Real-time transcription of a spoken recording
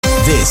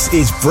This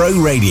is Bro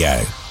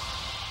Radio.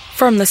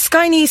 From the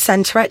Sky News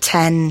Centre at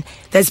 10.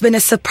 There's been a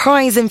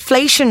surprise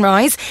inflation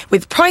rise,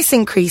 with price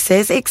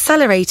increases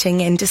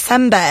accelerating in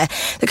December.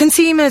 The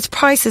Consumer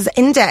Prices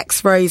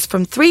Index rose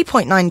from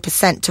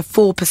 3.9% to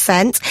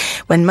 4%,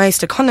 when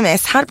most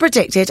economists had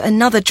predicted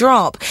another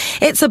drop.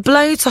 It's a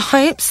blow to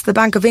hopes the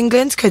Bank of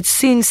England could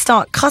soon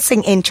start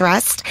cutting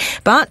interest,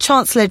 but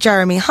Chancellor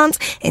Jeremy Hunt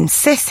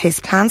insists his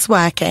plan's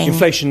working.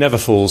 Inflation never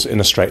falls in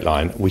a straight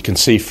line. We can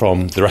see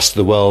from the rest of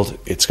the world,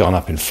 it's gone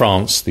up in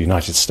France, the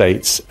United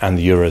States and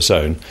the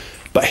Eurozone.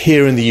 But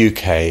here in the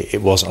UK,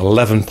 it was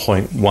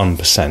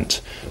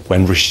 11.1%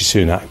 when Rishi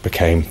Sunak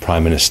became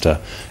Prime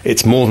Minister.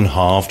 It's more than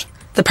halved.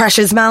 The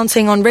pressure's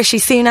mounting on Rishi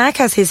Sunak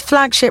as his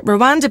flagship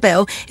Rwanda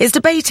bill is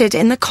debated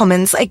in the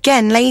Commons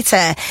again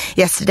later.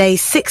 Yesterday,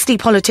 60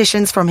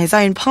 politicians from his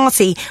own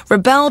party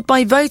rebelled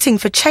by voting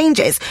for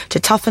changes to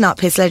toughen up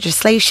his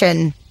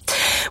legislation.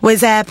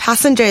 Wizz Air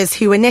passengers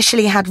who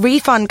initially had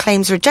refund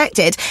claims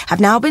rejected have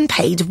now been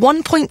paid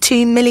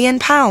 £1.2 million.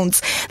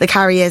 The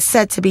carrier is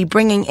said to be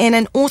bringing in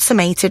an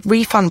automated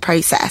refund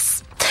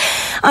process.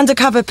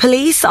 Undercover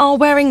police are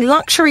wearing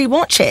luxury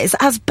watches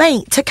as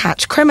bait to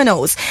catch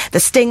criminals. The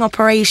sting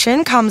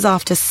operation comes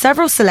after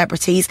several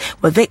celebrities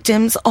were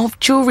victims of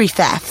jewellery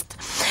theft.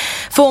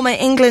 Former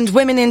England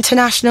women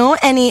international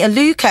Eni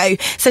Aluko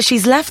says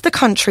she's left the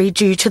country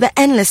due to the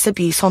endless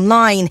abuse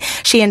online.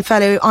 She and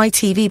fellow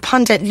ITV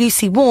pundit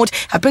Lucy Ward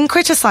have been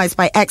criticised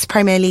by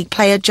ex-Premier League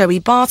player Joey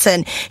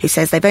Barton, who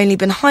says they've only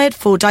been hired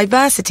for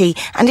diversity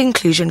and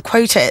inclusion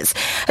quotas.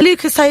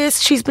 Aluko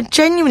says she's been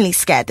genuinely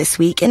scared this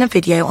week in a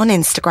video on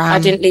Instagram. I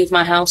didn't leave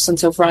my house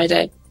until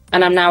Friday,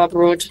 and I'm now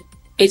abroad.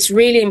 It's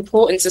really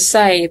important to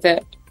say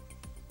that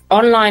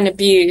online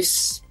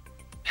abuse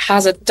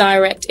has a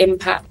direct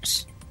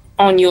impact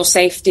on your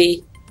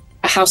safety,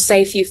 how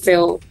safe you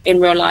feel in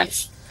real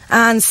life.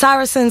 And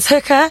Saracens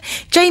hooker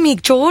Jamie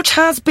George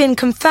has been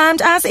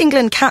confirmed as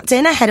England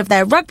captain ahead of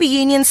their Rugby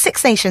Union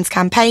Six Nations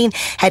campaign.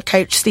 Head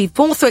coach Steve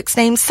Borthwick's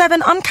named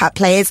 7 uncapped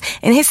players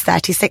in his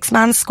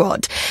 36-man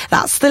squad.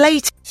 That's the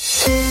latest.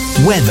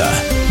 Weather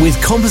with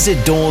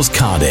Composite Doors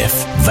Cardiff.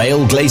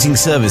 Vale Glazing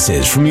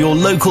Services from your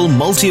local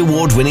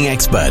multi-award winning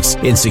experts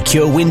in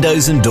secure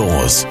windows and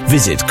doors.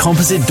 Visit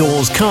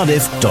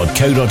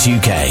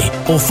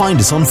compositedoorscardiff.co.uk or find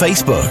us on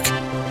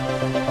Facebook.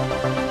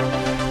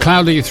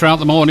 Cloudy throughout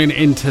the morning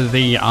into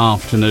the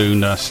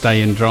afternoon,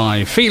 staying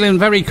dry. Feeling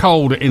very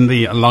cold in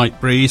the light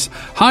breeze.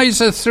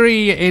 Highs of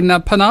 3 in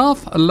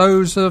Penarth,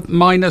 lows of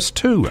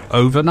 -2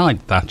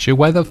 overnight. That's your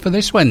weather for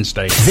this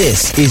Wednesday.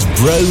 This is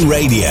Bro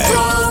Radio.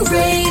 Bro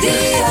Radio.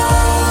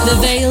 The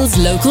Vale's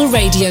local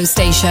radio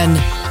station.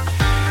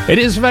 It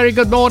is a very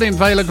good morning,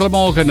 Vale of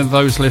Glamorgan, and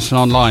those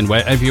listening online,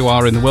 wherever you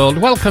are in the world.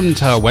 Welcome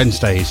to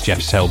Wednesday's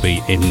Geoff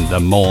Selby in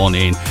the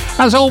morning.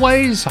 As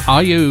always,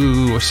 are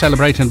you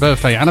celebrating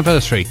birthday,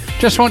 anniversary?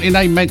 Just want your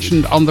name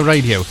mentioned on the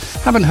radio.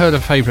 Haven't heard a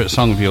favourite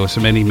song of yours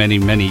for many, many,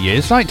 many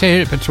years. Like to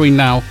hear it between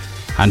now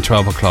and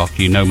 12 o'clock.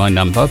 You know my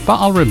number, but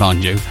I'll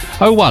remind you.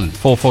 01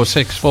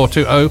 446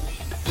 420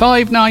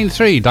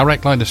 593,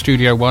 direct line to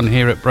Studio 1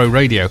 here at Bro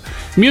Radio.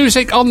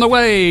 Music on the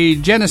way,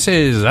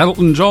 Genesis,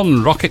 Elton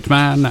John, Rocket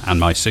Man, and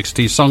my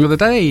 60s song of the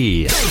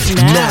day.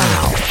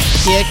 Now,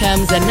 here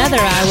comes another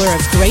hour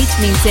of great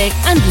music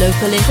and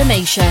local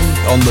information.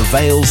 on the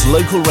Vale's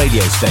local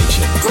radio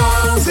station.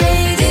 Bro Radio.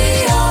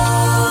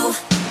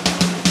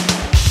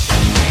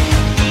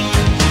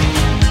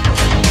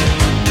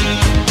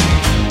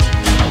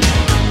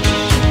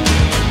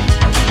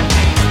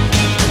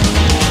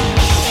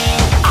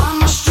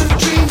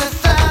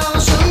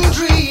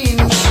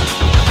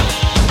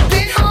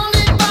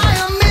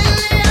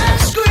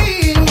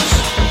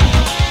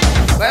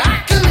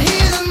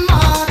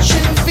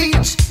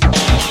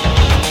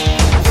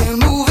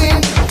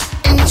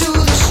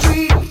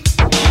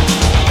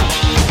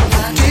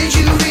 Did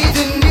you read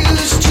the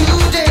news?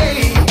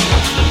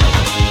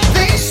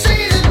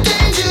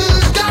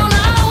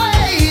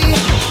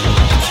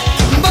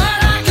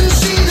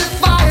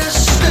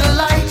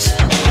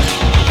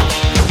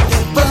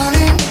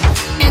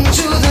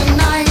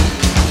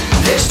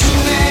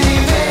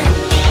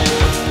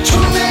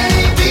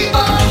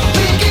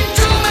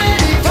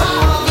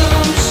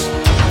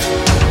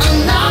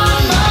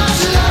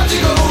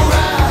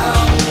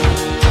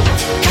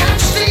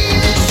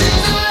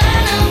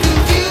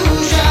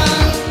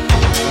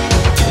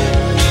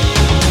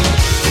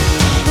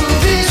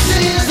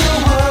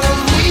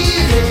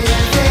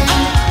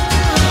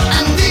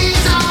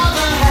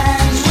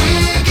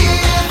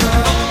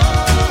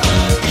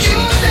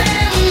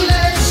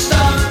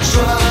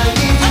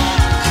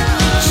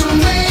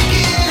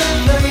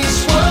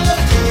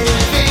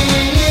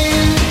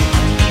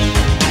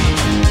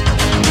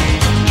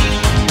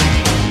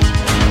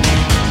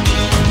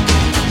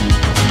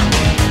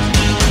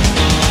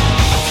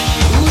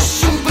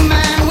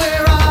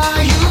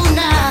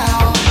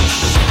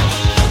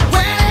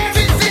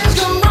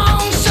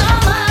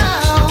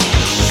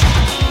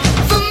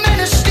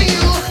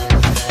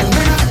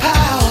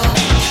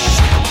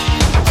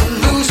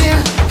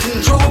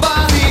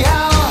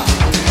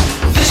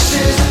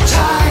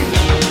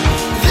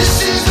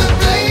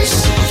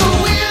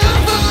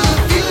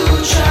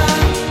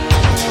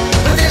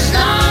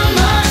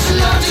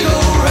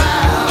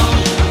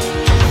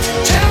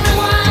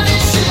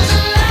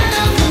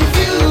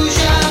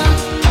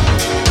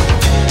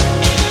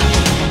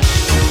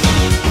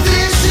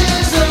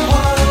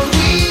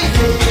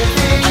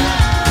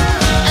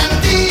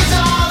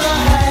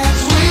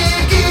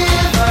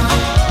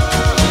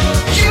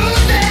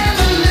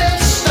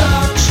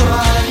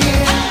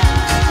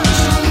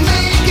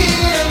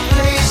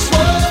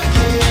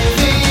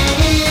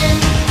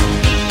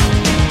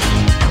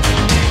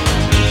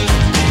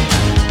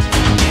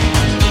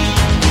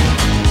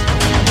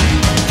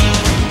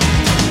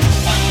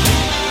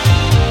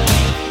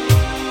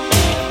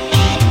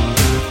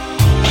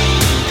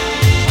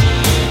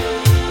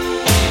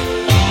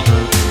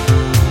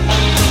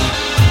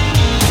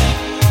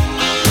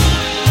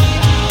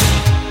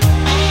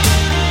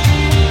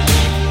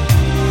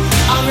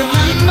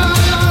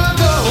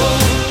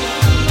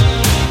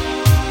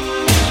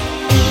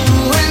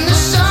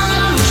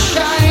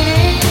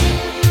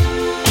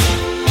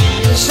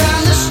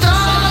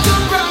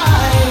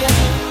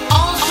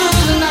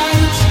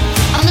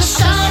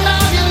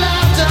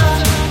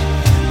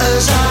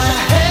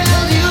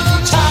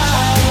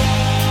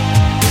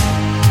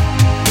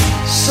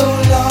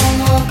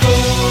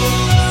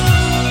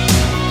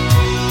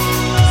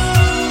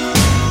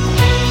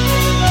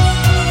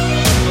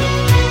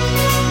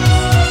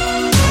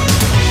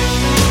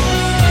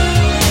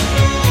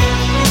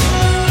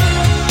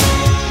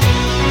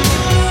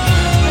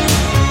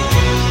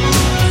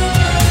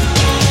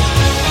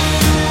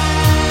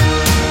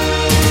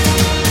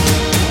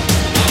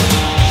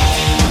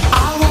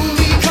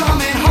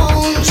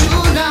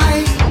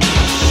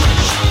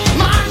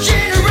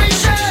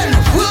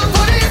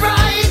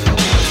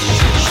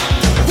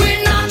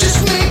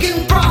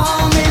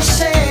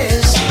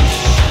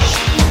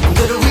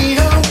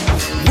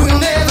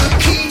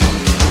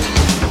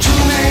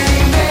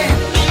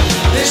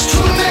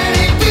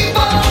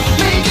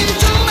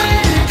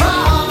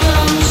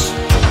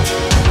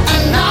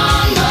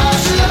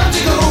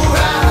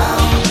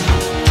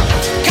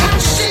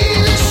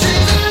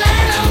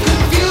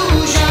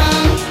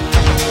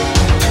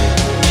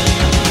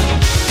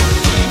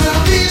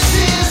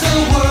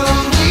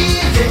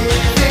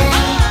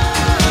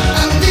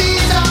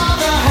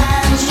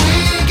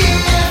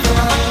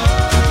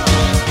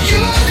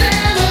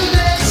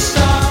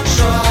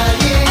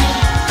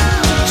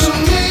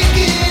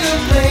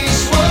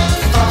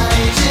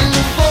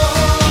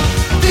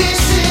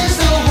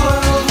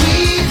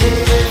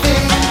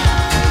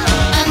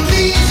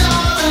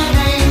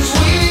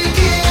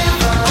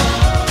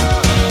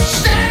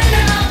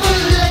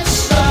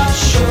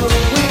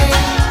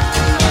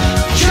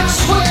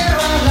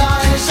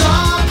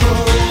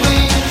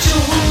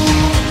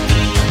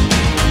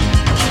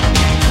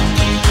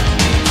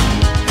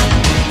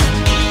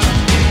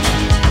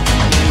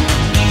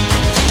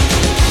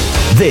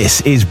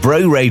 This is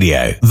Bro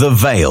Radio, the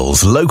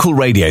Vale's local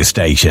radio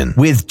station,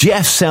 with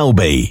Geoff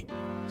Selby.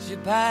 She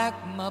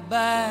packed my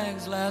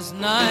bags last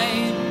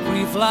night,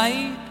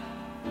 pre-flight.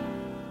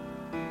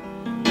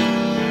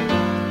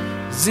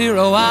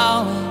 0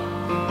 hour,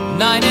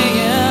 9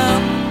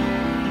 a.m.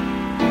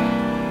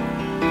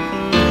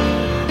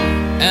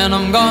 And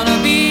I'm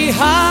gonna be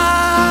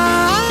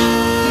high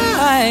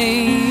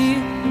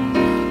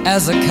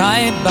as a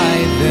kite by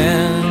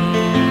then.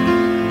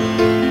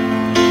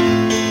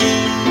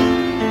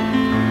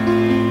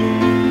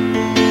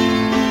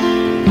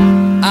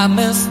 I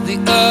miss the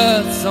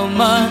earth so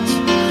much,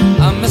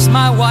 I miss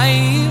my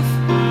wife.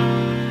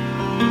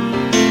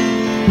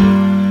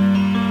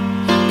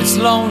 It's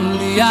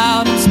lonely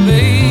out in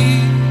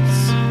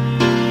space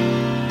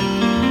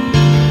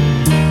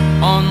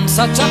on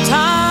such a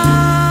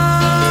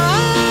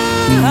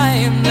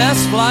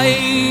timeless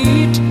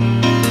flight.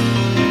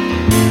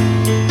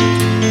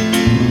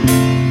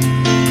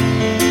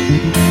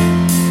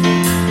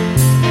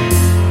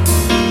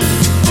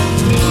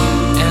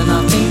 And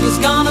I think it's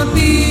gonna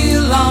be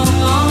a long,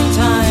 long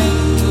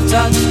time till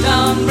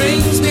touchdown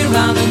brings me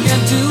round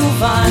again to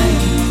find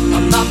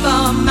I'm not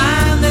the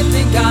man they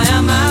think I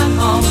am at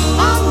home.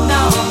 Oh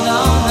no, no,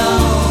 no,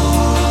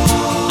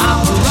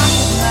 I'm a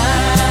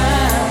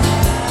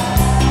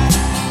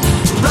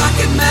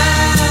rocket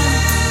man,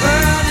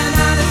 burning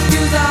out his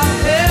fuse out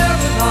here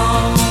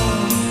alone.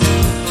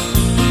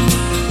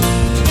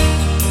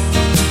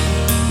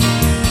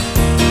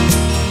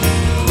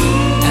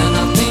 And I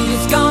think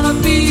it's gonna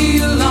be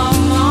a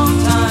long,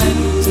 long time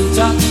till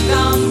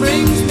touchdown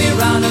brings me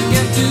round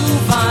again to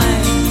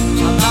find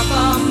I'm not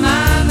the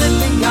man they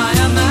think I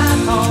am at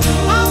home.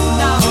 Oh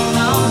no,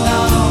 no, no,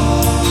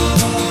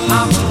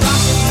 I'm a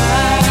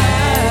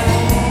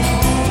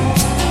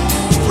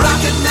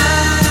rocket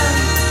man,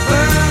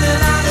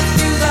 burning out his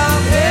fuse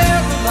out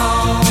here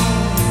alone.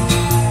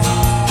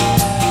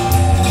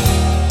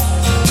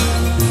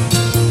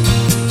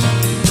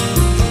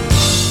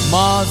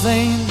 Mars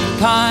ain't the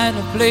kind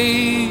of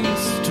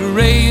place to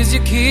raise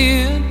your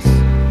kids.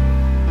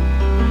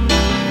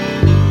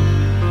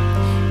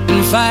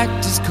 In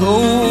fact, it's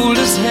cold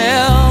as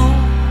hell,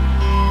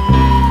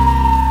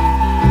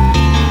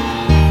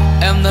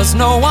 and there's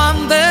no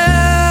one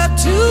there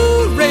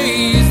to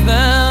raise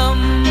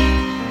them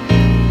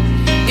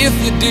if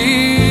you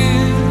did.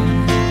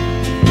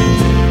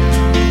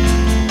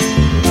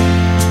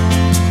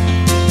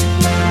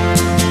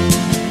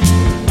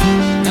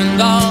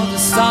 And all the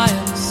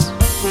science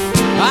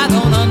I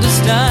don't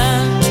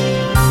understand,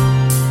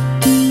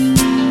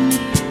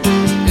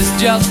 it's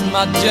just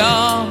my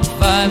job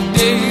 5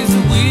 days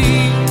a week.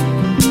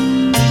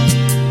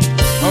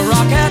 A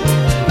rocket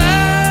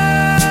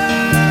man,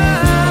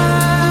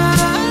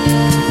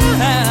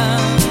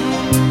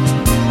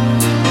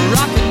 a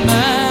rocket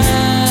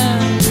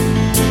man.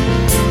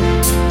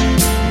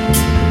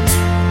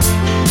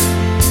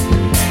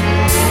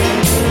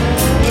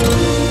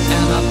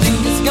 And I think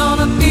it's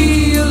gonna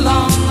be a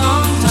long,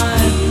 long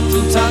time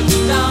till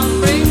touchdown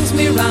brings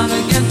me round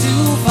again to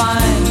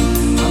find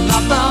I'm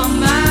not the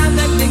man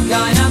they think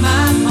I am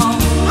at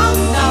home. Oh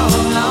no,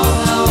 no,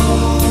 no,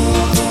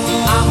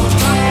 I'm a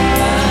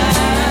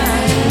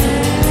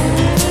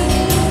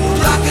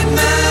rocket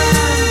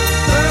man,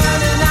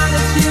 burning out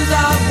his fuse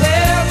out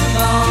here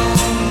alone.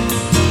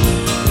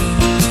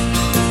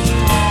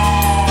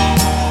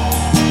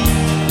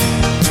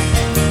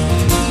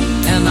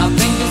 And I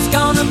think it's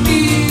gonna be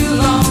a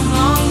long,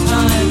 long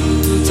time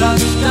till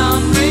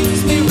touchdown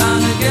brings me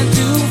round again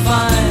to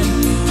find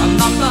I'm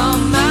not the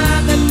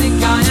man they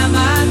think I am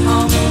at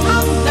home.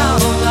 Oh no,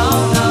 no,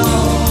 no,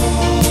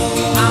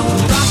 I'm a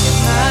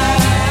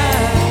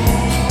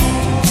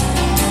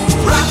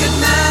rocket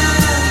man,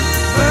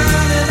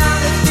 burning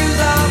out his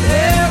fuse out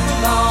here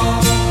alone.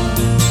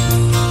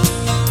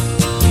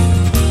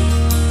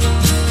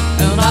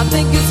 And I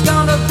think it's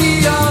gonna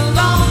be a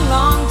long,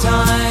 long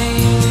time.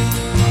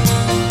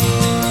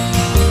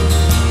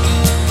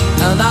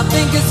 And I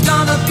think it's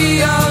gonna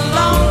be a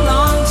long,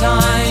 long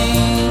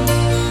time.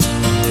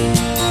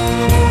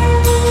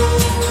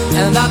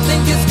 And I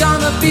think it's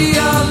gonna be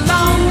a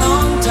long,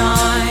 long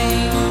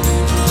time.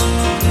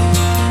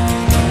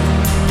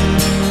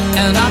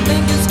 And I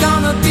think it's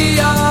gonna be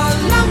a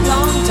long,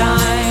 long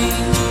time.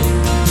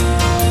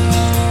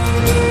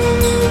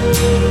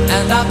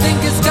 And I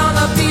think it's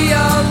gonna be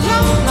a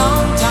long,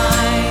 long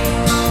time.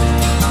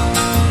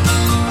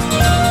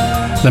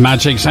 The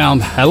magic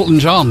sound, Elton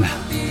John,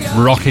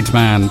 Rocket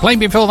Man. Played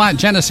before that,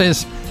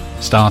 Genesis,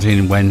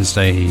 starting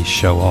Wednesday's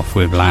show off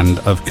with Land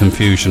of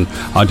Confusion.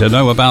 I don't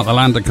know about the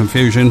Land of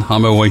Confusion,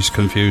 I'm always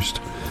confused.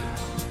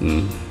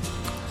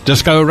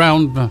 Just go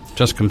around,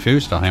 just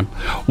confused I am.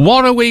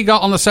 What have we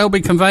got on the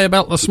Selby conveyor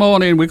belt this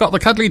morning? We've got the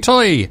cuddly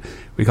toy,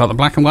 we've got the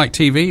black and white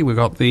TV, we've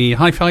got the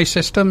hi-fi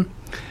system,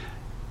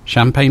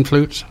 champagne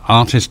flutes,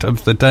 artist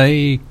of the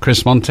day,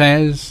 Chris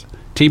Montez,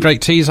 tea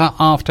break teaser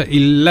after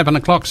 11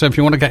 o'clock, so if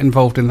you want to get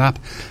involved in that,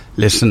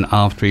 listen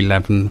after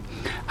 11.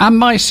 And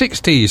my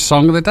 60s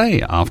song of the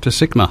day after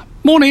Sigma.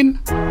 Morning!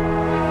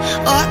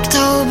 Walked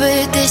away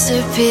October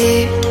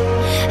disappeared,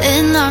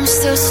 and I'm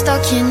still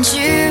stuck in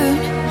June.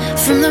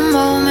 From the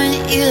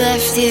moment you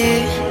left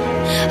here,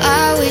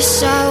 I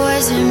wish I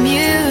was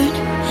immune.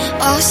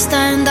 I'll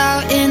stand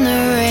out in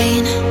the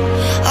rain,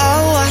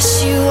 I'll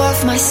wash you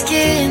off my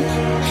skin,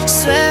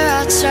 swear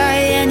I'll try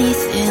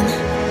anything.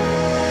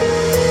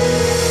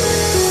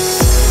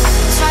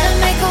 Try to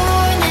make a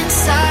warning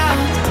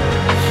sound,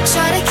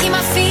 try to keep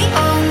my feet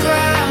on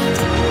ground,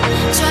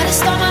 try to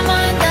stop my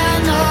mind, I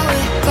know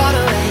it got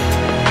away.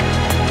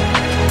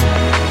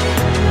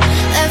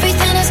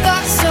 Everything has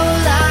got so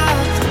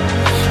loud,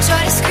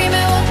 try to scream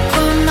it won't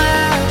come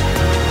out.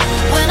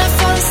 When I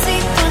fall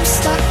asleep I'm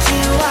stuck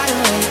here wide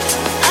awake.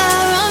 I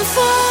run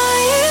for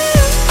you,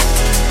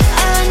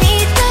 I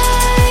need the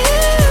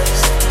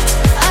use,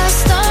 I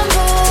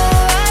stumble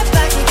right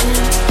back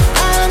again.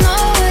 I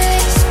know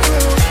it's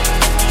cruel,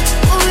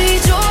 we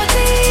draw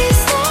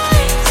these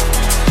lines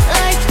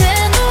like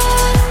they're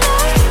not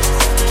lines,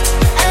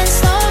 and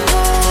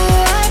stumble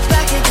right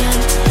back again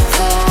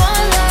for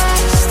one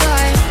last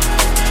time.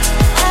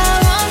 I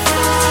run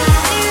for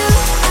you,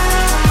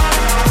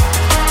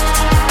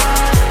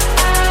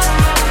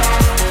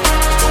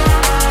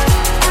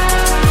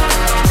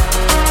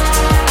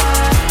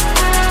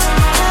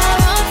 I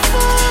run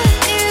for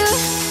you.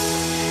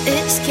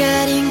 It's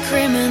getting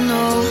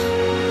criminal,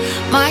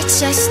 my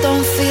chest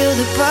don't feel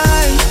the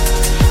burn.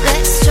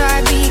 Let's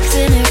try be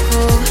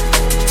clinical,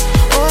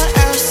 or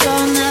else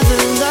I'll never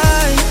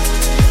learn.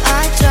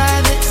 I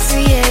drive at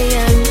 3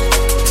 a.m,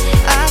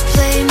 I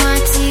play my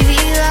TV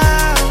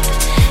loud,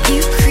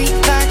 you creep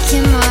back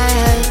in my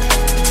head,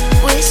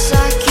 wish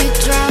I could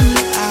drown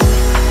you out.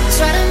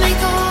 Try to make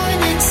a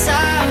warning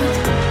sound,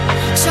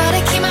 try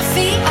to keep my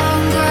feet on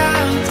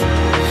ground,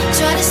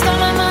 try to stop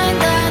my mind,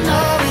 I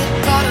know it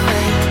got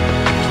away.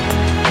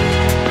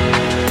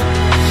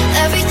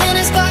 Everything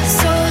has got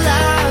so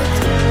loud,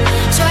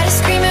 try to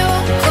scream it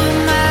won't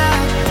come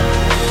out.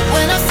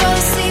 When I fall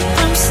asleep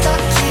I'm stuck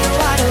here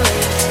wide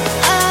awake.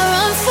 I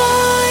run for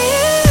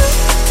you,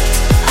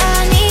 I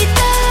need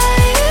the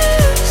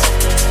use,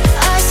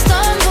 I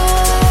stumble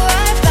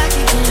right back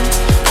again.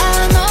 I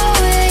know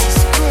it's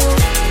cruel,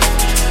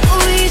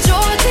 we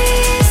draw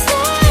these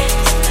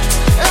lines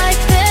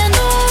like they're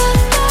not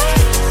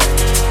lines,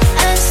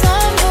 and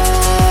stumble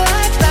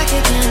right back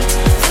again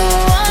for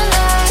one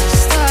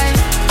last time.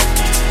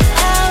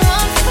 I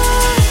run for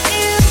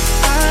you,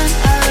 I run,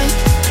 I run,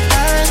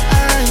 I run,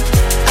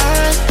 I run, I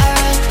run, I run,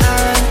 I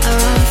run, I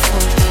run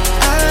for,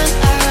 I run,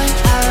 I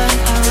run, I run,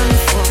 I run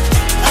for,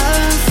 I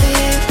run for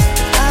you,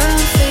 I run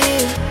for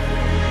you,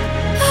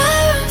 I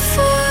run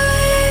for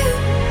you,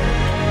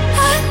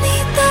 I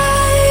need the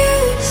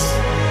use,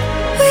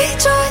 we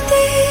draw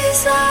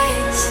these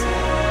lines.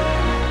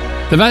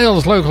 The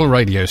Vale's local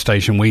radio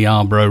station, We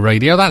Are Bro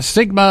Radio. That's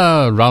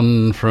Sigma,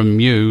 Run From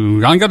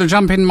You. I'm going to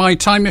jump in my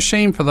time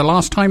machine for the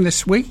last time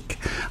this week.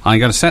 I'm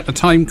going to set the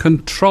time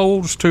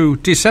controls to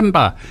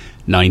December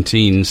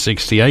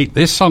 1968.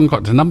 This song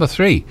got to number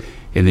 3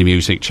 in the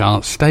music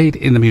charts, stayed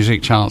in the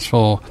music charts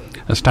for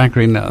a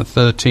staggering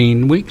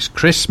 13 weeks.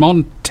 Chris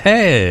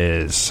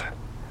Montez.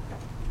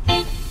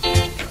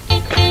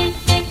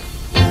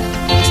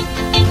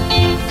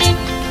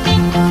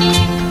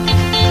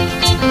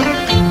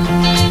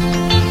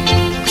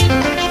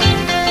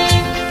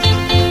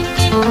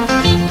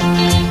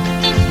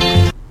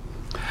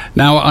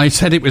 Now, I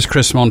said it was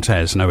Chris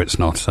Montez. No, it's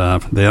not.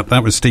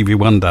 That was Stevie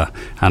Wonder,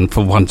 and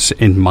For Once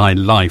in My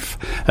Life.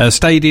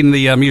 Stayed in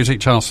the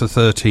music charts for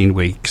 13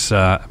 weeks.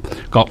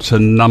 Got to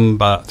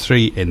number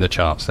 3 in the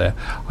charts there.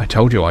 I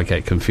told you I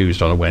get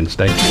confused on a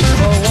Wednesday.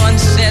 For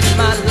once in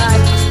my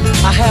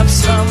life, I have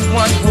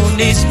someone who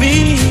needs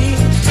me,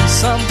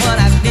 someone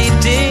I've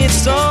needed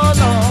so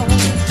long.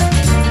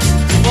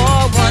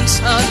 For once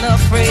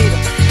unafraid,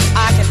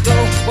 I can go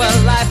where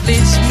life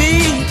leads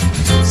me.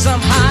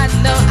 Somehow I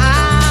know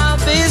I'll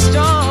be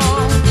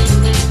strong.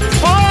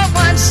 For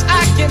once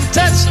I can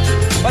touch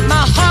what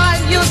my heart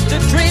used to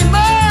dream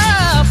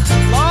of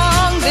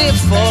long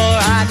before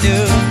I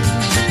knew.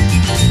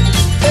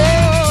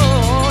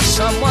 Oh,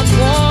 someone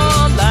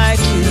warm like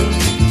you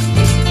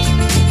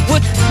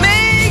would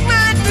make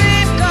my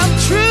dream come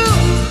true.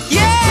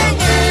 Yeah,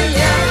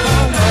 yeah, yeah.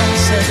 For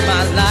once in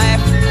my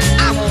life,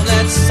 I won't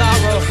let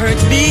sorrow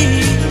hurt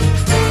me,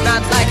 not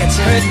like it's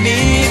hurt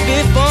me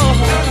before.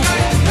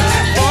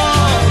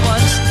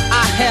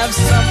 Have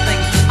something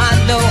I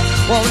know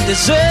won't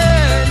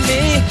desert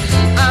me.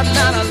 I'm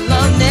not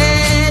alone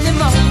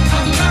anymore.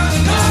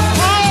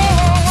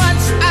 Oh,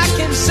 once I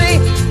can say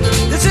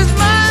this is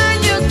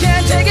mine, you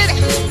can't take it.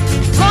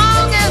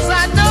 Long as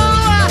I know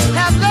I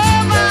have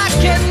love, I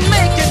can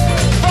make it.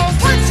 For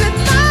once in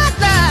my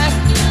life,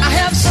 I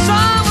have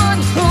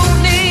someone who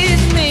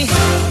needs me.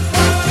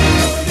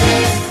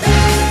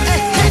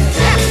 Hey, hey,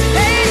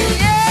 hey,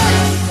 yeah.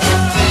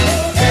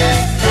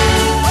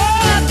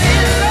 Oh,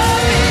 they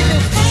love me.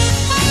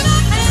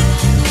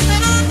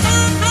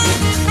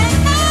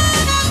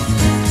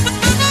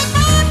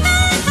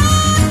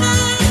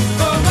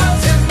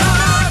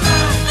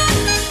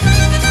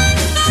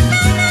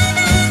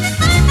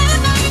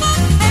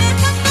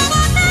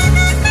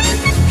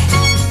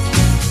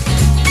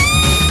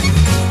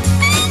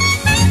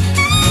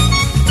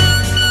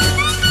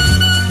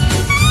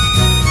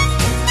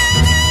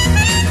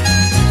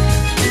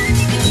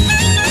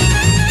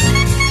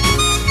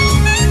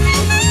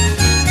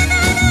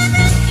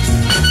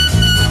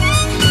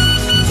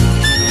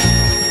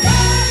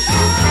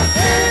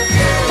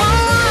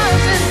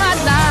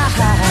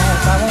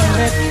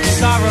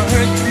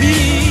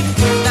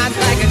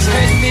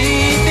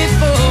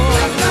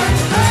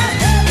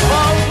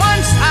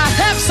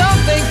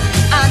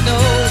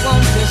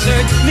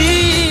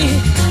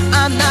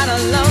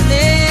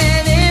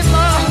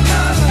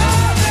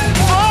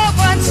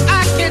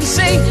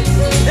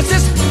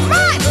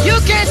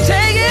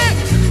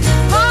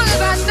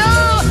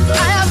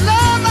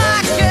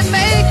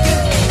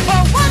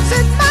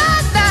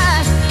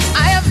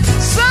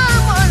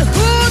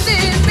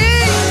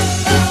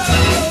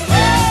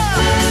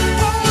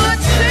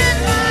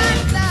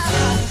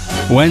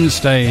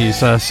 Wednesday's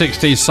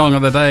 60s Song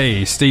of the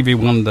Day. Stevie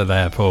Wonder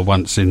there for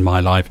Once in My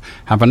Life.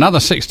 Have another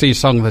 60s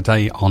Song of the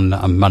Day on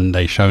a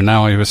Monday show.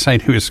 Now, I was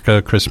saying it was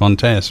Chris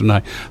Montez, and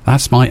no,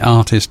 that's my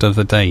artist of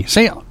the day.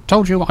 See, I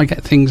told you I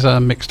get things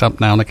mixed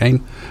up now and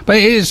again. But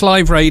it is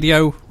live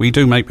radio. We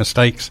do make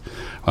mistakes.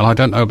 Well, I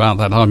don't know about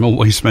that. I'm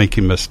always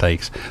making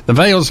mistakes. The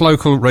Vale's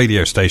local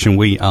radio station,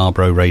 We Are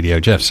Bro Radio.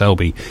 Geoff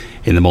Selby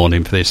in the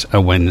morning for this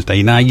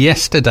Wednesday. Now,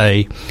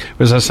 yesterday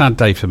was a sad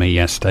day for me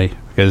yesterday,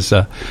 because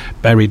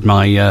buried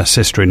my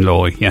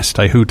sister-in-law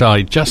yesterday, who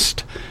died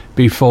just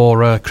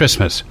before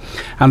Christmas.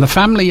 And the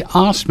family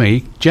asked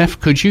me, Geoff,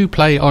 could you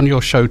play on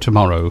your show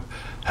tomorrow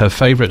her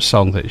favourite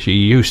song that she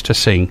used to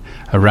sing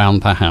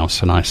around the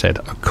house? And I said,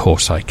 of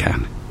course I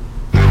can.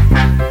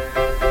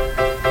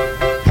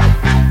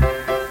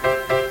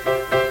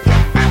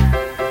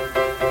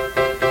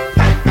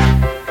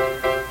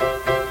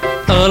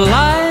 A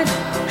light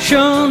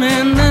shone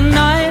in the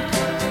night,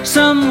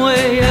 some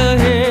way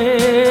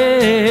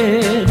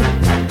ahead.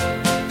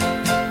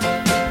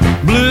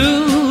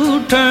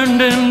 Blue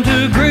turned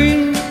into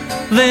green,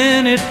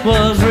 then it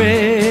was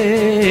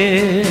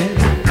red.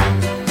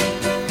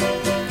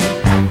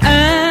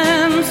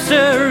 And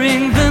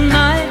stirring the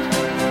night,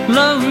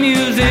 love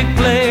music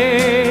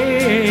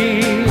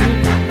played.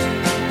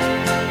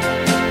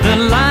 The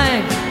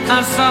light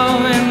I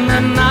saw in the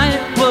night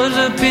was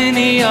a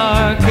penny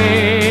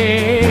arcade.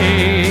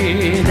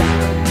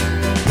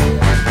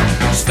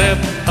 Step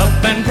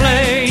up and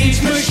play,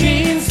 each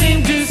machine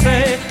seemed to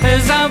say,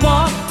 as I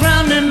walked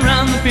round and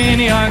round the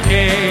penny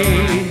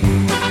arcade.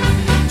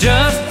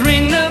 Just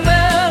ring the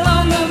bell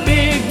on the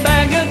big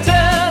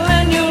bagatelle,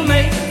 and you'll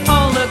make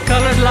all the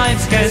colored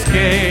lights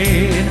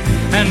cascade,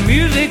 and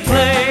music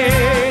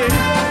played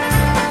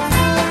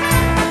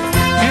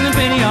in the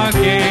penny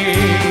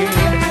arcade.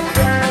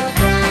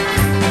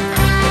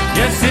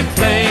 Yes, it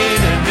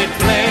played and it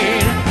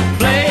played,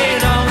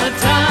 played all the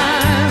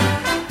time.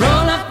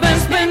 Roll up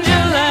and spend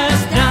your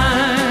last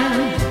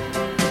dime.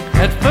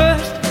 At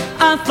first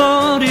I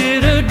thought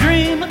it a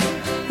dream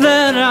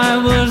that I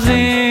was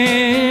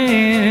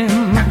in.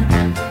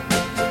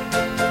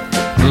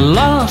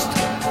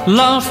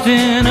 Lost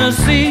in a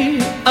sea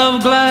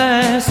of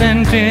glass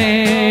and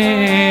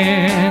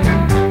tin.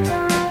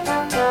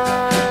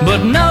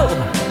 But no,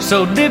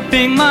 so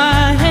dipping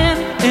my hand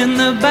in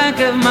the back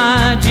of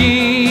my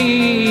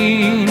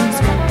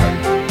jeans,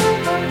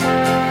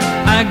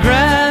 I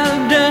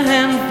grabbed a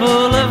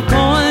handful of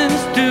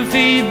coins to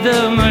feed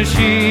the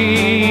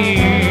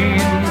machine.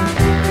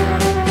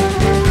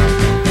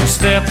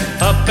 Step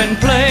up and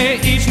play,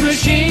 each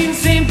machine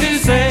seemed to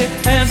say,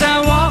 as I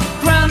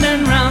walked round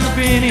and round the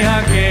penny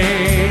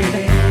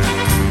arcade.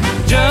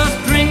 Just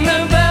ring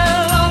the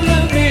bell on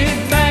the big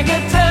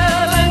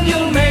bagatelle, and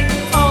you'll make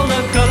all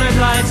the colored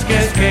lights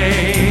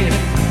cascade,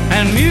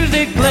 and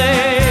music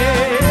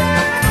played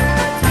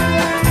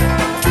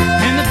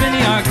in the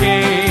penny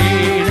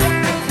arcade.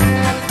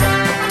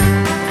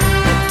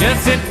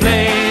 Yes, it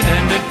played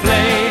and it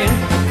played,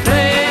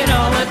 played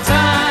all the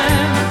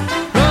time.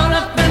 Roll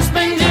up and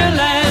spend your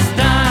last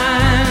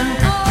dime.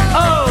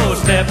 Oh,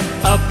 step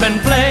up and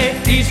play,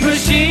 each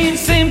machine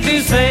seemed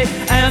to say,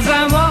 as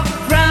I walked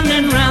round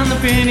and round the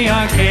penny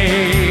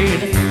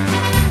arcade.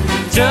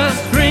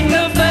 Just ring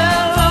the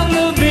bell on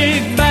the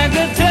big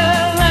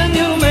bagatelle, and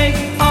you'll make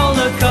all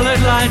the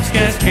colored lights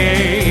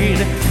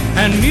cascade,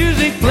 and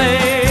music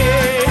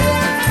played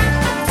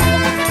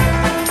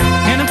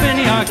in a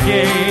penny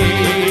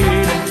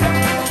arcade.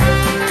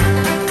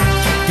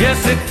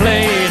 Yes, it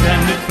played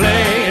and it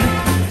played,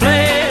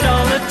 played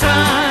all the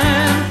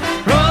time.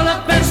 Roll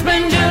up and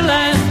spend your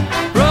last,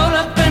 roll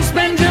up and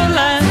spend your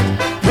last,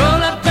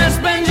 roll up and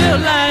spend your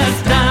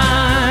last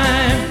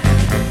dime.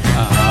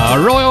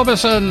 Roy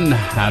Orbison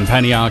and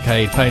Penny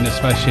Arcade, playing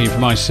especially for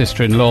my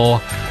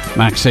sister-in-law,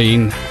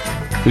 Maxine,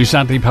 who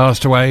sadly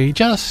passed away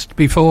just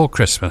before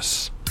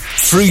Christmas.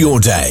 Through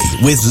your day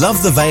with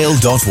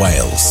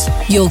lovethevale.wales.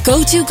 Your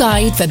go-to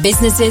guide for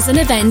businesses and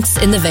events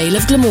in the Vale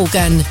of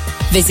Glamorgan.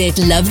 Visit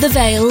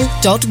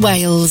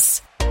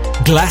lovethevale.wales.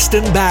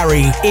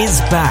 Glastonbury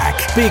is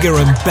back, bigger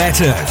and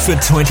better for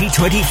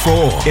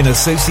 2024 in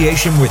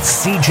association with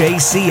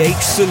CJCH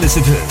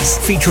Solicitors,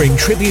 featuring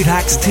tribute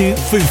acts to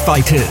Foo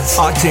Fighters,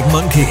 Arctic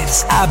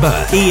Monkeys,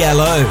 ABBA,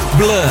 ELO,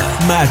 Blur,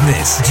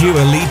 Madness,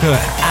 Dua Lipa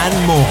and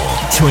more.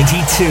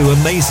 22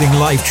 amazing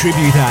live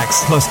tribute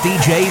acts plus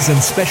DJs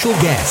and special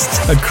guests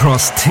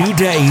across 2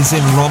 days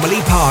in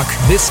Romilly Park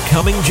this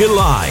coming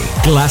July.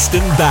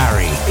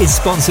 Glastonbury is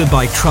sponsored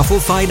by Truffle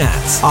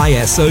Finance,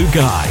 ISO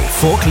Guy,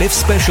 Forklift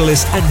Specialist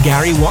and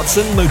Gary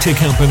Watson Motor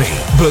Company.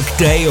 Book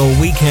day or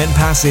weekend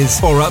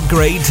passes or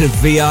upgrade to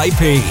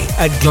VIP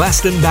at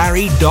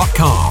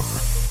glastonbury.com.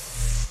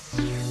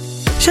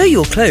 Show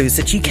your clothes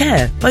that you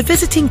care by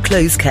visiting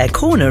Clothes Care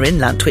Corner in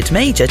Lantwit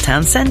Major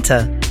Town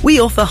Centre. We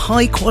offer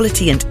high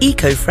quality and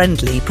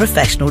eco-friendly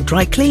professional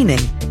dry cleaning.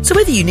 So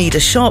whether you need a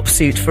sharp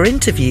suit for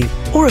interview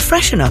or a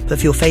freshen up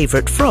of your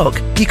favourite frog,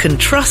 you can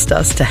trust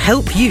us to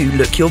help you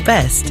look your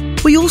best.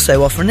 We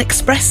also offer an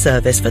express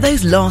service for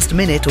those last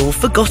minute or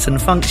forgotten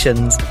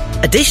functions.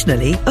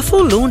 Additionally, a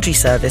full laundry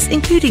service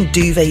including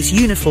duvets,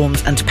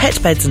 uniforms and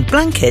pet beds and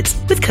blankets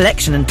with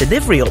collection and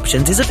delivery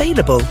options is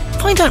available.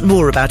 Find out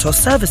more about our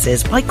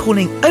services by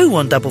calling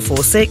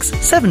 01446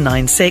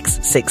 796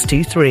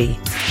 623.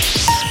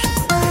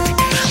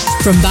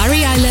 From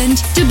Barry Island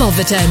to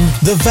Boverton.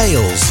 The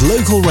Vale's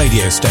local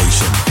radio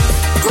station.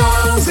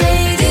 Go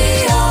Radio.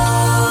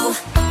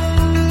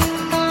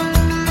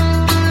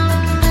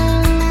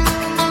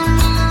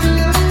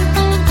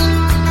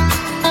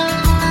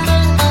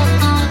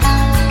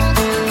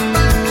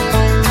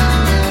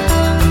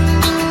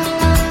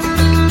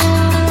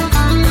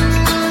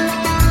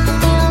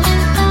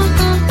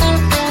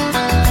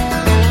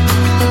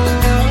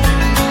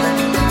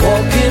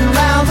 Walking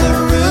round the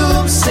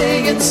room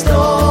singing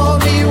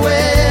stormy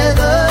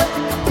weather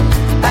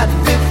at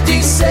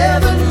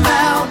 57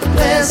 Mount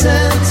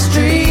Pleasant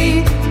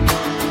Street.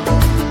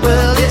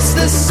 Well, it's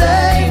the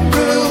same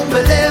room,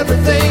 but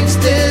everything's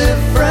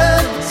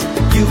different.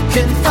 You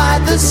can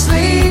fight the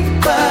sleep,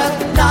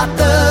 but not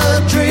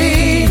the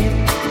dream.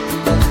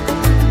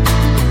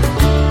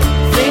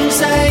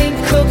 Things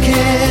ain't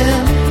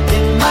cooking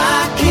in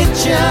my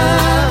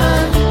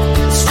kitchen.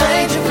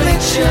 Strange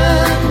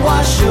affliction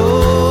wash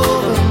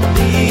over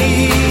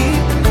me.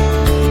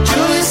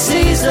 Julius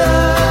Caesar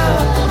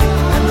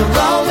and the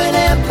Roman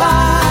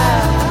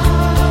Empire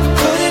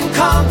couldn't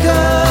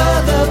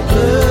conquer the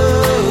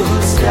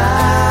blue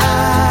sky.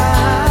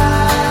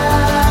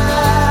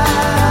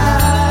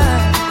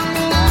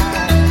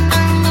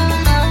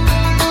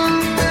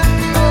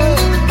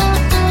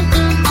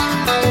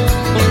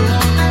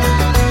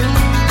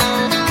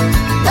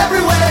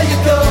 Everywhere you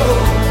go,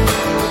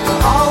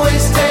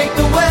 always take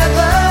the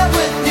weather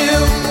with you.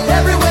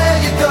 Everywhere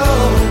you go,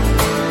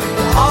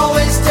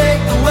 always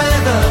take the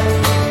weather.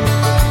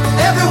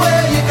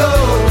 Everywhere you go,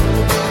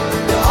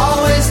 you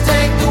always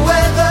take the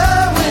weather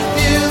with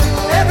you.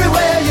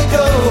 Everywhere you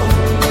go,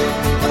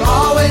 you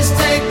always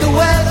take the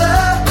weather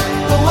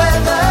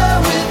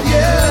with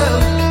you.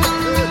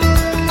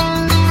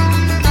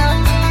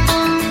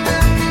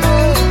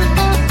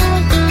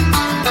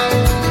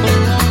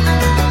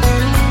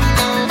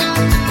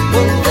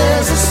 Well,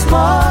 there's a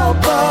small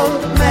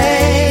boat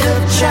made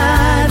of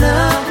china.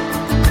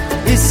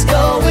 It's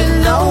going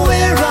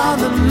nowhere on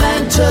the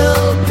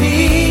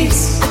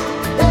mantelpiece.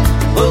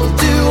 Well,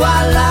 do I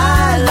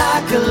lie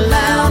like a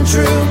lounge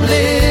room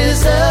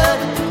lizard,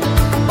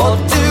 or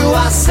do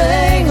I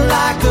sing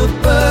like a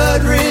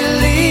bird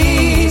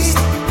released?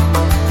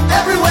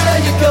 Everywhere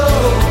you go,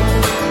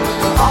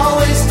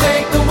 always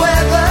take the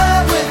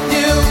weather with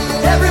you.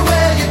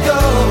 Everywhere you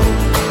go,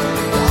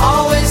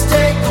 always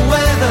take the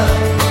weather.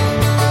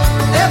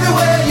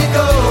 Everywhere you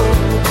go,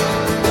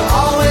 you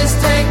always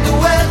take the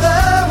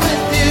weather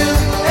with you.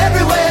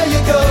 Everywhere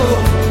you go,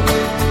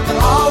 you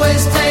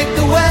always take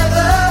the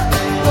weather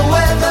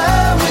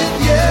with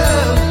you.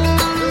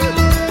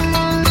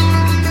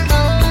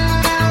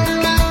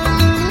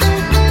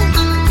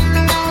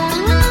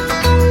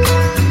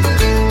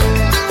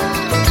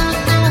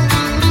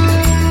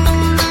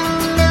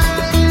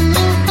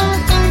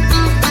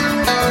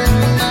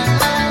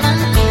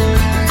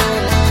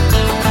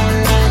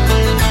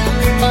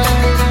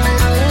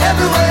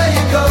 Everywhere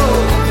you go,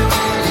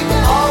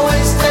 you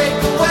always take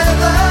the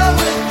weather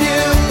with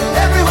you.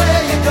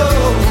 Everywhere you go,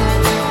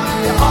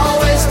 you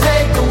always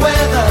take the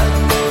weather.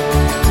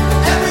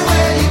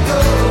 Everywhere you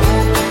go,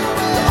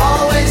 you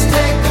always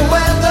take the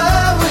weather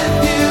with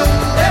you.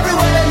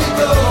 Everywhere you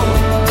go,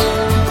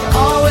 you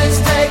always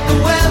take the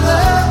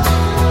weather.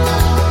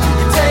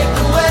 You take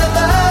the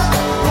weather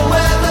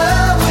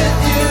with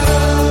you.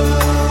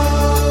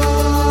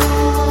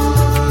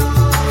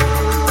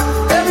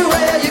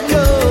 Everywhere you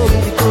go,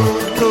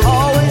 you'll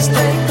always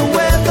take the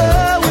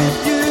weather with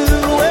you.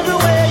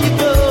 Everywhere you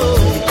go,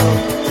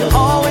 you'll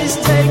always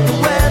take the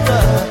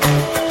weather.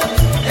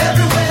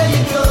 Everywhere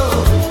you go,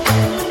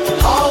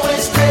 you'll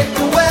always take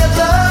the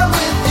weather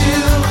with you.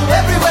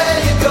 Everywhere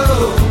you go,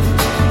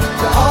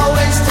 you'll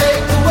always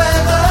take the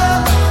weather.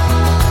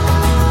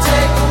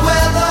 Take the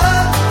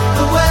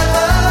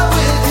weather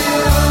with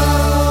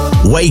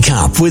you. Wake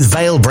up with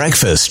Vale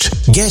Breakfast.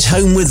 Get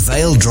home with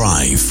Vale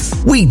Drive.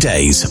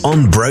 Weekdays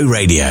on Bro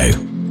Radio.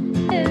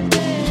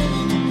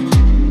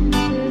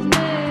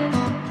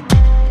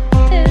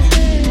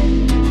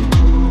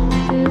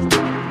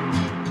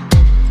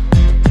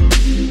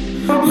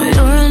 Well,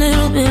 you're a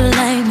little bit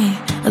like me,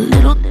 a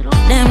little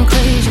damn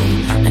crazy.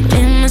 Like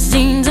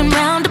limousines and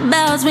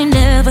roundabouts, we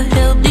never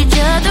helped each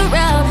other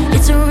out.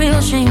 It's a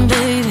real shame,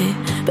 baby,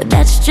 but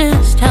that's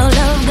just how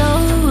love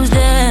goes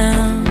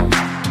down.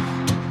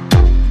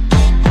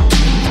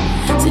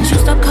 Since you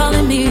stopped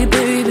calling me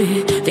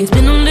baby, things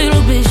been a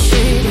little bit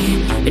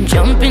shady. Been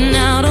jumping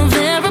out of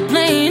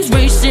airplanes,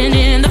 racing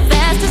in the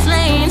fastest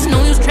lanes.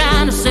 No use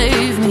trying to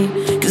save me,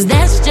 'cause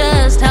that's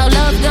just how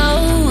love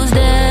goes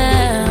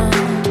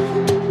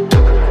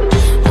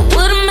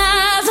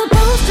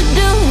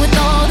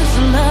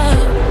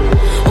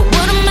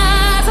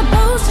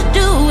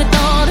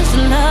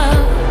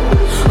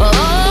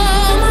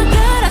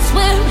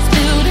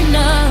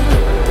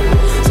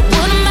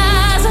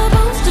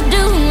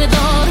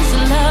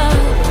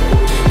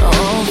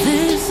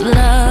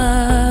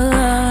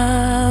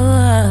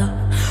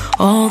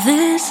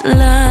this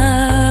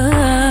love,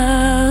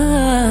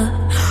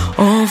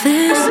 all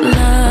this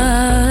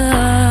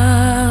love,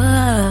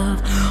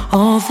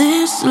 all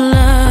this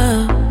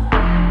love.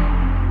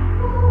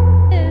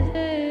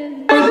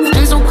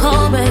 Been so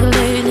cold back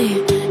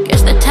lately,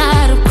 guess they're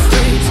tired of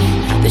crazy.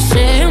 They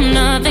say I'm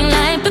nothing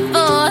like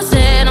before, I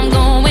said I'm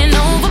going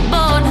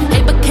overboard.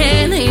 Hey, but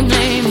can they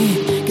blame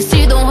me? Can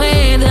see the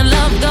way that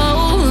love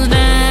goes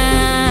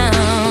down.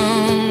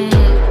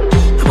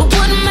 But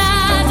what am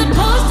I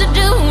supposed to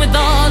do with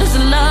all this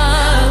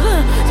love?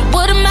 So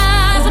what am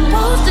I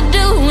supposed to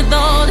do with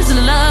all this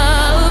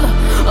love?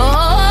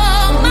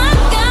 Oh my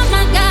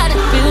God,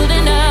 it's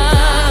building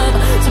up.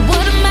 So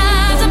what am I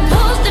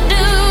supposed to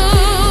do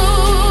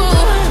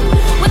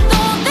with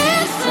all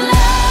this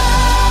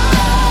love?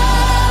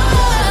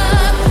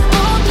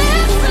 All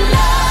this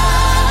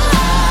love,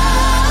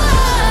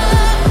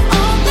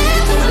 all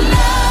this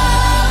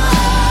love,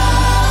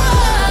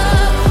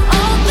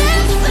 all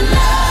this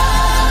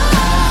love.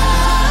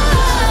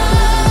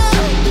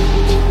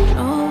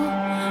 Oh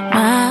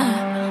my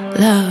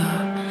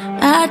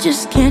love, I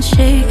just can't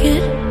shake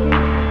it.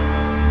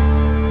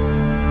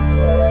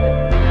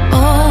 Oh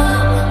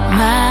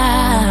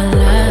my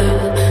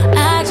love,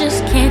 I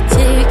just can't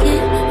take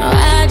it. No,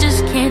 I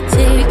just can't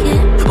take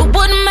it. But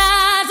what am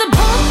I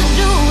supposed to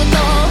do with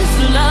all this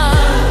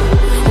love?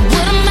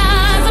 What am I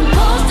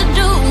supposed to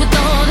do with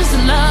all this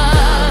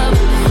love?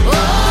 Oh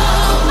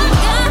my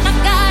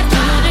God,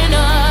 building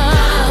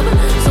up.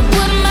 So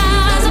what am I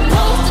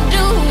supposed to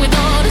do with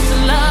all this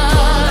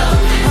love?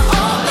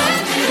 All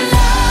this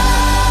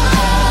love,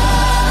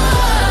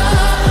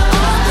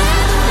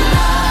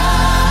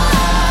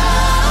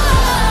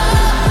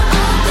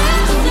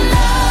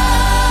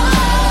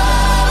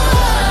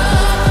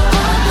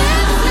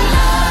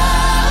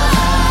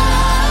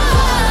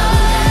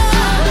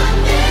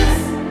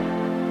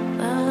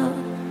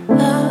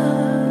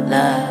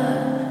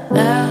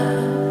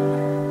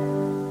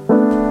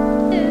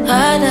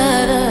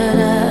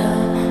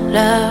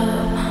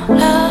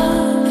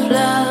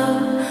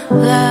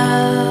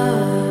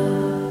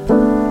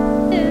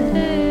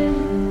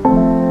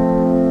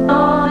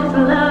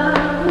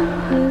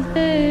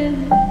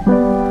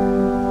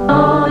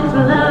 all this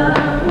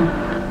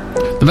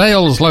The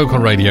Vale's local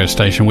radio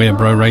station. We're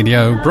Bro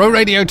Radio. Bro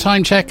Radio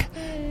time check,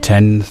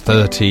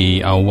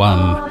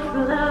 10:30:01.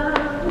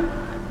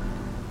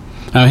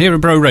 Now, here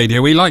at Bro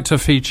Radio, we like to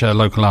feature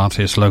local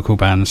artists, local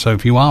bands. So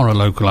if you are a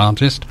local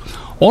artist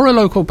or a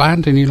local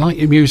band and you'd like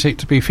your music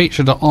to be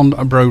featured on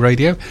Bro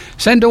Radio,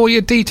 send all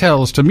your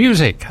details to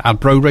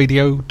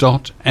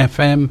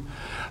music@broradio.fm,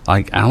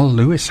 like Al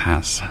Lewis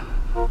has.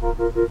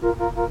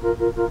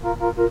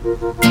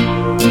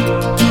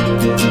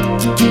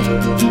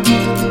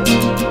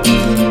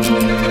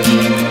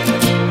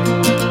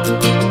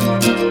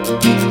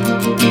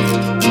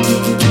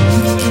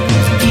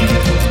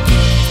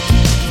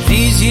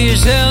 These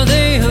years, how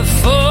they have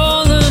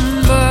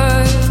fallen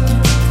by,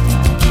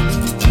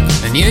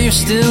 and yeah, you're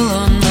still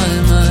on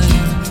my mind.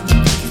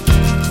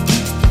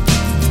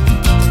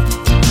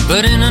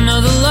 But in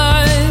another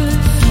life,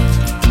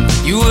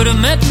 you would have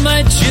met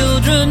my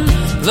children,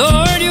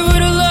 Lord, you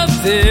would have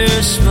loved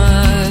their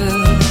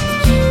smiles.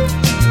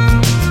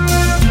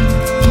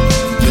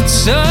 But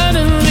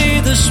suddenly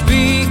the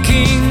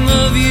speaking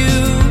of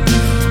you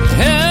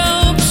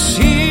helps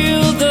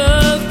heal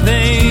the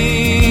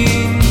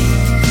pain,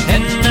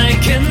 and I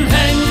can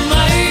hang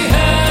my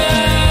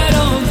hat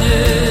on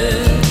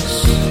this.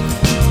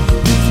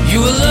 You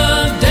were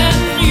loved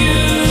and you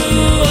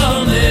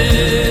are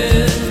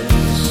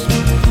missed.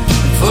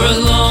 For as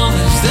long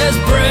as there's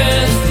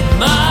breath in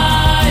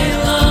my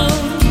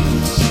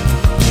lungs,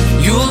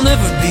 you will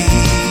never be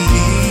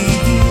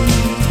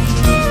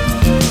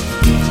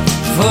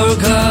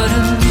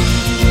forgotten.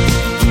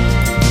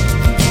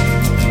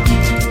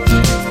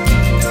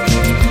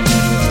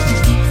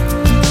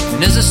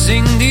 And as I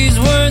sing these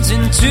words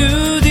into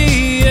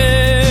the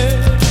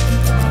air,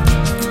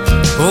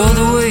 oh,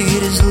 the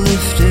weight is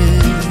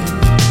lifted.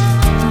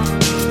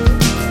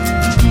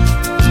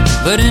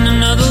 But in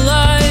another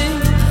life,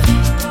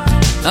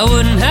 I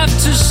wouldn't have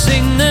to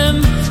sing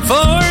them,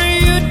 for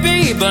you'd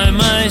be by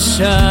my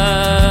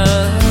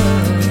side.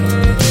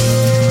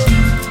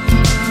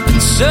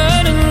 And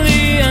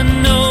suddenly I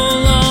no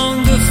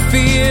longer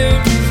fear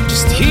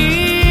just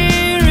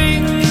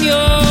hearing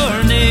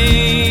your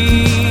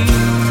name,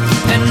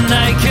 and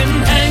I can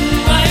hang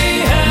my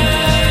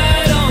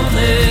hat on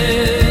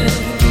this.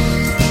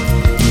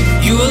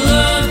 You are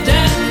loved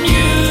and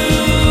you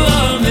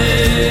are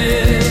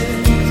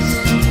missed.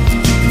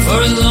 For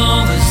as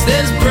long as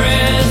there's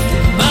breath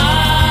in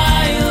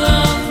my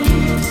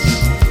lungs,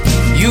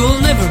 you'll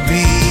never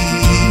be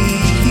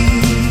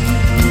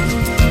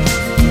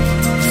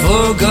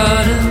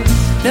forgotten.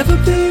 Never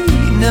be,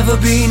 never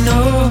be,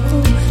 no.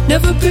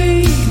 Never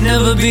be,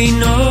 never be,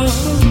 no.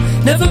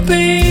 Never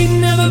be,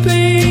 never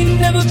be,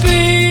 never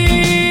be.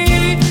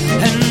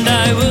 And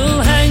I will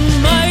hang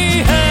my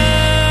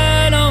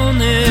hat on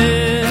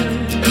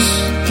this.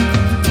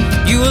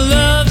 You are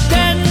loved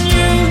and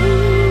you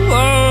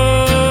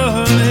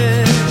are missed.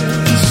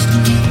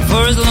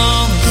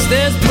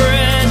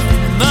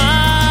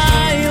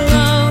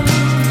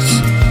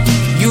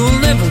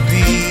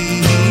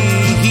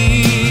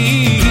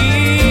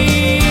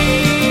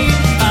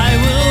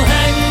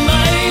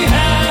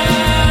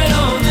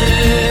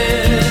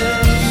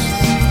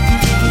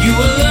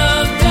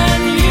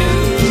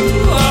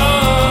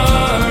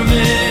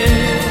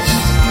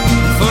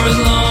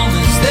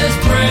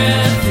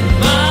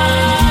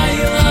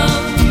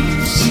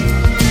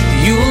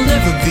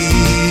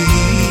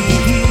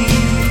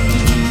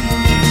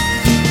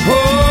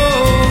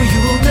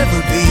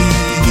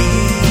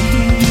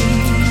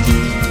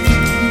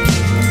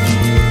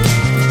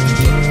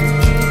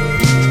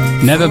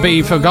 Never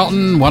Be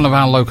Forgotten, one of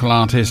our local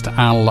artists,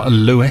 Al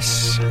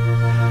Lewis.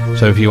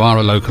 So if you are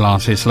a local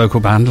artist,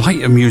 local band, like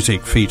your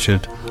music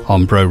featured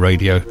on Bro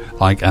Radio,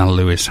 like Al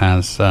Lewis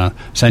has,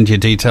 send your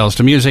details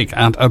to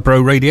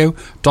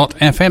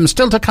music@broradio.fm.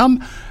 Still to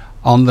come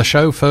on the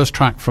show, first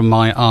track from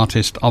my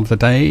artist of the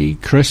day,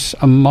 Chris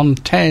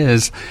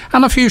Montez,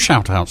 and a few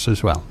shout-outs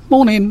as well.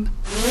 Morning.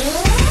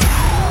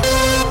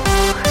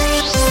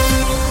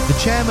 The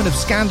chairman of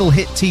scandal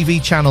hit TV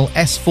channel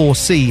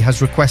S4C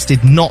has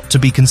requested not to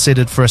be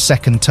considered for a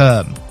second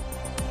term.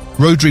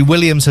 Rhodri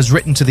Williams has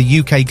written to the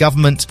UK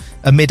government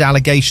amid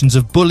allegations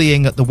of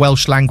bullying at the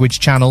Welsh language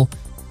channel.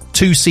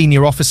 2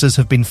 senior officers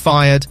have been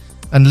fired,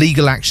 and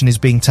legal action is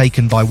being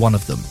taken by one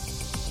of them.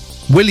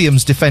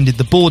 Williams defended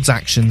the board's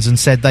actions and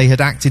said they had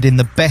acted in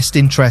the best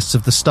interests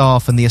of the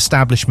staff and the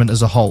establishment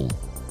as a whole.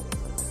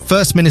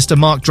 First Minister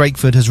Mark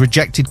Drakeford has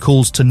rejected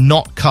calls to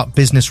not cut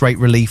business rate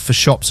relief for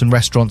shops and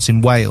restaurants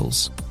in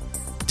Wales.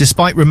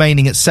 Despite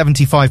remaining at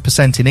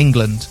 75% in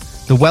England,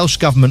 the Welsh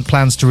Government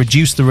plans to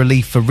reduce the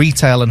relief for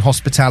retail and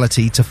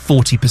hospitality to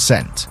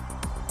 40%.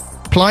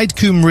 Plaid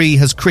Cymru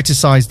has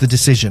criticised the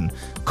decision,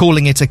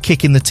 calling it a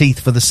kick in the teeth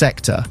for the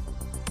sector.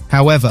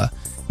 However,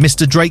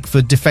 Mr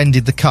Drakeford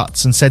defended the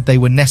cuts and said they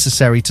were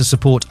necessary to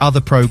support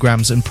other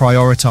programmes and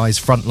prioritise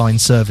frontline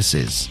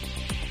services.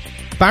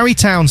 Barry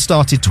Town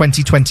started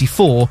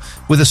 2024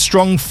 with a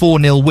strong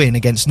 4-0 win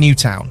against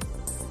Newtown.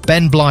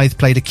 Ben Blythe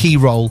played a key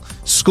role,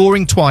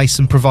 scoring twice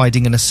and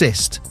providing an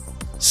assist.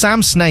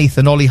 Sam Snaith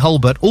and Ollie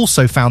Hulbert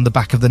also found the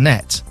back of the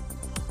net.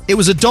 It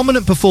was a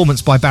dominant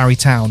performance by Barry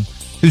Town,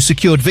 who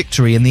secured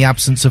victory in the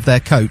absence of their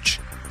coach,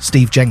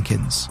 Steve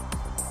Jenkins.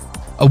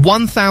 A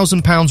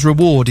 £1,000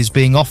 reward is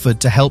being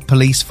offered to help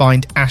police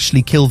find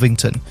Ashley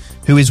Kilvington,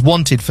 who is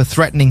wanted for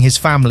threatening his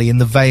family in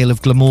the Vale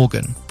of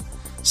Glamorgan.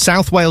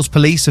 South Wales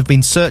Police have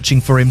been searching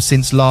for him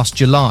since last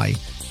July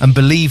and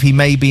believe he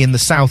may be in the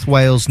South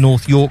Wales,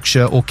 North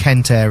Yorkshire or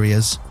Kent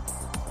areas.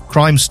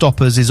 Crime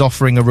Stoppers is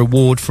offering a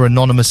reward for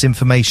anonymous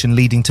information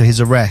leading to his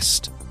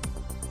arrest.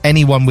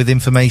 Anyone with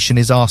information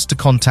is asked to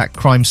contact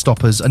Crime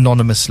Stoppers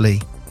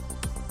anonymously.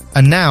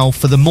 And now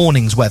for the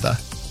morning's weather.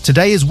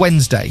 Today is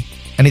Wednesday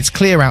and it's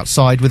clear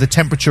outside with a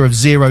temperature of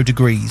 0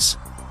 degrees.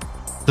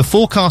 The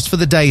forecast for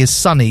the day is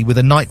sunny with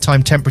a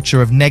nighttime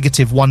temperature of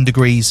 -1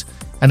 degrees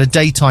and a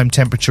daytime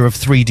temperature of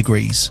 3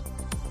 degrees.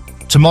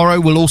 Tomorrow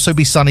will also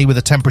be sunny with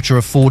a temperature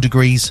of 4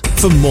 degrees.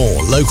 For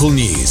more local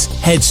news,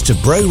 head to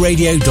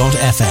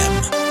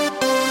broradio.fm.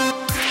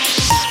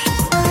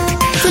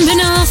 From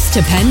Penarth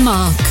to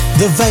Penmark,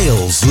 The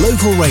Vale's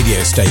local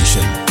radio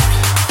station.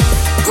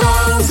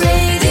 Bro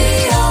Radio.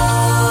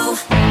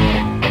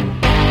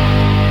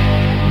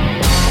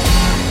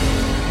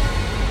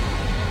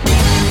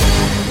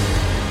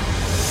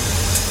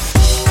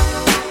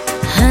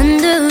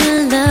 Under a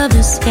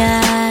lovely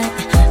sky,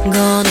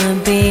 gonna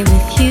be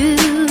with you,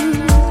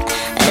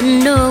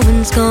 and no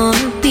one's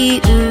gonna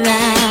be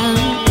around.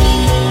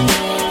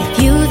 If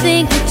you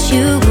think that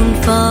you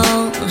won't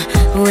fall,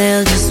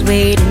 well, just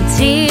wait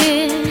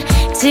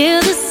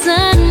till the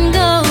sun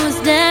goes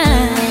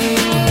down.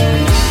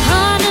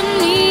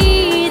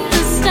 Underneath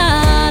the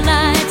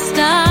starlight,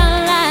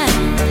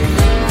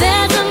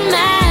 there's a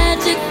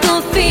magical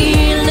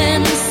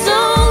feeling so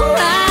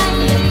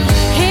right.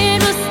 It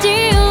will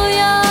steal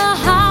your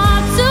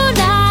heart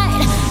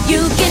tonight.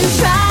 You can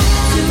try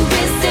to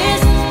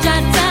resist, try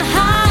to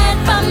hide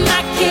from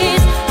my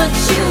kiss, but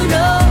you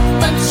know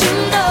that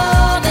you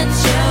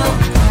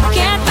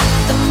can't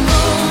fight the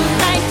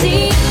moonlight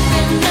deep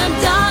in the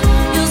dark.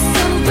 You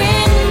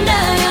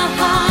surrender your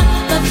heart,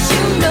 but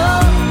you know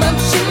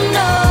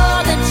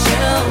that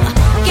you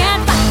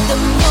can't fight the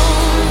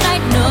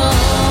moonlight. No,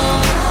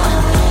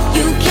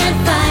 you can't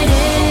fight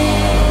it.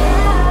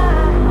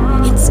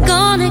 It's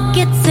gonna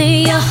get to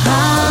your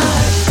heart.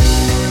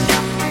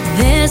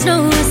 There's no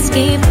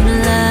escape from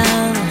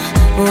love.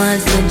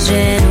 Once the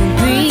gentle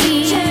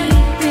breeze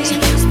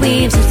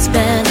weaves its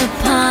spell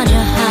upon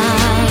your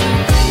heart,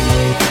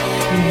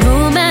 no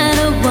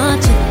matter what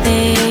you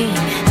think,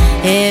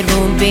 it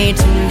won't be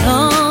too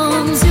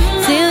long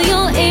till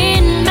you're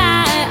in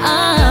my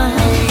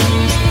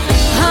arms.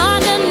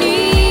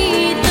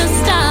 Underneath the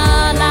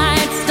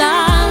starlight,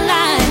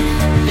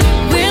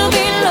 we'll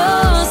be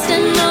lost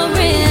in the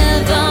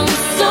rhythm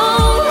so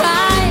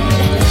right.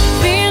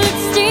 Feel it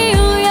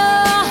steal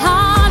your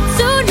heart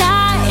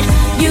tonight.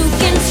 You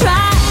can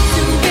try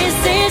to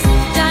resist,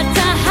 try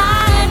to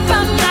hide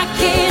from my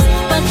kiss,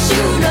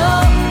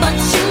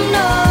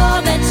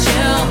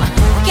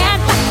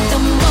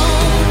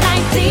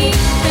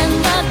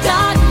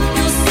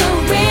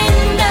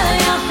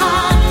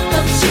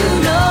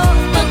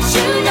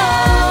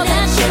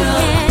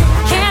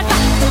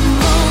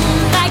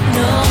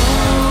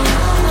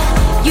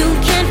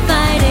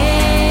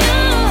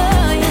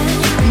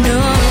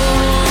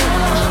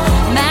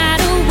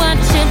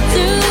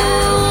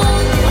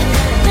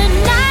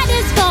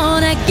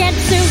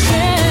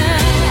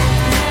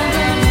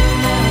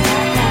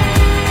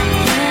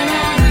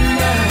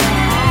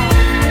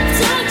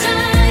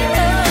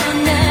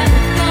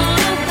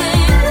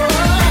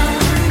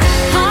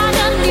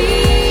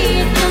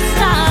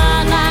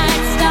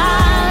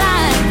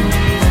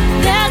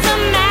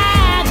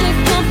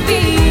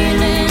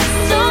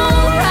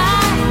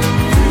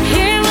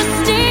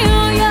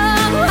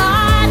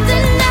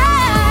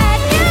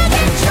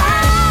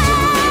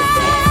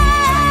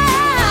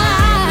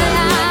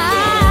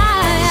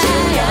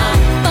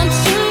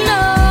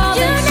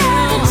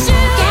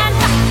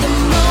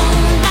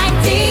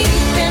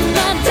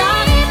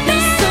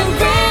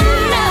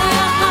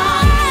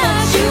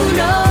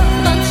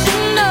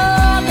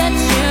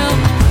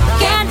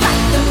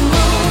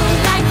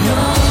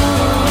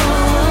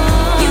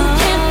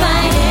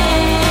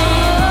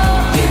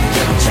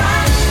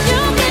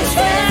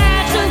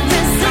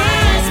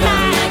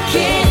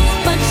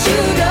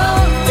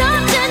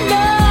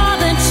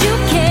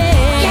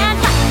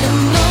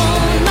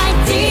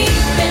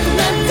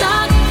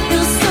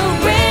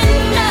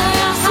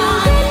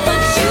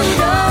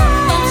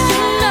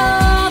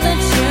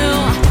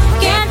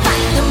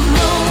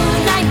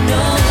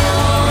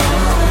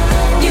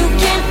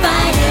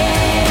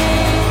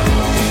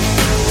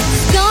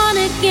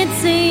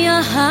 gets in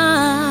your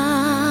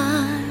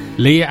heart.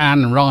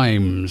 Leanne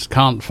Rimes,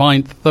 Can't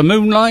Fight the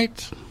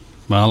Moonlight.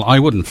 Well, I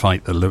wouldn't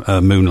fight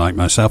the moonlight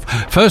myself.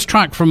 First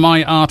track from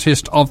my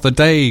artist of the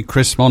day,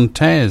 Chris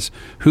Montez,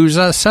 who's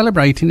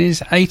celebrating his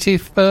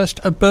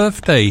 81st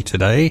birthday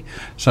today.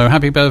 So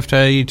happy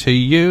birthday to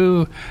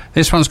you.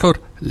 This one's called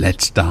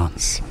Let's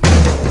Dance.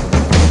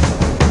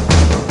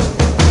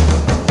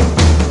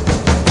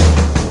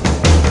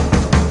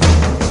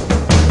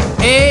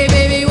 Hey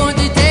baby, won't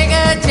you take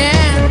a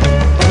chance?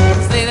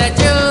 Say that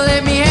you'll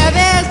let me have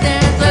this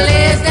dance. So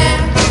let's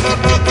dance.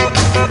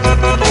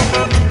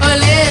 Oh,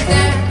 let's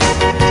dance.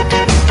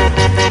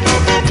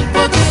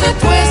 Go to the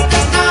twist, the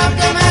stomp,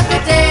 the mashed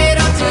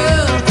potato too.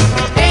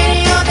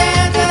 Any old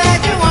dance that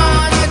you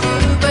wanna do,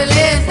 but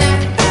let's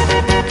dance.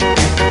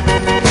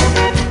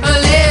 Oh,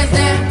 let's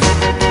dance.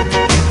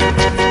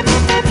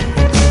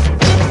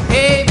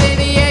 Hey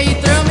baby, yeah, you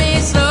throw me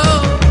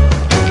slow.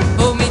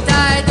 Hold me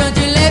tight, don't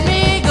you let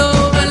me go.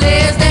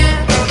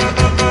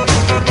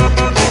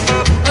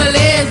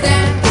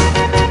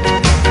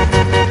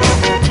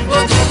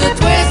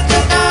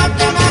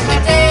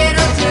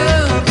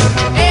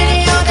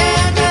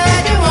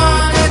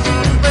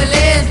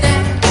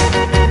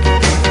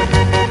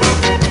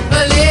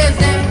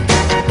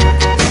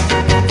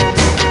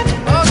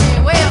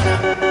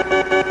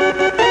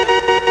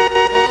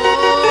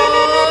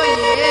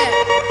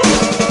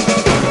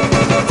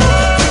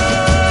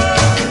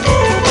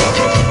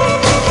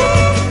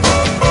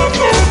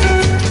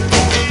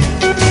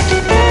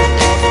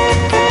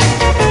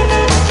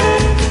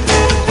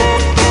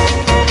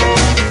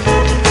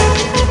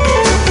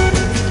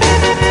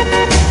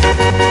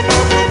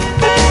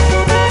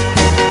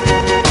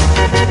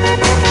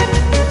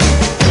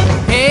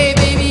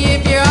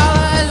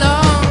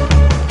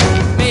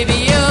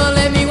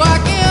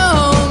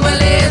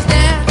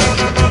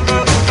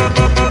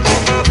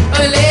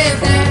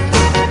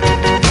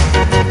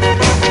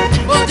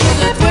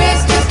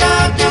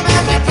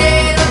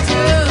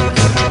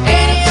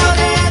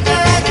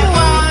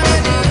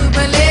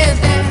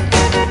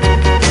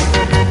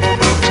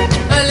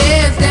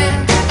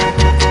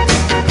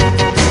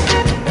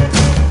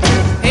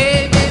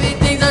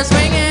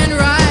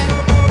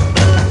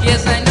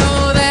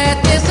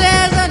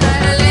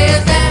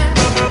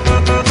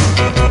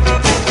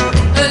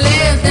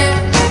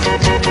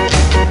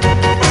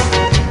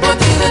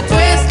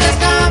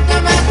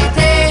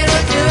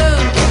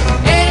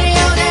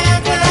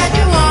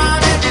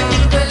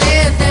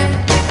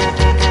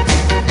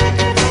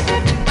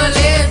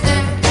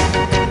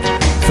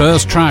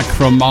 First track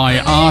from my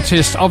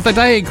artist of the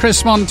day,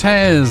 Chris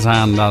Montez,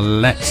 and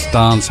Let's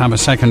Dance. Have a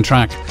second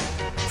track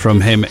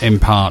from him in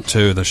part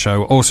 2 of the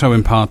show. Also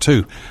in part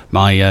 2,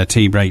 my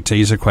tea break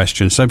teaser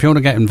question. So if you want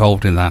to get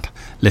involved in that,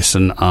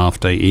 listen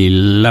after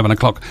 11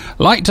 o'clock.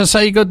 Like to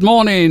say good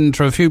morning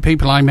to a few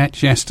people I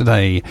met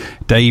yesterday.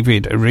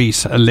 David,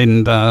 Reese,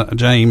 Linda,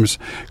 James,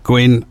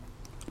 Gwyn,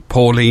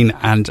 Pauline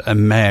and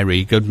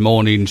Mary. Good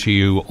morning to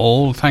you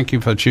all. Thank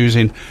you for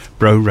choosing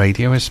Bro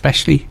Radio,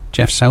 especially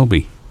Geoff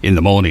Selby in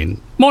the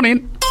morning.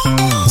 Morning.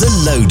 The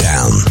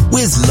Lowdown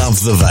with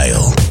Love the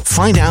Vale.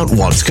 Find out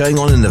what's going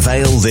on in the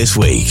Vale this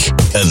week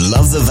at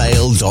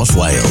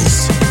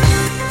lovethevale.wales.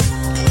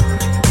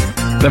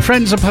 The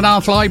Friends of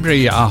Penarth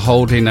Library are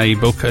holding a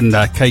book and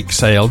cake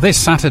sale this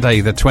Saturday,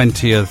 the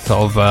 20th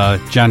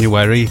of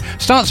January.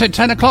 Starts at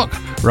 10 o'clock,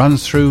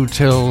 runs through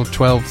till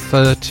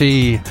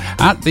 12:30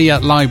 at the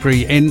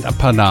library in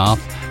Penarth.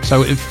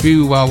 So if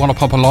you want to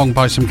pop along,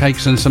 buy some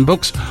cakes and some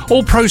books,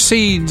 all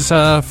proceeds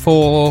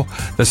for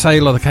the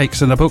sale of the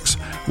cakes and the books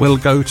will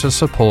go to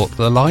support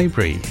the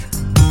library.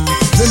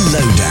 The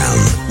Lowdown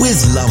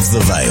with Love the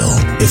Vale.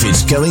 If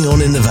it's going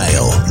on in the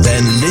Vale,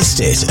 then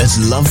list it at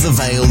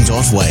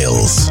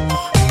lovethevale.wales.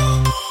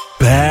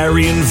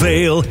 Barry and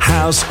Vale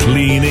House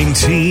Cleaning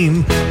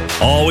Team.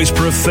 Always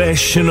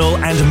professional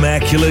and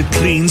immaculate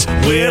cleans.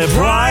 We're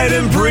bright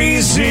and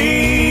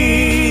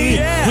breezy.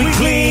 Yeah. We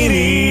clean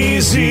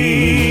easy.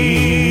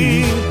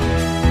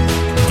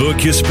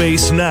 Book your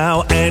space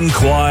now,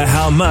 enquire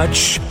how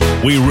much.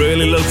 We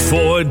really look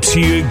forward to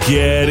you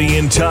getting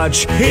in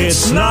touch.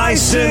 It's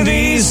nice and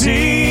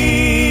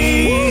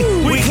easy.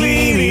 Woo. We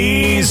clean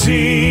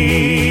easy.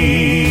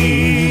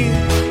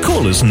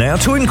 Call us now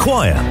to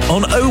inquire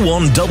on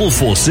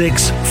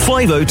 01446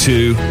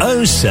 502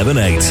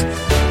 078.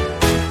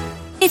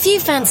 If you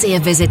fancy a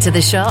visit to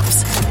the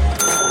shops,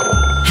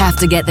 have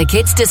to get the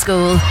kids to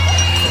school,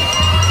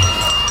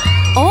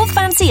 or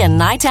fancy a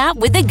night out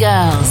with the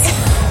girls,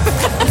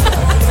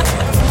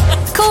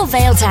 call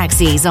Vale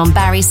Taxis on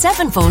Barry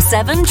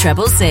 747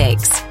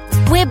 666.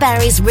 We're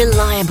Barry's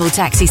reliable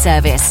taxi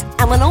service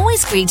and will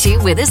always greet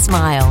you with a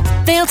smile.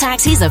 Vale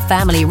Taxis are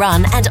family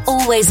run and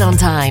always on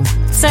time.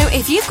 So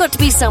if you've got to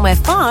be somewhere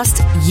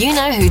fast, you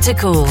know who to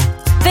call.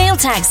 Vale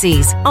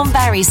Taxis on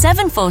Barry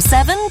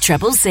 747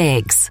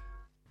 666.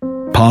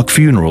 Park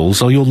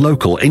Funerals are your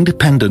local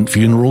independent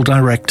funeral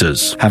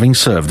directors, having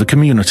served the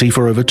community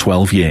for over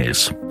 12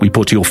 years. We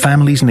put your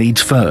family's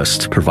needs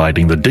first,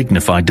 providing the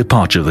dignified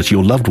departure that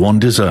your loved one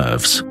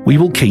deserves. We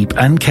will keep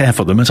and care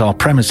for them at our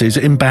premises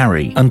in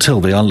Barry until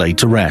they are laid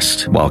to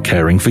rest, while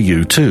caring for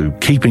you too,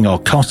 keeping our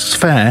costs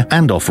fair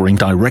and offering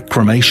direct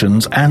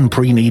cremations and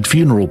pre-need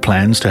funeral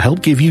plans to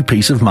help give you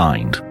peace of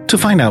mind. To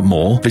find out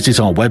more, visit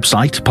our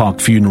website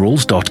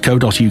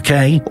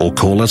parkfunerals.co.uk or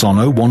call us on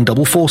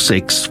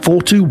 01446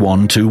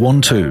 421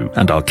 212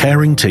 and our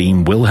caring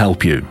team will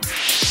help you.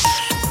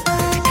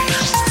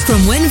 From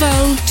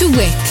Winvo to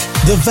Wick.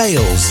 The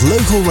Vale's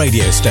local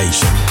radio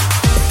station.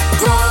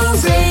 Grow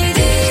Radio.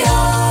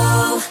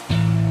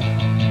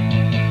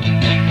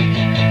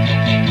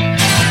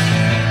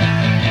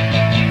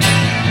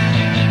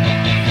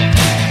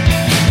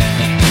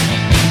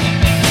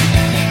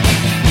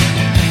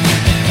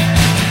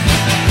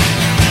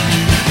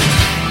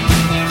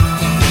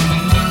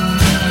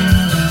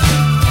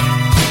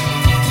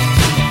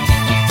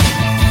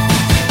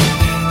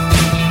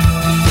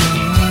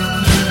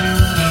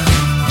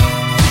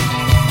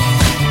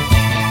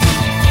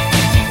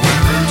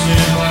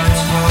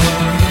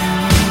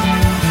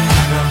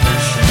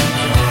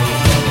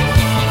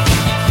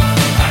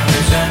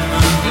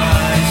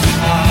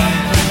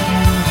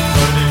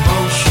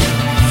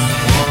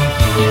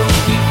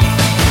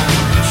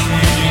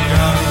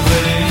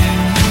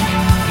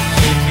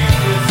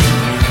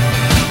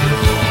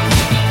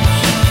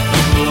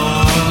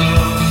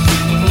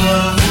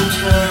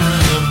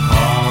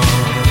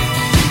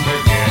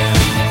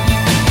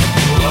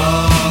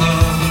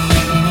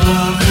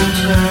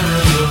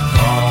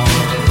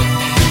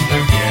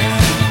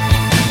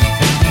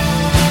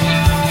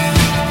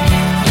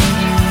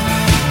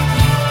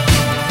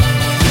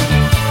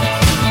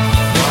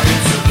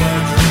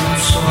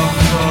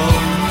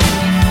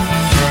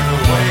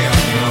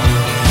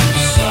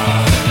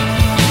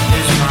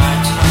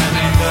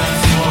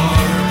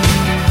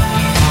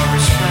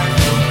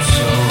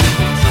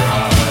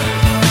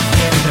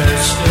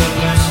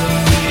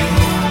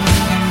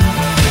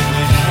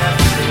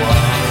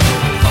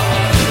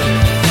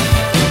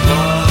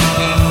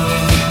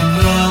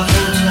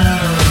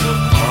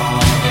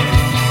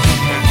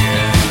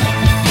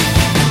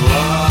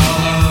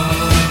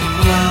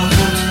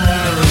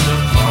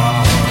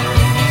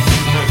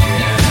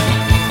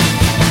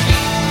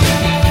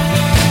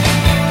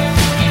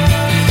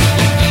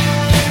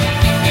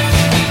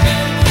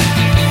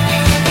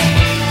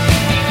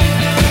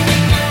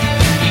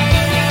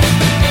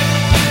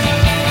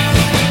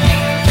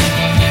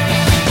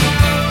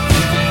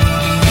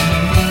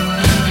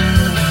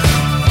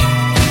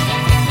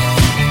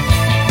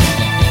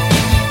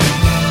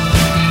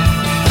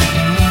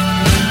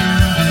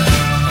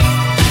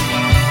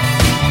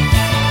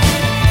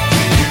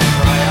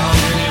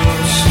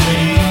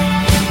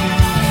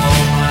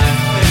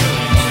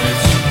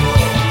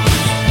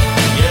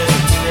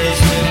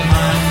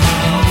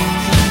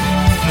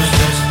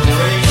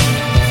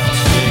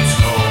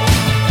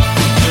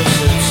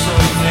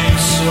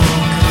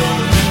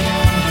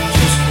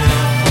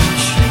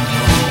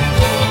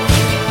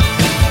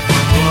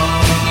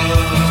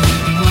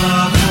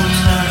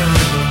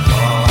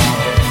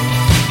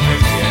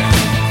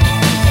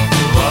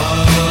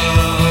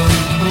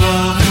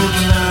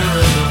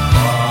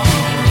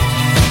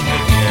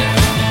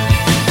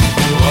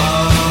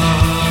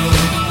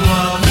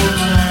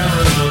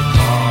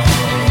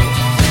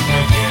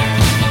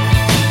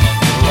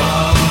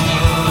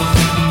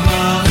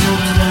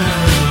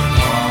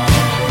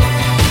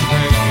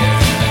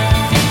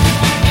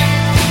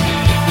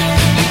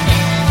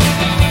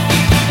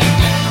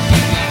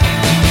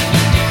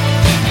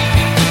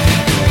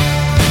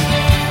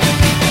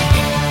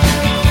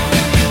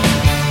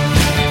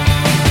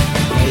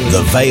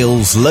 The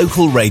Vale's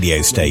local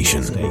radio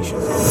station.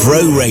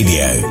 Bro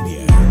Radio.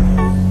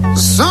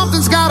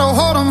 Something's got a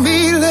hold on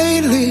me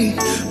lately.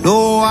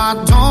 No, I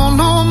don't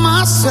know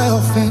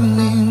myself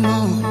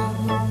anymore.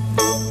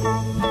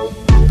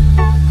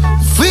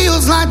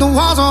 Feels like the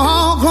walls are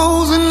all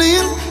closing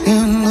in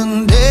and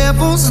the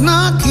devil's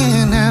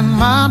knocking at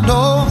my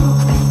door.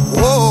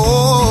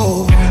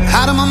 Whoa,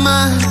 out of my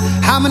mind.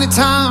 How many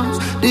times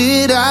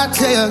did I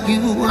tell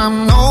you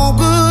I'm no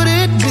good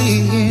at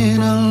being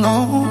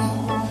alone?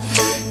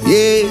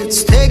 Yeah,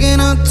 it's taking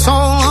a toll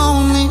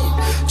on me.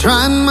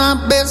 Trying my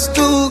best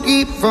to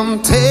keep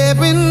from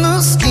tearing the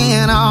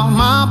skin off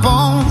my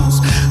bones.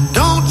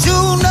 Don't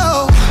you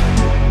know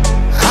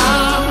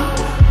I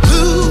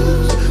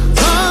lose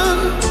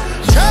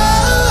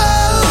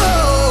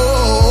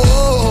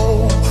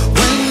control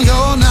when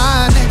you're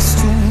not next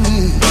to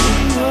me?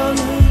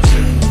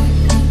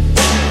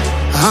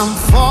 I'm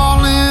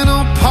falling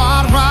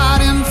apart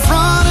right in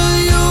front of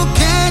you.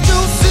 Can't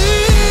you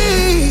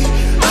see?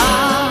 I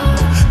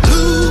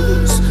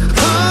lose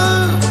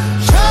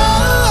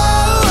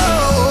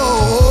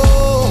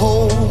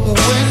control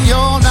when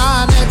you're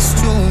not next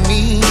to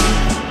me.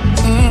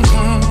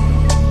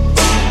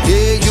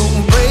 Yeah,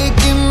 you're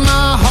breaking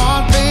my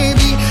heart,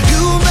 baby.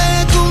 You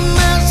make a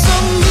mess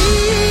of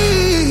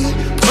me.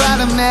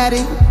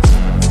 Problematic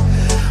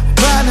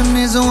Problem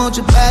is, I want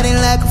your body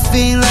like a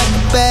fiend, like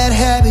a bad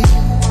habit.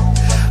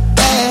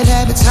 Bad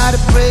habits hard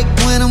to break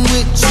when I'm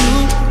with you.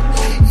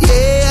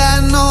 Yeah,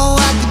 I know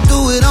I can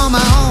do it on my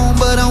own,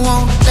 but I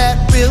want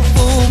that real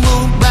full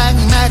moon, black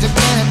magic,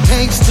 and it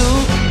takes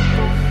two.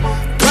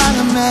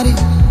 Problematic.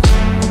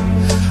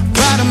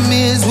 Problem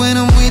is, when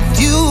I'm with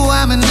you,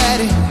 I'm an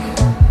addict,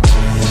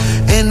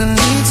 and I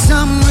need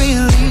some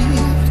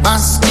relief. My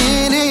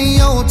skin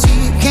ain't your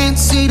teeth, can't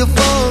see the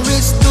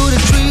forest through the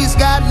trees.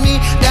 Got me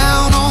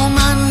down on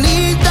my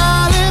knees,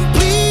 darling,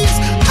 please.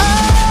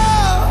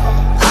 Oh,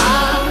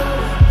 I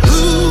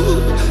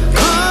lose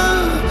control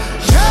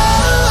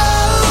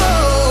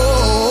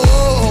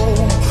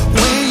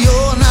when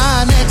you're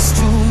not next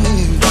to me.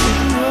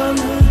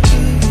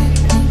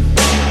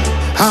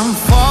 I'm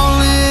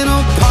falling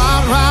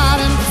apart right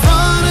in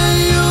front of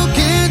you,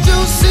 can't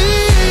you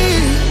see?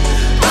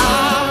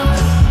 I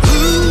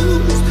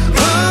lose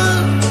control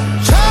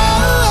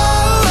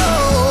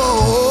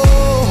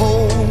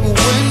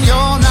when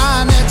you're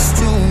not next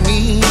to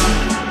me.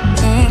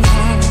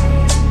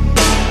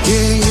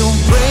 Yeah, you're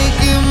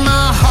breaking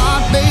my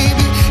heart,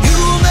 baby. You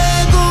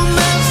make a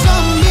mess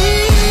of me.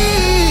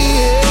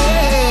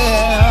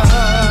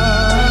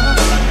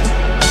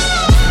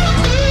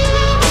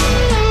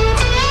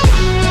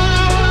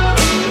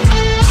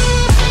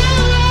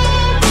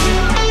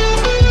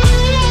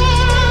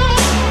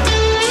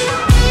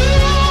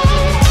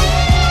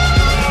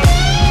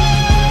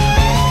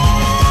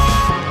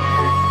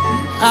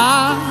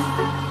 I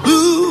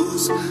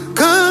lose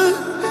control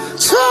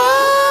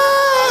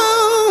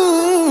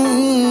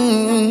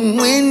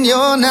when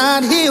you're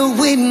not here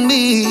with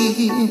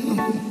me.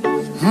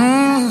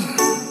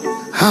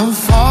 I'm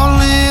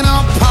falling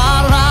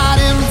apart right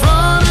in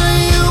front of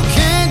you,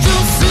 can't you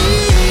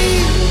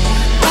see?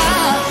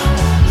 I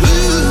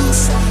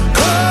lose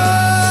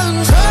control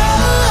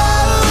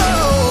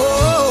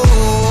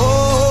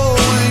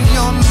when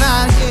you're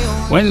not here.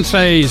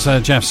 Wednesdays,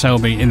 Geoff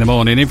Selby in the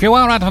morning. If you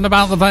are out and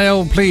about the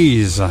Vale,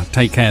 please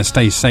take care,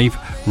 stay safe,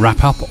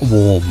 wrap up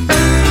warm.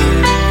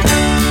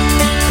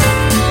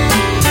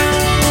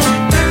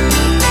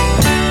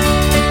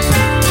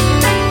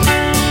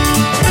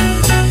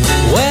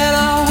 When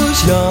I was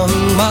young,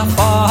 my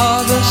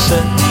father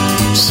said,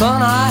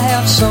 son, I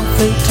have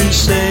something to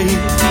say.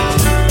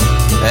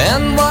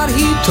 And what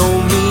he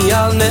told me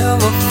I'll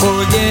never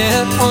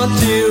forget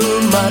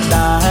until my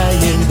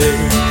dying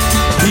day.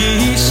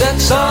 He said,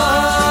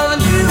 son,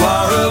 you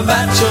are a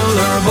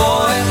bachelor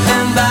boy,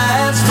 and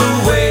that's the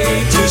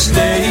way to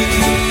stay.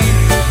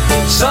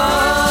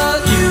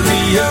 Son, you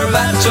be your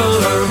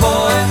bachelor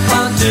boy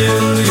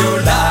until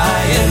your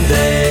dying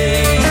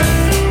day.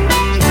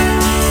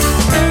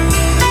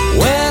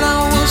 When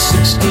I was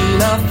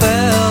 16, I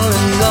fell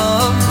in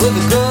love with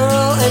a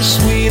girl as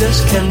sweet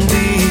as can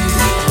be.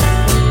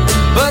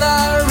 But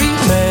I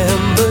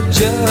remember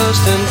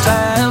just in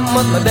time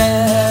what my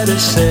daddy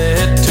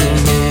said to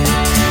me.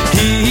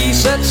 He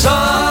said,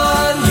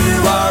 son,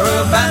 you are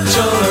a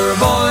bachelor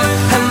boy,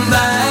 and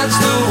that's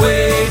the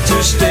way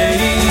to stay.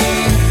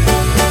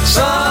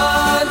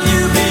 Son,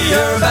 you be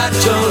your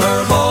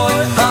bachelor boy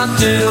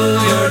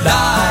until your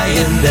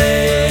dying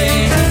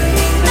day.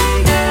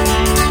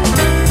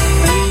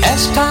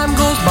 As time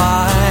goes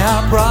by,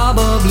 I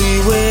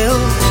probably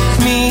will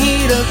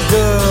meet a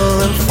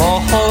girl and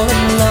fall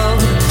in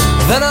love.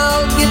 Then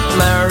I'll get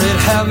married,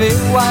 have a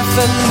wife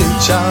and a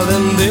child,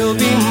 and they'll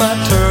be my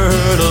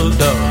turtle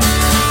dove.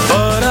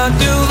 But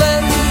until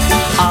then,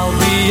 I'll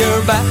be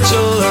your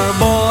bachelor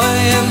boy,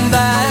 and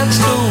that's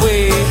the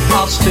way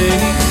I'll stay.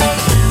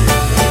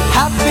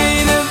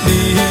 Happy to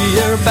be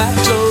your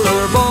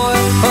bachelor boy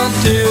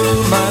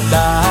until my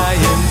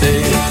dying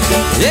day.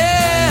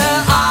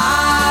 Yeah,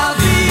 I'll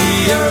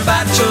be your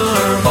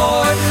bachelor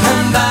boy,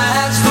 and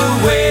that's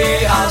the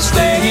way I'll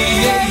stay.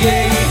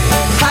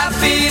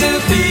 Happy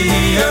to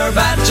be your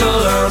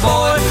bachelor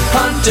boy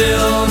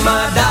until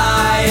my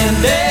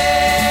dying day.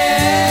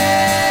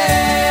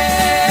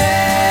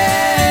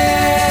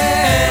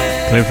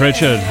 Cliff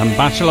Richard and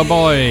Bachelor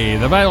Boy,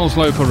 the Vale's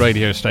local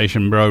radio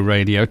station, Bro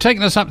Radio,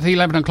 taking us up to the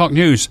 11 o'clock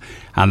news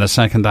and the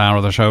second hour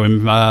of the show,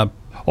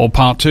 or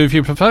part two if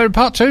you prefer. In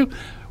part two,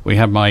 we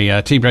have my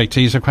tea break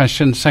teaser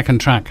question,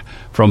 second track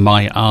from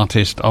my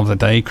artist of the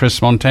day,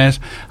 Chris Montez,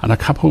 and a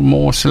couple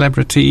more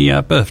celebrity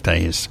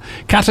birthdays.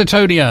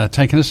 Catatonia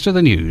taking us to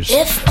the news.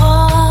 If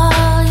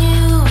all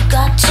you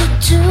got to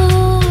do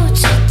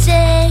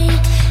today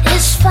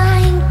is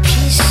find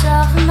peace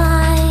of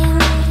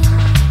mind,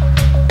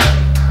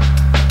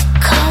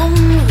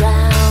 come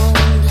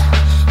round,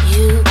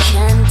 you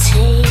can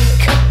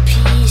take a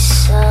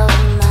piece of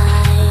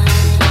mine.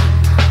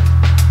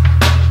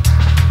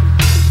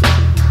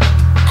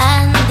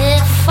 And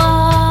if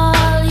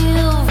all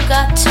you've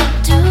got to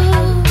do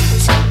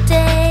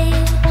today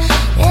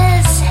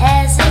is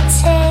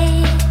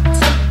hesitate,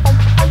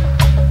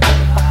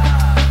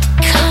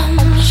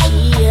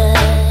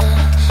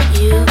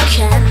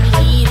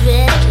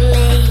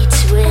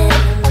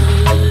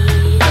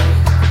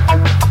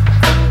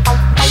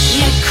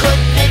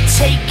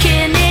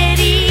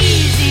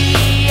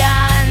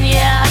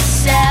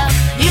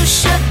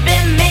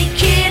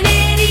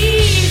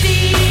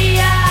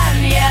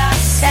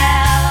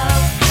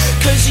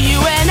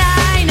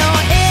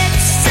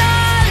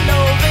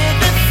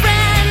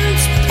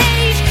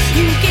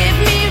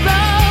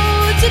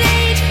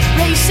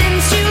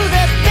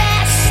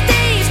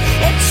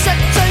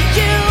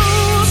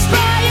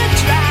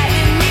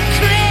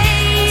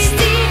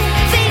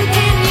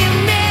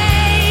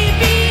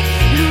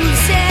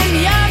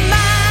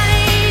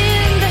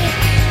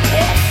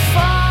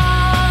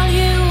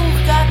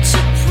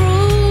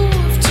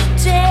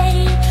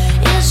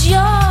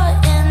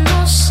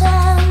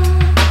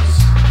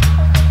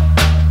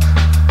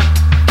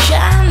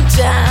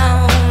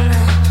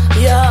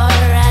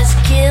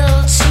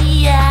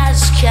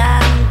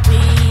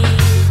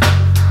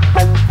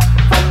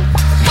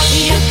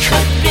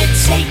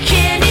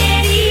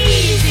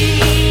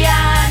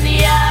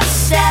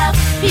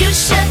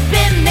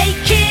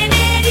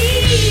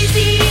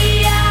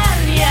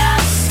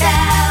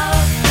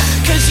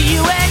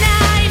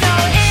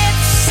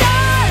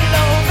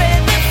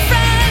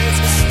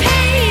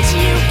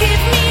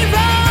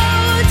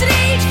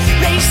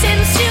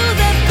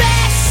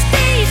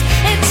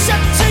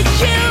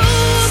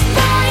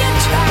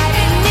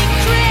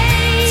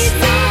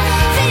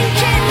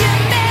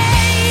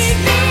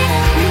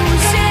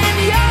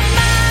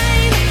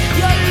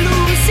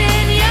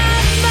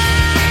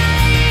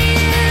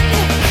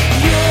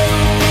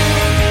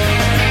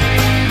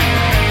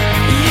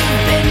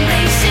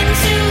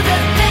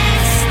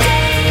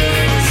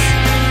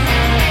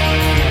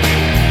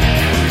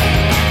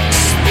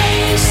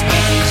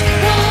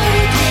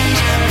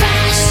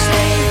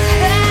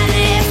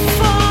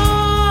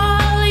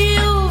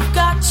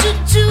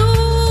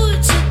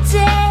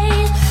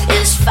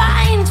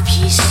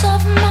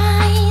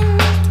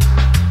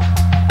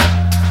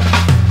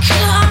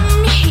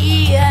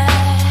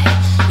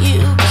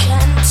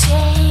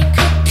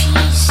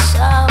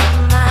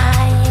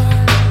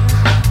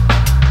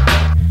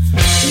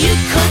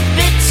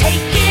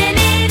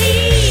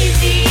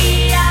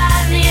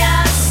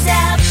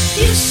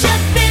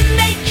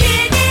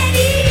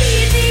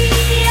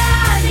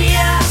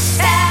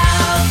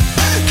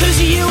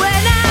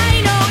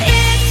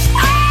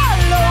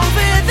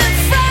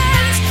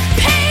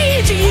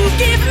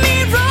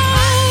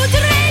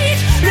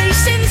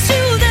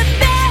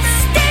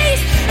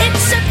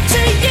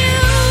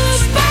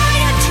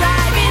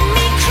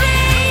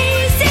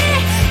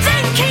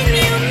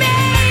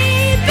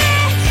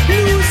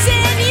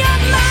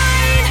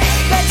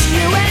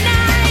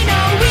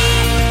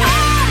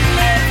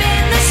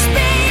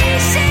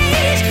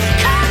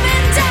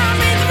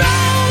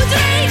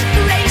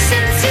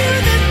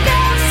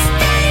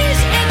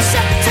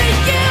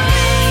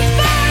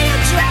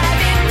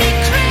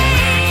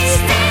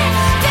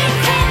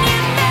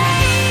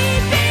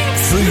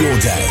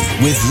 day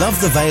with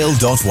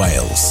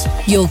lovethevale.wales.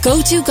 Your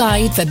go-to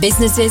guide for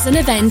businesses and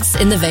events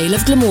in the Vale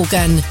of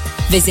Glamorgan.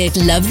 Visit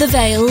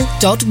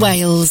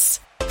lovethevale.wales.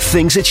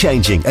 Things are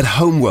changing at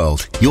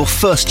Homeworld, your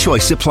first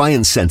choice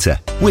appliance centre.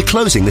 We're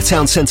closing the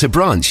town centre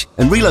branch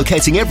and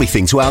relocating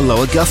everything to our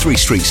Lower Guthrie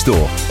Street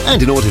store.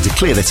 And in order to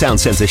clear the town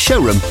centre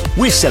showroom,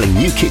 we're selling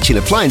new kitchen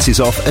appliances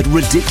off at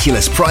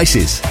ridiculous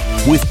prices.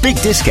 With big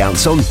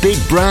discounts on big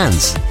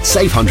brands.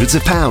 Save hundreds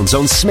of pounds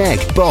on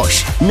Smeg,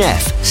 Bosch,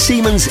 Neff,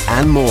 Siemens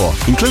and more,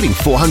 including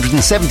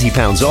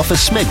 £470 off a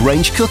Smeg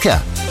range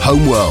cooker.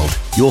 Homeworld,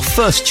 your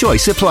first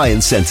choice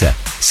appliance centre.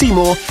 See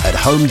more at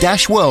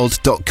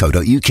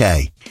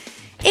home-world.co.uk.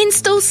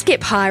 Install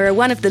Skip Hire are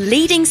one of the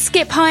leading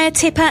skip hire,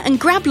 tipper and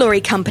grab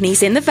lorry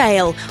companies in the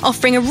Vale,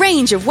 offering a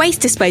range of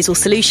waste disposal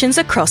solutions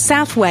across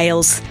South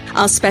Wales.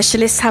 Our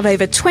specialists have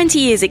over 20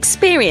 years'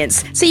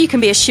 experience, so you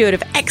can be assured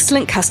of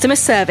excellent customer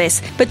service.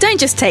 But don't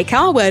just take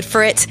our word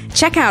for it.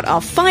 Check out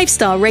our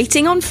 5-star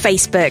rating on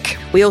Facebook.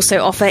 We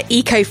also offer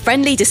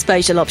eco-friendly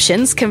disposal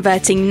options,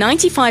 converting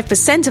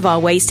 95% of our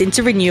waste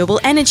into renewable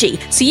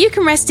energy, so you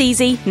can rest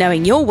easy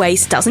knowing your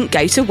waste doesn't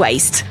go to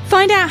waste.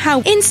 Find out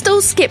how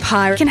Install Skip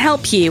Hire can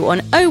help you on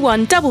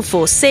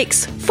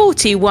 01446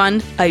 421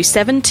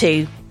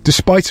 072.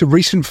 Despite a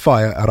recent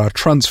fire at our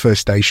transfer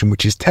station,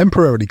 which is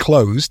temporarily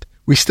closed,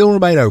 we still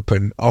remain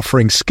open,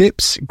 offering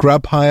skips,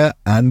 grab hire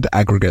and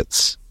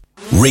aggregates.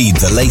 Read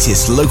the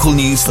latest local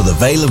news for the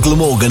Vale of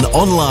Glamorgan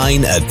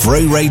online at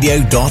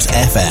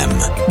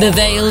broradio.fm. The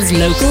Vale's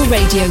local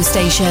radio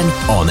station.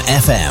 On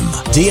FM,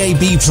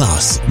 DAB+,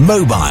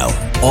 mobile,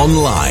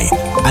 online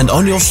and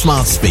on your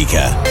smart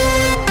speaker.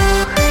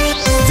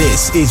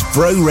 This is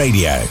Bro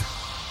Radio.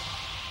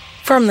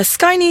 From the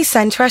Sky News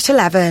Centre at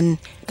 11.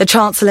 The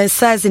Chancellor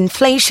says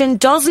inflation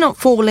does not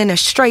fall in a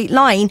straight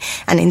line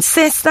and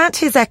insists that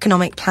his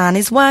economic plan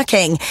is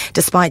working,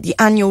 despite the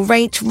annual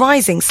rate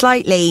rising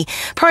slightly.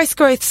 Price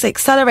growth's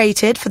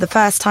accelerated for the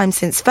first time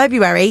since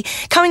February,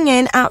 coming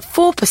in at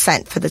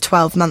 4% for the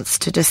 12 months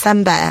to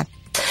December.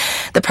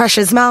 The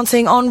pressure's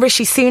mounting on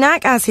Rishi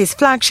Sunak as his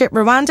flagship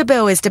Rwanda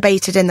bill is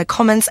debated in the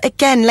Commons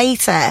again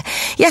later.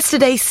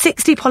 Yesterday,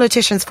 60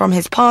 politicians from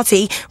his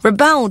party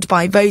rebelled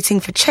by voting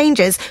for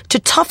changes to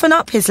toughen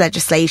up his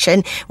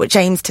legislation, which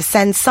aims to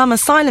send some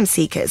asylum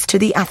seekers to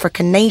the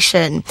African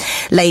nation.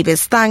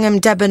 Labour's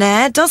Thangam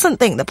Debonair doesn't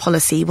think the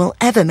policy will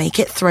ever make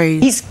it through.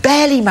 He's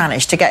barely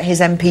managed to get his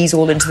MPs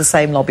all into the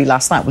same lobby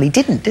last night. Well, he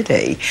didn't, did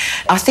he?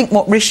 I think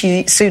what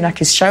Rishi Sunak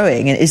is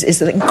showing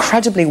is an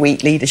incredibly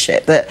weak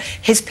leadership, that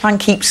his plan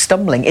keeps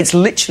stumbling. It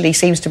literally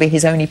seems to be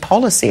his only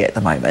policy at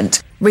the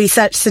moment.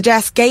 Research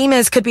suggests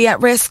gamers could be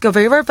at risk of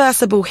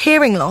irreversible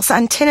hearing loss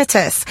and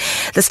tinnitus.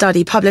 The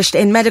study published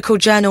in medical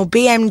journal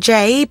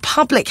BMJ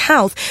Public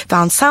Health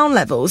found sound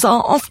levels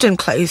are often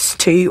close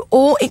to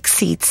or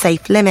exceed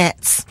safe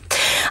limits.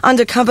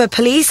 Undercover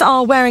police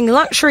are wearing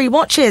luxury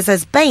watches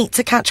as bait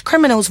to catch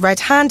criminals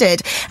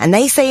red-handed, and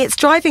they say it's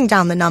driving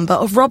down the number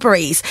of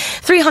robberies.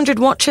 300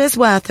 watches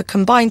worth a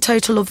combined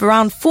total of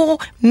around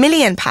 £4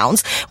 million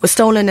were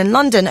stolen in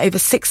London over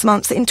 6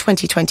 months in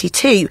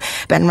 2022.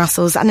 Ben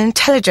Russell's an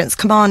intelligence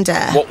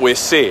commander. What we're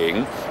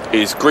seeing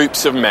is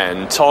groups of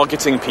men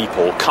targeting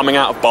people coming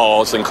out of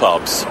bars and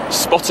clubs,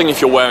 spotting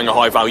if you're wearing a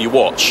high-value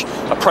watch,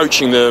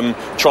 approaching them,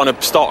 trying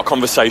to start a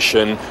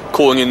conversation,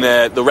 calling in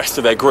the rest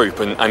of their group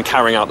and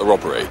carrying out the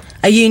robbery.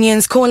 A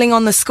union's calling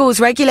on the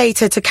school's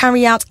regulator to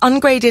carry out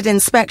ungraded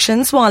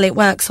inspections while it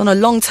works on a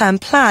long-term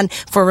plan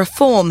for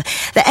reform.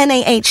 The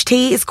NAHT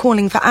is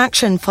calling for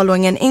action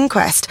following an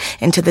inquest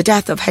into the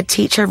death of head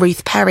teacher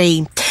Ruth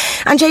Perry.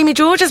 And Jamie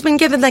George has been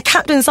given the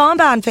captain's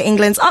armband for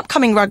England's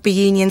upcoming Rugby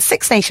Union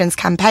Six Nations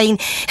campaign.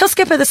 He'll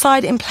skipper the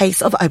side in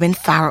place of Owen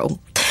Farrell.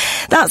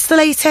 That's the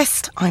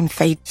latest. I'm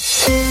Faye.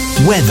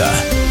 Weather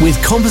with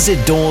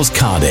Composite Doors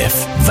Cardiff.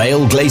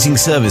 Vale Glazing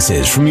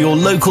Services from your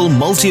local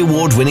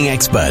multi-award winning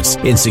experts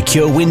in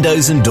secure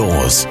windows and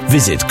doors.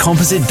 Visit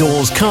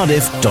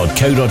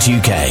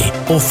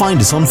compositedoorscardiff.co.uk or find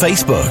us on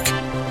Facebook.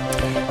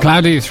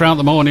 Cloudy throughout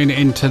the morning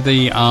into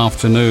the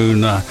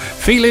afternoon.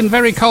 Feeling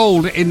very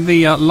cold in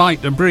the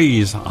light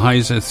breeze.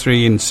 Highs of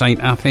 3 in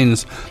St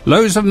Athens.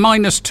 Lows of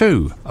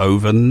 -2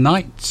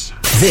 overnight.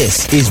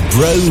 This is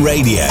Bro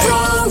Radio.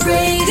 Bro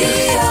Radio.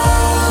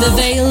 The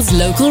Vale's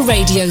local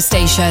radio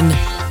station.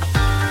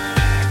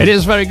 It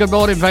is very good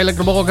morning, Vale of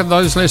Glamorgan.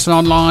 Those listening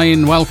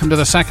online, welcome to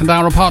the second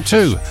hour of part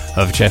 2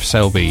 of Geoff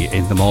Selby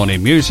in the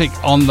morning. Music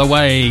on the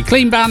way.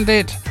 Clean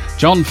Bandit,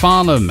 John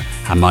Farnham,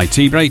 and my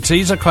T-Braid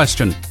teaser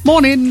question.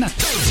 Morning.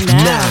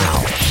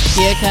 Now.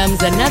 Here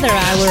comes another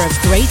hour of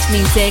great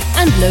music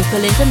and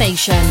local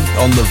information.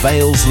 On the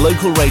Vale's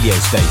local radio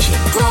station.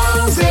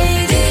 Bro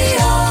Radio.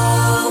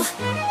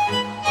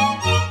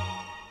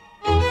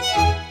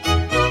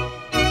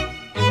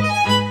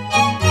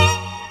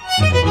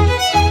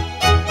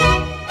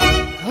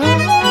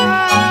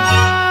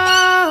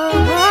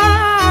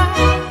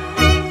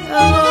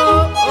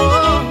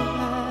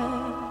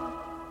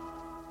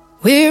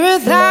 We're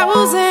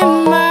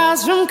 1,000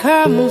 miles from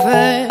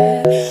comfort.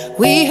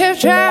 We have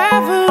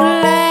traveled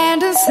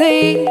land and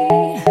sea,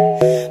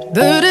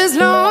 but as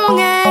long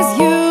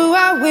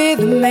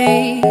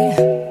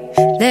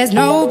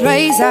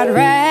place I'd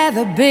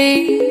rather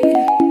be.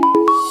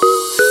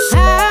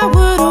 I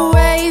would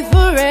away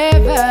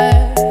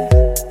forever,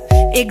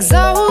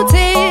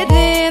 exalted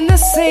in the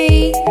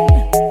sea.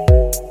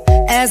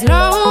 As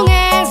long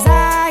as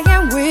I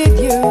am with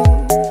you,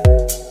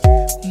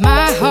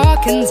 my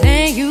heart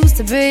continues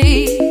to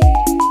beat.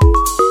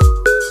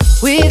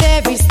 With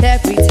every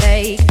step we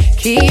take,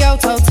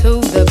 Kyoto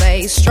to the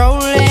bay,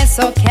 strolling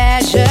so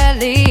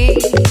casually.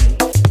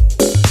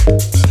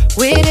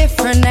 We're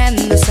different and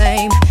the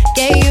same,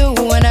 gave you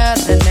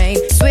another name,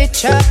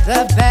 switch up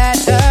the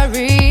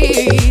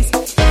batteries.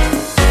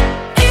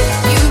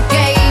 If you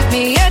gave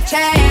me a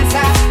chance,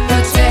 I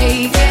would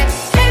take it.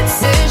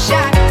 It's a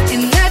shot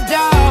in the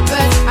dark,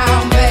 but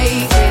I'll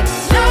make it.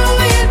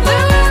 Knowing the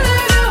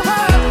little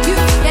heart, you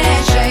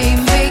can't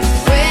shame me.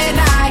 When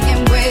I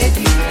am with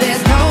you,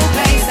 there's no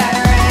place I'd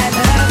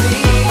rather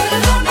be.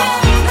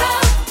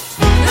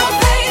 No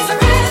place I'd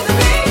rather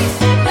be.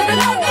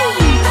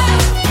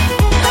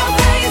 No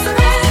place I'd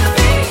rather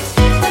be.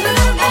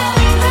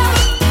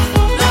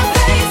 No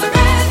place I'd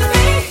rather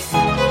be.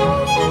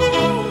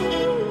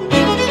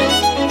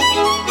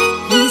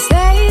 We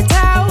set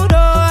out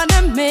on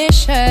a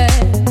mission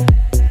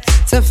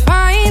to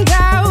find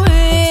our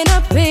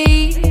inner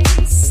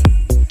peace,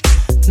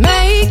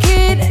 make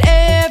it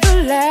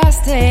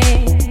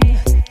everlasting,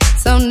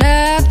 so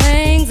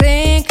nothing's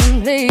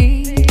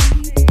incomplete.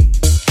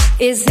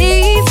 It's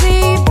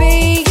easy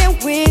being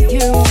with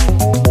you,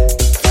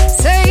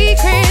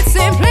 sacred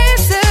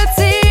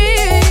simplicity.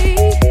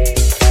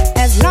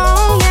 As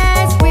long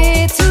as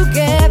we're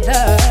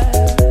together,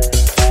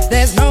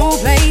 there's no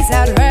place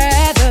I'd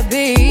rather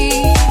be.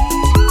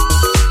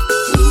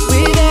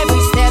 With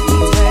every step we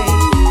take,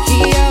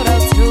 Kyoto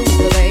to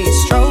the bay,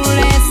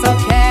 strolling so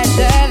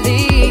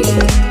casually.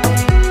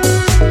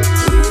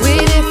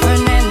 We're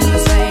different and the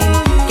same,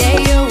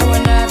 gave you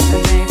another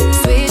name,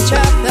 switch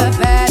up the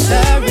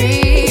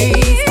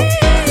batteries.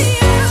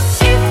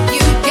 If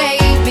you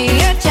gave me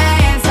a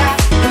chance, I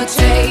would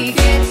take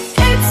it.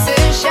 It's a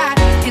shot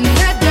in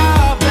the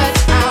dark, but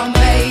I'll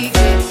make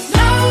it.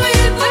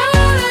 Knowing the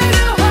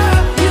little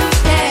heart, you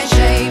can't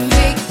shame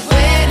me.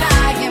 When I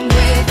am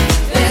with you,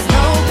 there's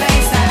no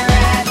place I'd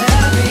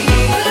rather be.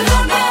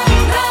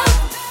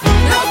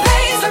 No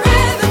place I'd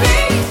rather be.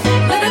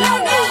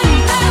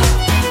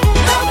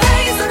 No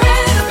place I'd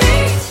rather be. No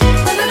place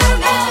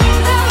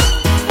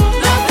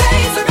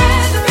I'd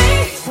rather be.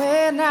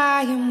 When I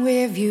am with you,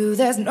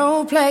 there's no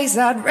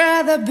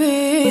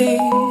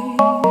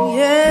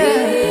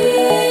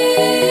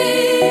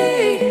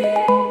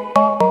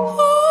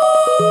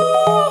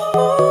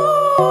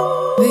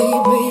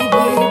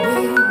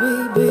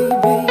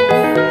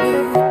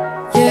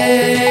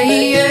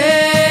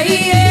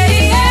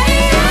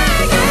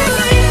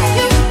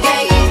I'd rather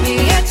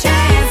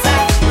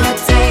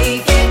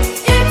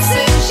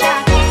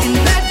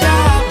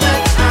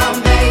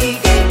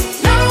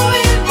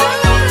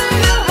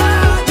be.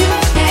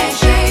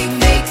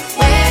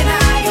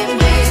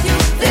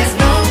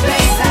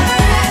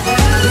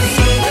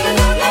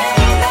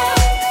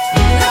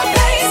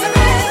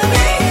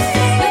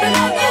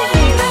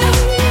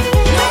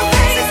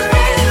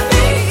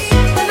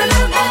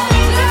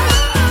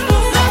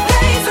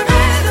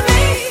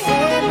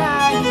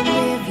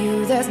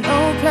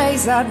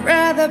 I'd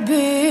rather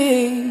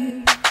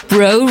be.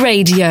 Bro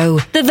Radio,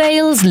 the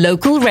Vale's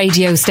local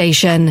radio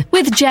station,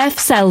 with Geoff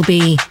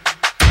Selby.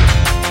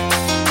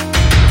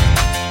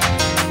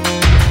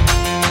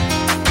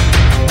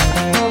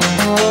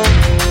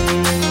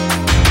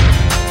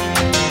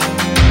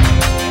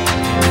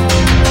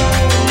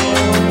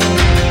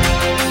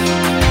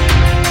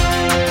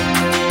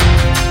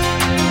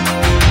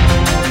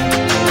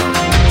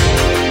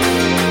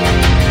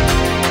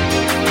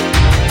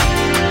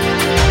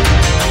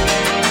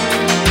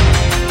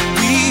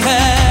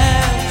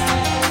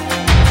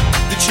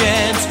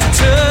 Chance to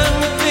turn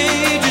the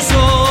pages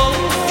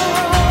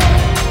over.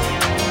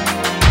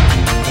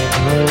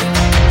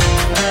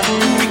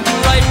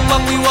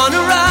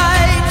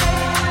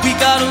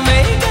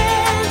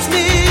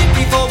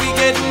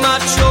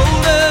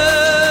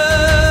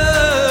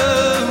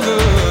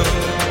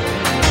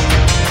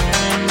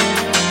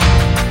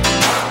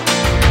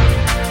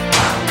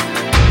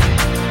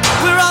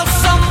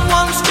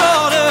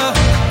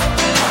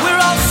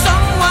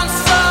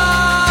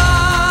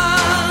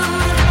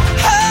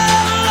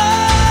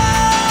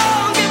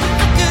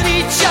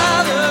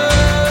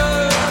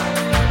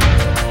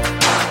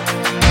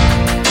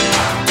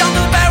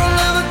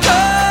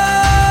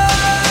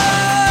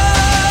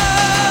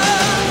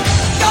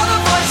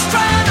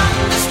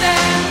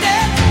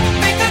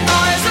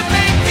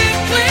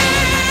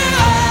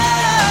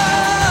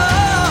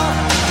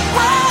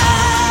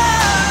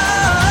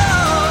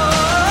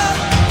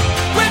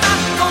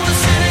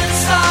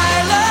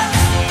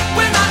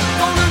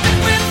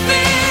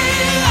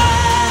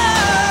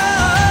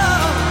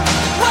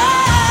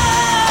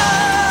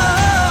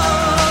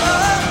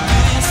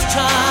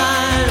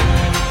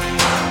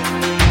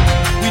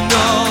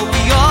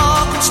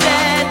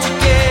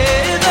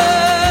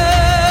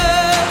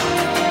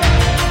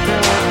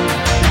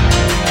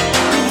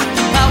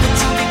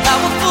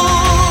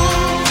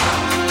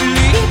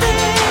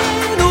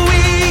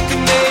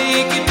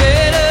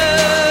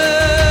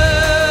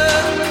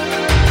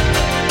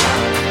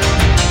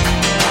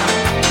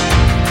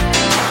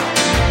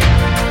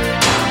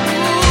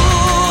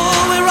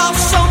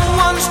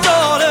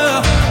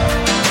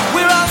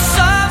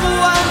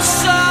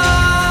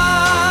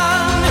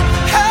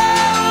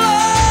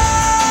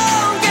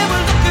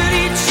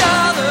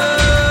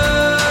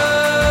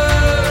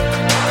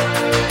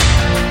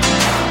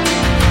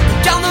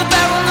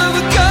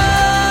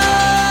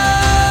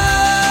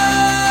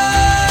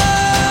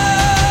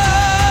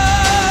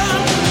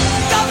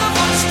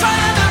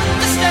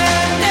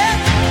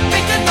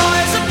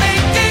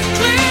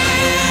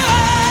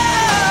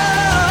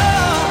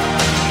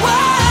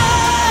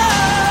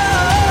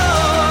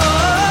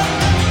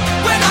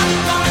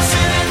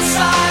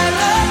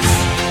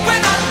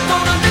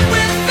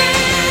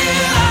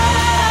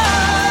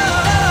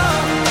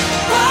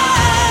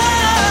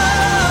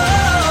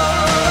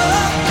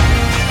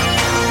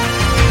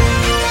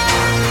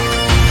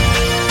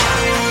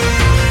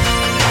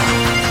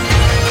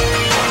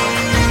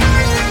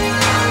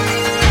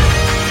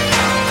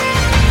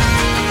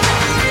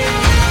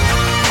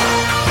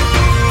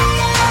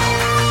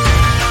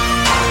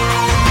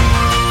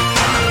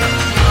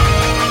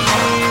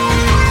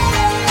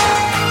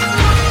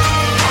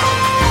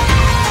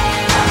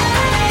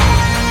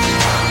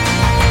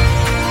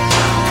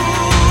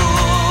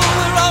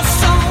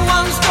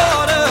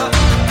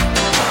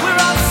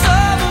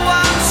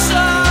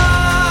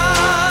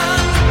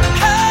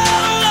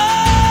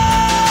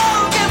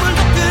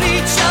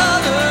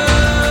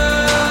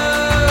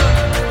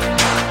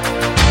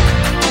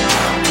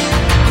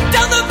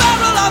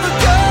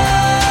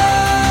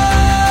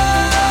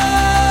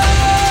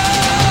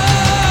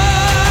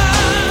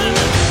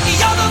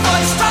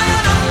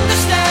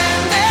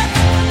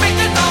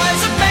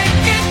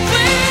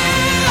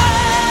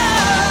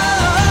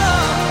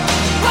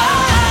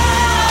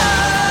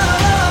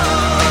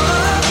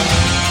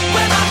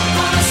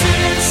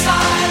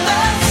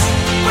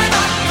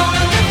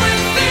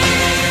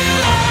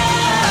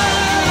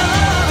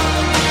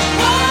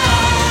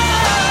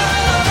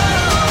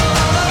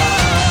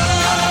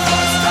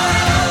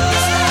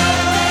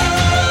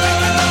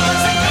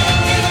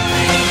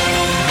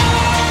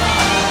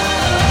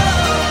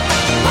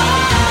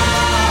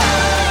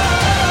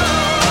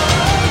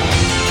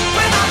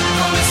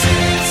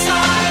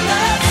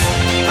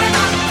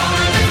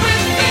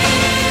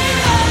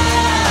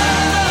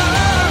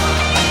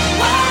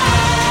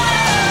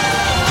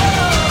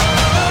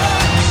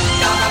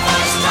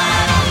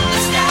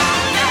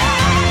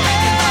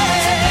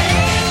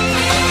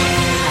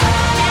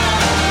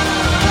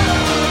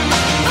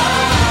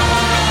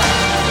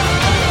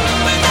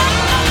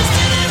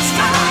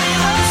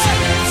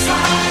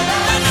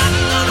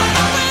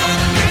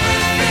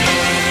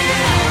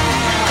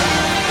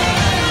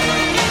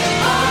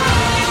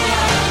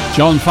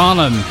 John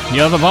Farnham,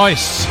 You're the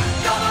Voice.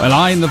 Well,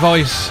 I'm the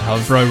voice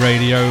of Bro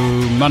Radio,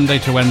 Monday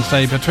to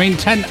Wednesday between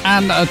 10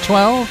 and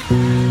 12.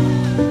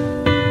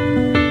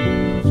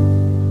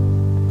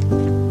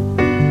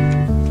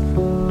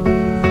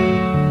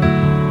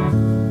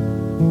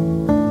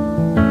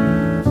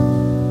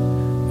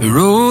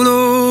 Roll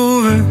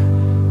over,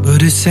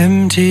 but it's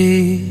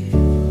empty.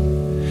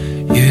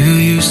 You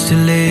used to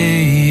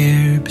lay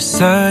here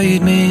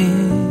beside me.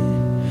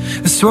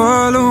 I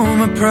swallow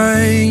my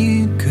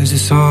pride, 'cause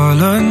it's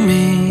all on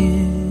me.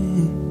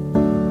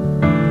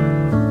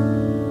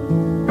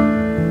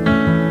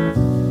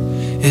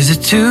 Is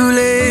it too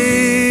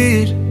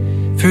late?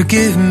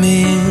 Forgive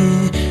me.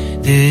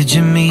 Did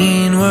you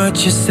mean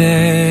what you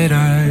said?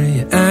 Are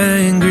you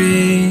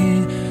angry?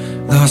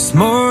 Lost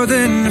more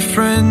than a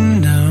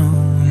friend, now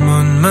I'm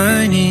on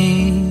my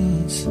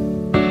knees.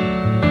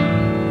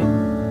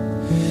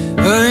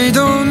 I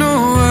don't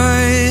know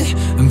why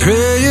I'm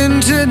praying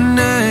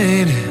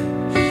tonight,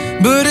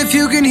 but if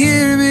you can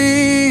hear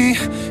me,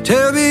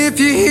 tell me if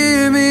you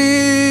hear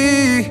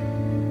me.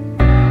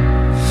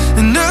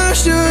 And I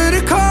should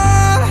have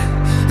called,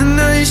 and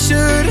I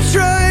should have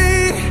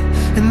tried,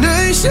 and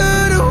I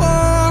should have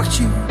walked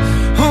you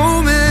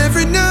home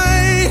every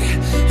night,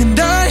 and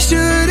I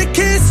should have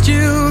kissed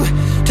you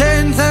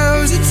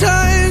 10,000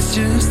 times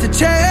just to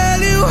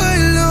tell you I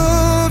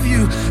love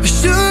you. I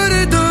should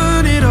have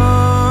done it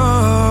all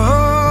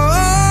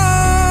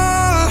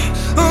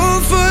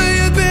for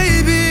you,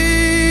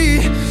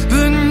 baby.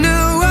 But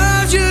now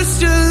I'm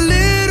just a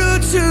little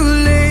too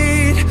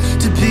late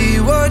to be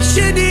what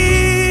you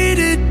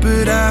needed.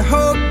 But I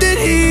hope that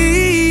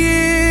he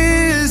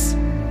is.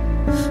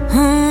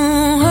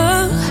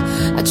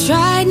 I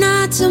tried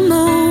not to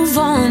move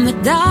on,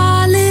 but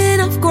darling,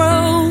 I've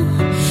grown.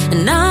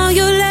 And now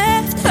you're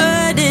left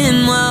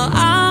hurting while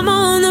I'm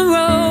on the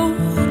road,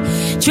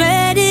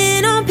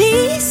 treading on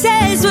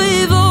pieces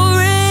we've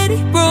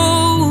already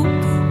broke.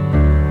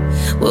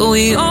 Well,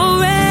 we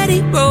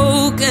already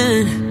broken.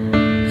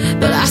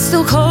 But I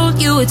still called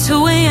you at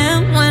 2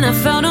 a.m. when I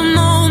felt a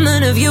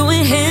moment of you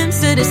and him.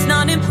 Said it's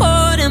not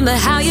important, but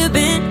how you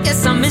been?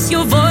 Guess I miss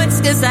your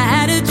voice, guess I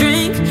had a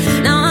drink.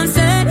 Now I'm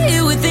sat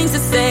here with things to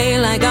say,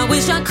 like I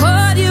wish I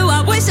called you,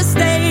 I wish I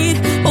stayed.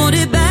 Hold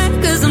it back,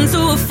 'cause I'm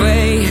too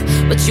afraid.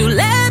 But you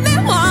let me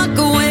walk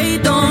away,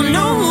 don't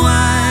know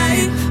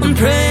why. I'm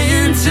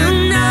praying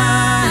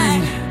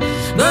tonight,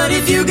 but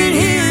if you can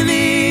hear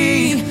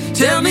me,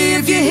 tell me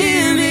if you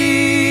hear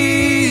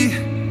me.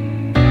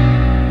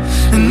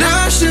 And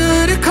I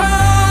should have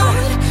called,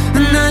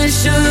 and I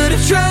should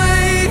have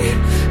tried,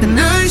 and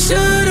I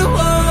should have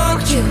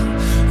walked you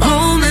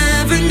home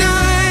every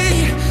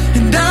night,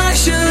 and I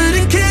should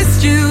have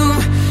kissed you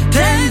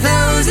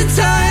 10,000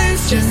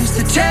 times just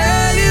to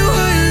tell you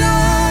I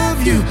love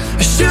you.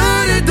 I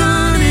should have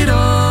done it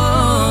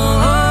all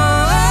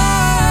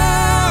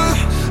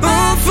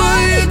for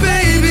you,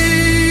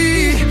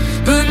 baby.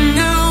 But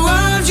now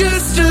I'm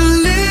just a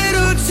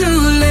little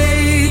too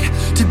late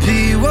to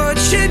be what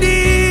you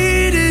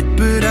needed.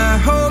 But I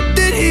hope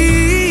that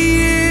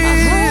he is. I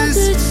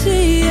hope that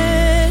he is.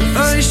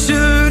 I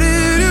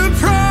shouldn't have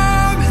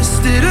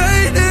promised that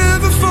I'd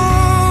never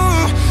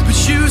fall, but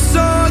you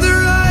saw the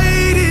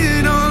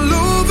writing all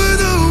over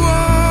the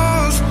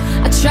walls.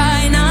 I try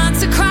not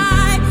to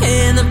cry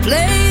in the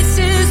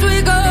places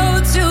we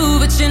go to,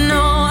 but you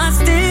know I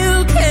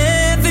still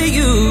care for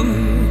you.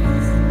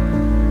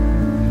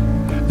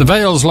 The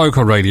Vale's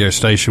local radio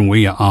station,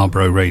 we are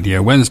Bro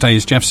Radio.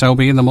 Wednesdays, Geoff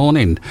Selby in the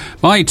morning.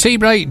 My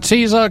tea-break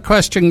teaser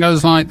question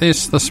goes like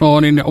this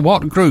morning.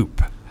 What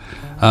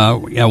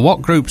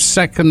group's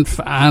second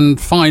and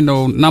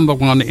final number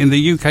one in the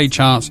UK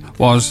charts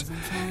was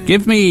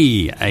Give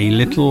Me a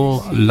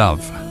Little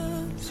Love?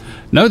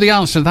 Know the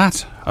answer to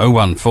that?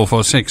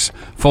 01446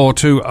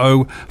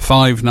 420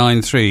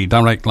 593.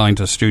 Direct line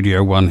to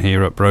Studio 1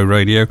 here at Bro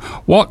Radio.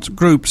 What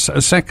group's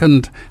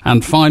second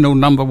and final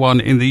number one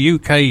in the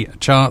UK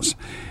charts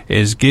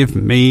is Give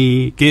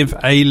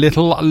a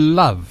Little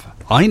Love?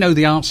 I know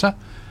the answer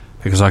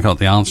because I got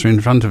the answer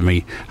in front of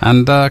me.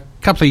 And a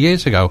couple of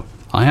years ago,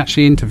 I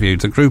actually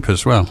interviewed the group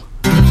as well.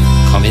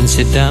 Come in,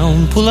 sit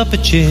down, pull up a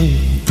chair.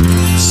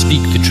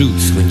 Speak the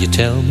truth when you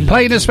tell me.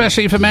 Played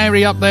especially for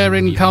Mary up there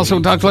in Castle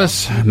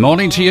Douglas.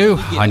 Morning to you.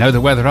 I know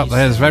the weather up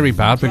there is very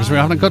bad because we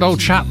were having a good old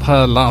chat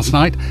last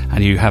night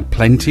and you had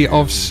plenty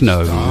of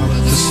snow.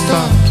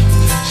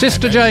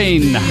 Sister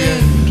Jane.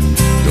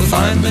 You'll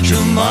find that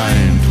your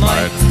mind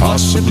might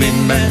possibly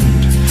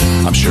mend.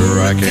 I'm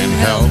sure I can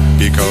help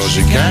because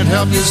you can't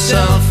help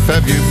yourself.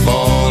 Have you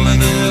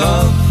fallen in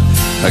love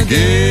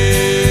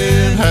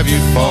again? Have you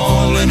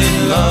fallen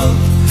in love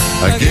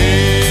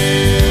again?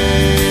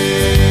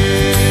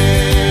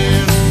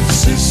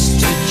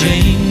 Sister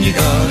Jane, you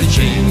gotta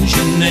change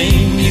your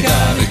name. You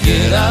gotta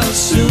get out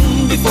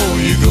soon before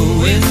you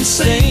go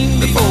insane.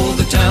 Before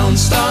the town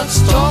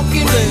starts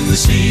talking when they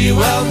see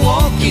you out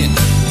walking.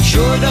 It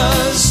sure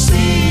does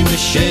seem a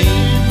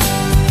shame.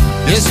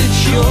 Yes, it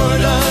sure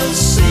does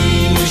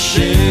seem a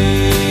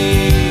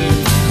shame.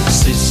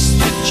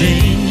 Sister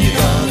Jane, you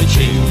gotta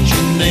change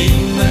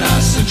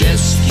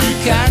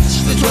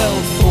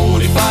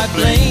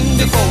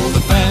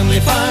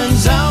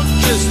finds out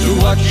just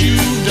what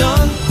you've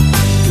done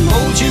and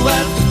holds you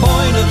at the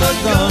point of a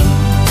gun.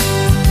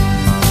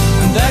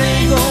 And that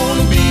ain't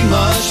gonna be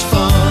much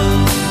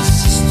fun,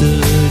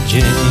 Sister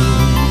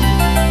Jane.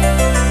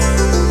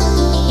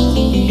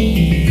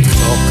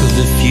 Talk of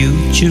the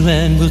future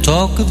and we'll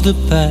talk of the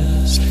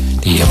past.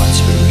 The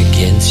odds were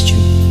against you,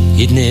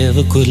 it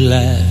never could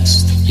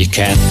last. You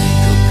can't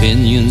think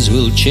opinions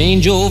will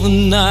change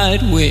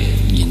overnight when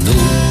you know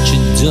what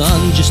you've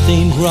done just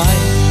ain't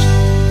right.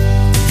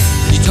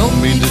 You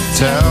don't mean to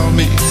tell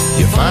me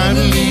you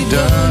finally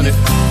done it.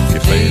 You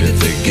played at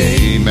the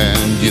game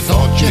and you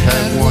thought you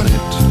had won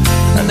it.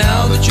 And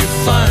now that you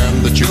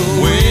find that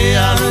you're way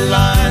out of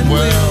line,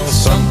 well,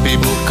 some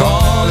people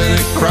call it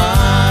a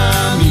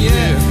crime.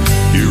 Yeah,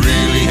 you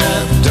really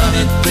have done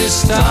it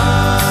this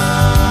time.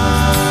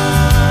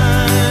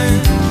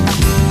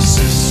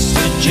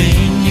 Sister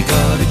Jane, you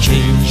gotta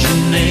change your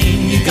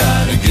name. You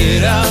gotta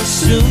get out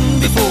soon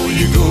before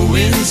you go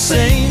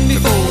insane.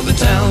 Before the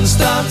town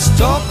starts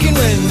talking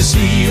when they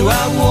see you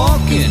out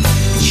walking.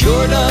 It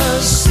sure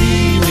does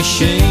seem a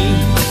shame.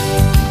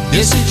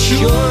 Yes, it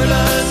sure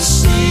does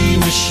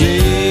seem a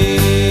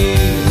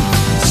shame.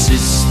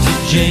 Sister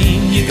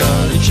Jane, you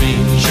gotta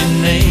change your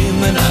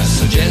name. And I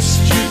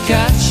suggest you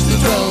catch the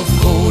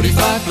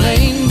 12:45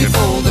 plane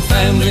before the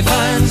family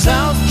finds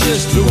out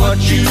just what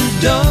you've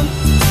done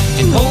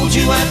and hold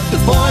you at the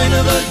point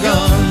of a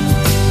gun.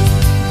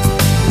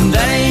 And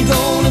that ain't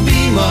gonna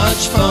be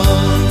much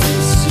fun,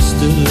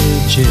 Sister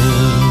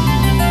Jane.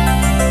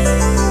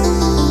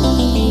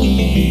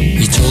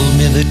 You told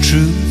me the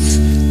truth,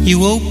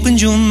 you opened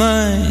your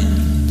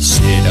mind,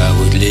 said I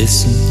would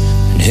listen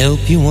and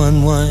help you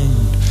unwind.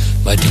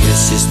 My dear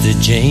Sister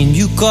Jane,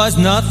 you caused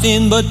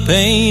nothing but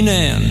pain,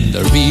 and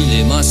I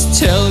really must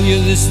tell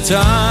you this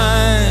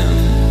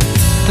time,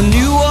 I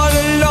knew all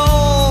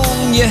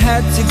along you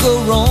had to go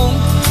wrong.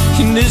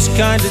 In this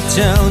kind of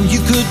town you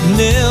could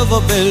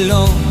never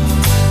belong.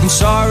 I'm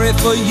sorry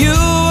for you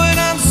and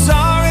I'm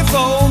sorry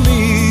for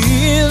me.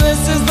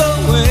 This is the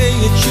way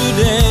it should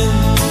end,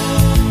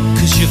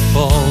 'cause you've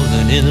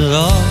fallen in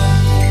love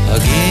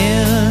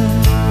again.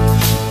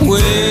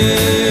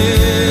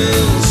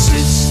 Well,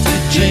 Sister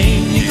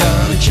Jane, you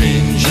gotta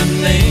change your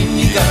name.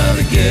 You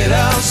gotta get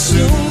out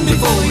soon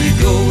before you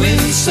go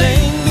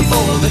insane.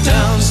 Before the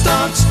town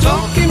starts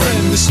talking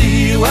when they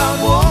see you out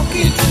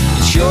walking.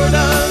 It sure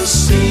does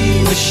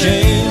seem a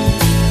shame.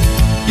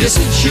 Yes,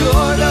 it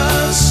sure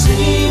does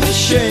seem a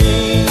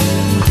shame.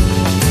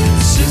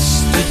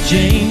 Sister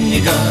Jane,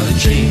 you gotta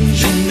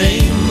change your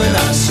name. And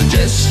I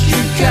suggest you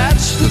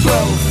catch the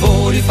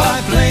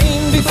 12:45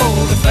 plane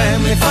before the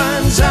family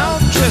finds out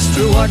just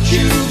what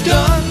you've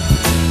done.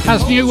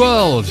 Has New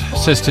World,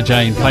 Sister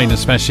Jane, playing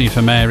especially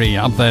for Mary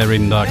up there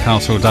in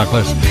Castle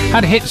Douglas.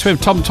 Had hits with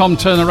Tom Tom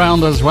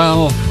Turnaround as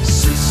well.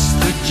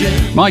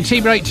 My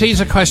Tea Break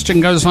teaser question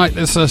goes like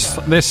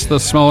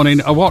this morning.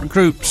 What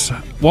group's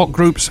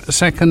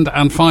second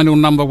and final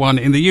number one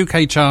in the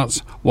UK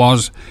charts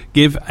was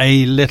Give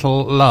a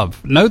Little Love?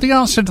 Know the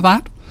answer to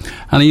that?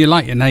 And you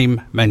like your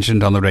name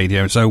mentioned on the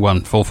radio? It's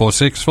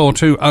 01446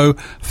 420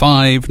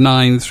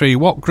 593.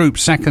 What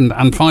group's second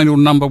and final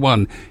number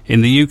one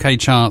in the UK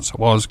charts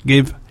was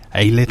Give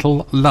a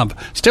Little Love?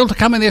 Still to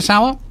come in this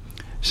hour,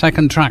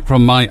 second track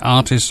from my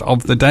artist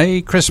of the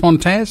day, Chris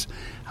Montez,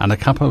 and a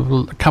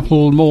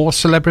couple more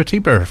celebrity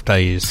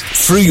birthdays.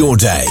 Through your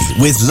day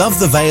with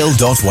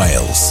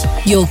lovethevale.wales.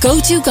 Your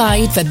go-to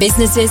guide for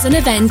businesses and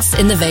events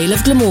in the Vale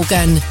of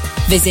Glamorgan.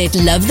 Visit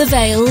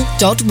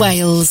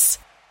lovethevale.wales.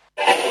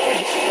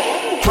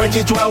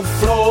 2012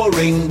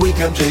 flooring, we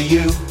come to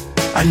you.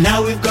 And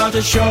now we've got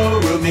a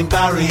showroom in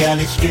Barry and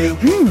it's new.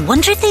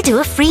 Wonder if they do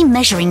a free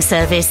measuring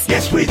service.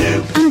 Yes, we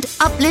do. And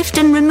uplift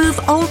and remove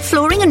old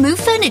flooring and move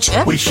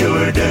furniture? We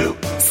sure do.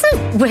 So,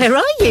 where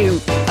are you?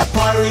 At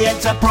Barry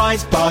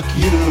Enterprise Park,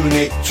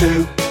 Unit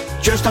 2.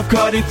 Just off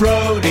Cardiff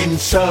Road in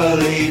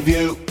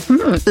Surleyview.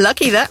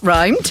 Lucky that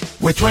rhymed.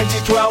 With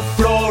 2012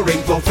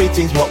 flooring, floor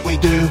fittings what we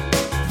do.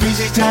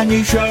 Visit our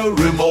new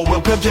showroom or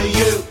we'll come to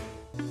you.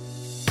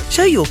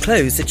 Show your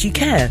clothes that you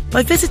care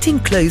by visiting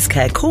Clothes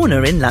Care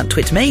Corner in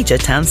Lantwit Major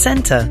Town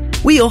Centre.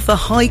 We offer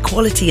high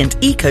quality and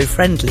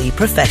eco-friendly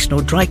professional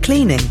dry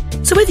cleaning.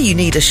 So whether you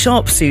need a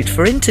sharp suit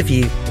for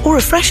interview or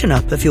a freshen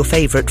up of your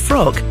favourite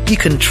frock, you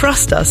can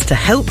trust us to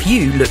help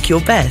you look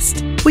your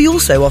best. We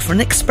also offer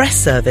an express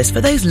service for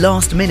those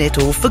last minute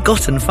or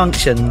forgotten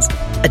functions.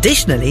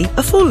 Additionally,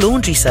 a full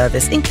laundry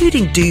service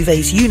including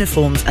duvets,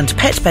 uniforms and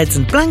pet beds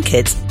and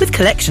blankets with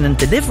collection and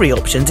delivery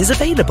options is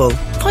available.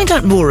 Find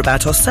out more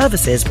about our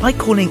services by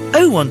calling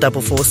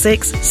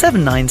 01446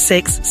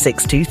 796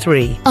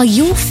 623. Are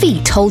your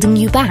feet holding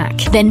holding you back?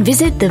 Then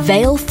visit the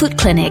Vale Foot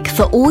Clinic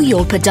for all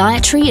your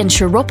podiatry and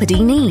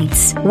chiropody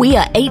needs. We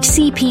are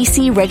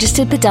HCPC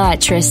registered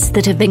podiatrists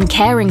that have been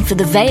caring for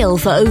the Vale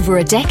for over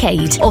a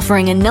decade,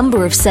 offering a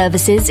number of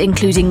services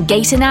including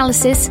gait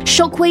analysis,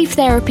 shockwave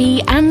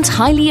therapy, and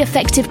highly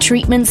effective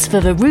treatments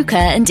for verruca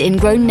and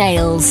ingrown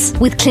nails.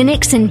 With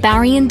clinics in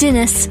Barry and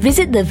Dinnis,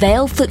 visit the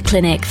Vale Foot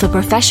Clinic for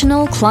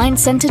professional,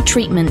 client-centred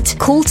treatment.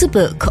 Call to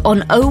book on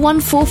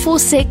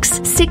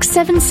 01446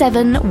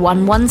 677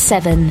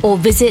 117 or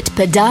visit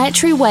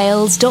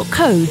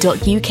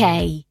podiatrywales.co.uk.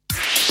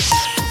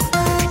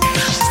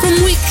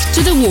 From Wick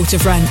to the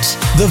waterfront.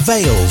 The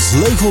Vale's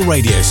local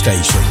radio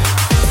station.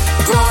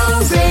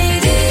 Go Radio.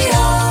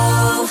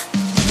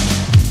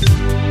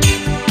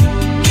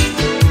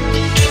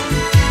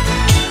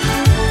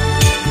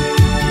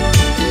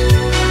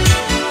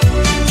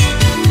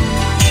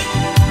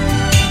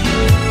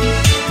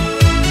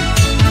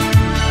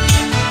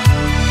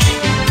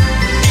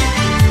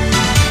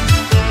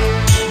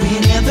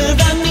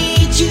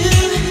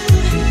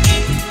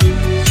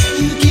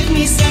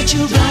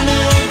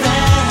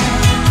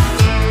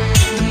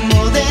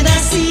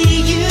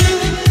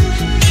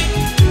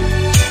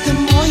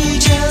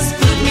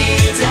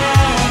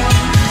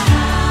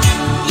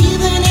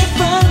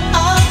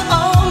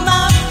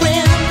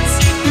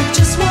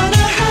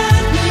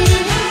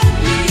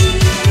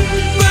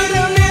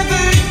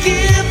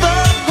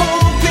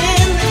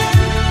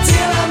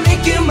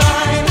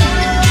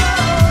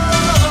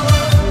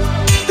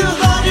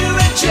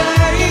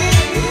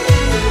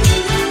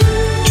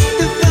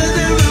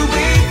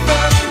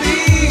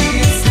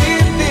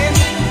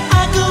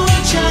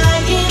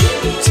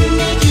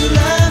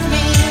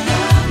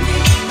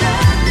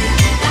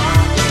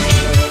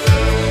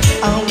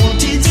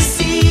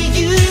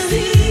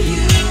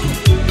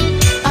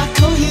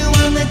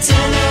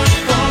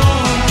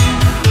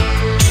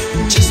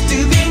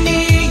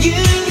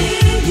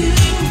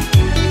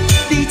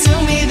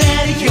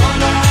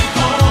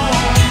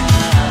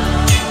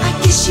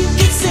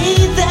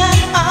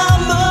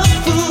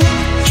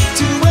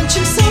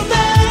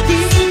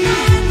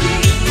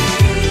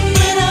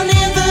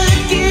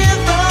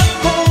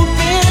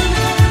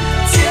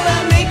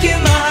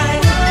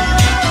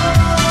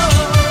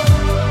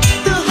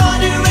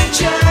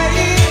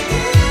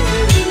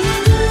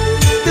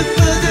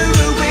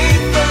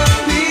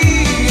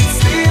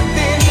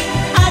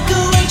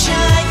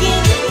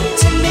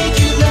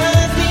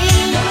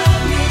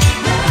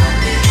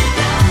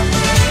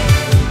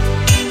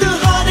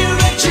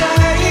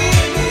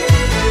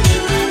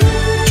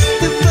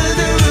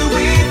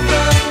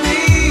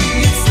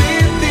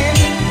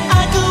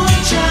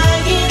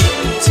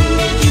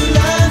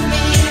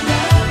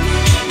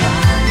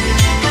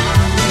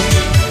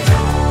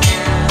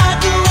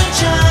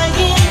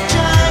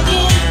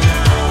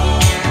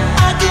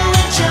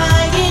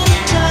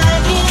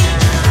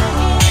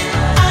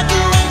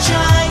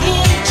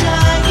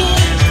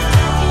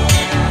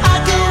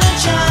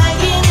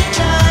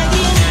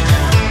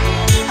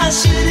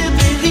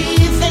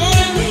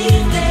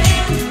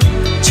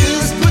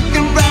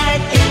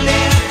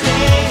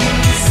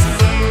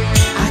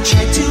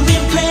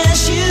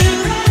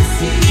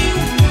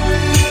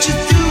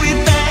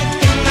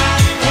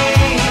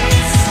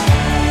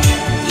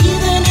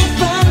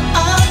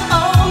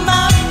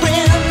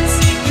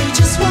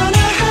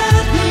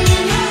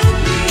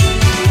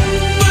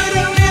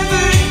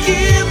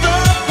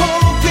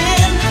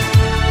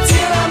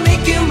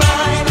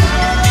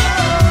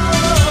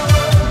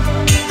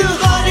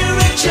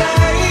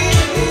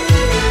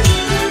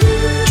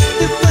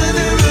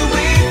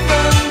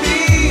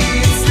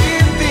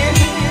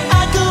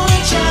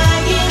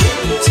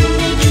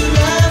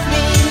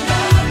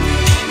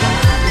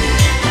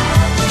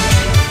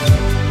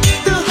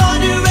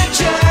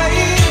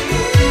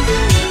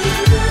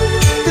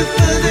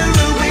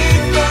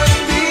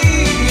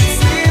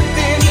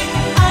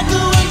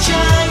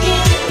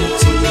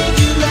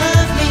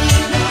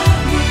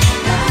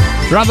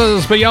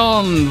 Brothers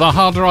Beyond, the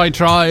harder I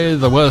try,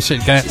 the worse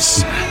it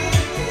gets.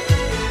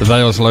 The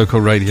Vale's local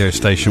radio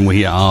station,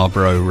 We Are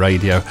Bro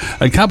Radio.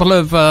 A couple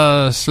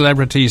of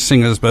celebrity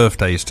singers'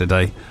 birthdays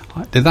today.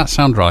 Did that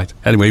sound right?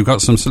 Anyway, we've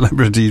got some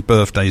celebrities'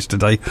 birthdays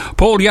today.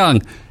 Paul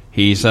Young,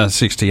 he's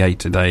 68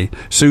 today.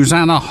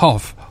 Susanna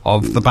Hoff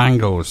of the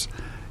Bangles,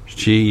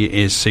 she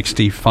is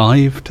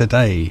 65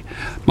 today.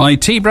 My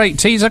tea break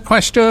teaser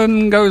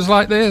question goes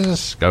like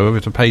this. Go over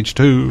to page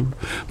 2.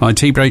 My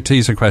tea break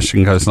teaser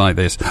question goes like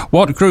this.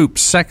 What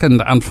group's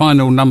second and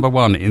final number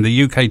 1 in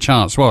the UK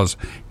charts was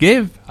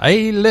Give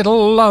a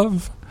Little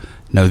Love?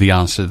 Know the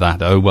answer to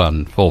that.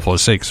 01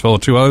 446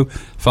 420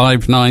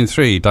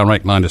 593.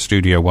 Direct line to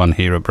Studio 1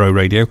 here at Bro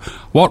Radio.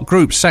 What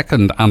group's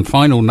second and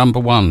final number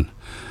 1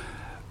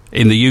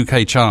 in the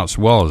UK charts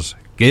was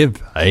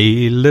Give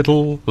a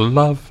Little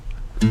Love?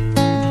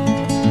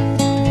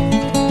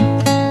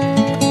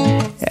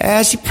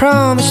 As you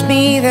promised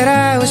me that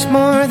I was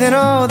more than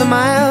all the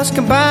miles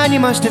combined, you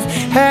must have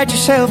had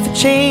yourself a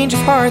change of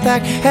heart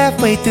like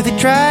halfway through the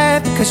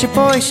drive, because your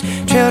voice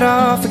trailed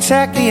off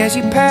exactly as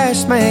you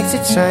passed my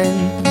exit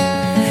sign.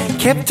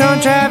 kept on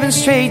driving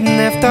straight and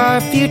left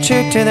our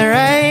future to the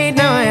right.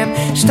 Now I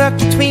am stuck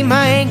between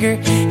my anger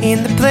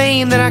and the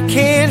blame that I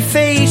can't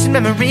face. And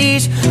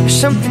memories or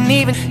something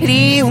even that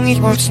he only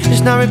wants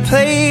does not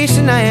replace.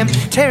 And I am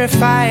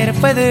terrified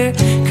of weather,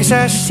 cause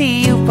I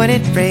see you when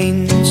it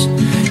rains.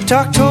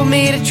 Doc told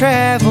me to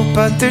travel,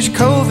 but there's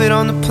COVID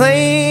on the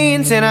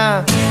planes. And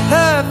I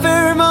love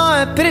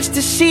Vermont, but it's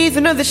the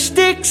season of the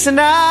sticks. And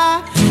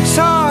I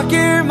saw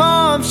your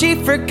mom, she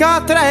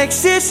forgot that I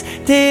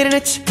existed. And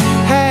it's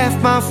half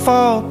my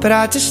fault, but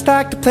I just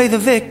like to play the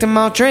victim.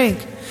 I'll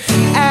drink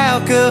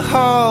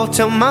alcohol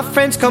till my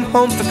friends come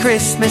home for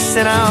Christmas.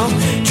 And I'll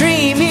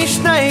dream each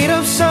night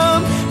of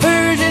some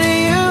version of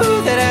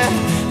you that I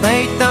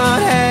might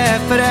not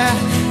have, but I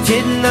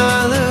did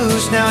not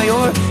lose. Now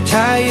you're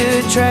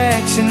tire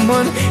tracks and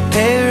one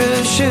pair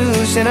of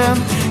shoes, and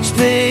I'm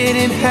split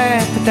in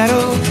half, but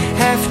that'll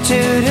have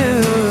to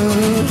do.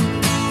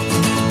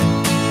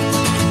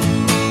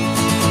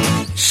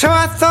 So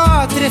I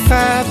thought that if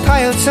I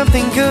piled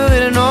something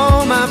good and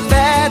all my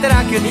bad, that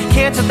I could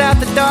cancel out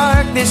the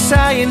darkness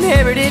I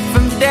inherited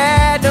from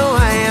Dad. No,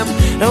 I am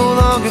no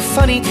longer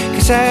funny,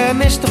 cause I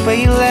missed the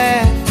way you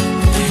laughed.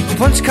 You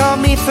once called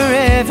me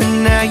forever,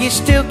 now you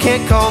still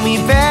can't call me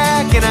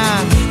back. And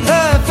I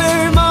love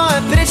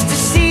Vermont, but it's the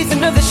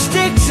season of the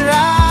sticks. And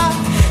I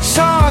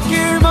saw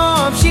your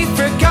mom, she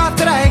forgot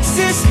that I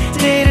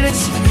existed. And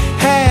it's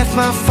half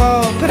my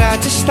fault, but I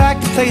just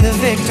like to play the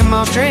victim.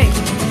 I'll drink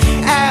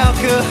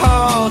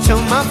alcohol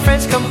till my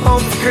friends come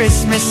home for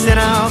Christmas. And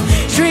I'll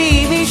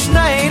dream each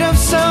night of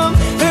some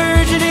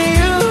version of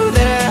you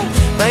that I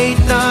might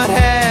not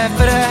have,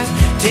 but I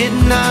did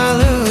not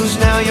lose.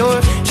 Now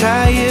you're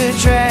tire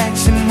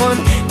tracks and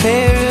one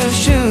pair of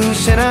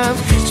shoes, and I'm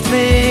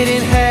split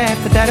in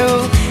half, but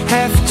that'll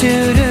have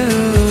to do.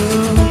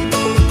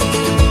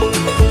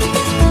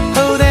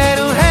 Oh,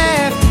 that'll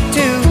have to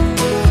do.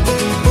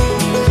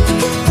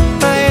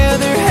 My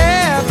other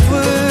half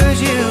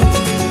was you.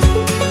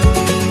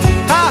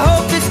 I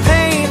hope this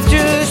pain's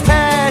just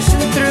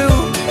passing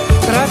through,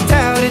 but I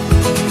doubt it.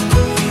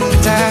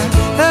 And I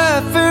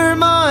love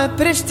Vermont,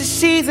 but it's the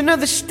season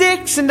of the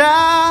sticks. And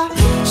I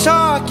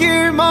saw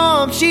your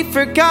mom, she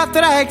forgot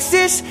that I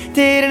existed.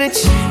 And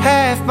it's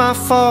half my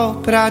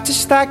fault, but I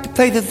just like to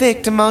play the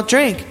victim. I'll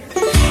drink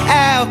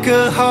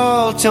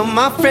alcohol till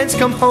my friends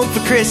come home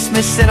for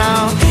Christmas. And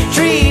I'll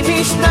dream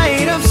each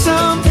night of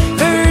some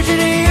version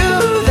of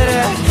you that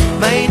I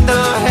might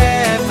not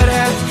have, but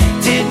I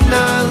did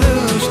not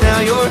lose. Now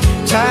you're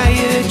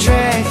tire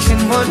tracks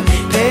and one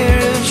pair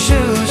of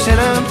shoes, and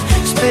I'm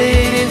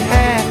split in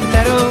half, but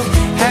that'll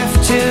have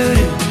to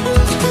do.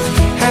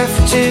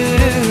 Have to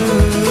do.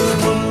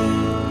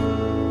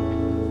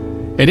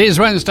 It is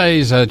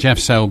Wednesdays, Geoff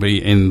Selby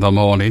in the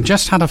morning.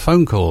 Just had a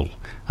phone call,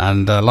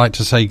 and I'd like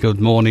to say good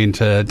morning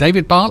to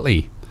David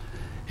Bartley.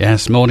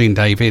 Yes, morning,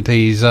 David.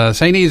 He's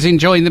saying he's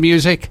enjoying the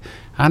music,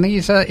 and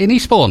he's in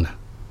Eastbourne.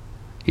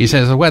 He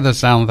says the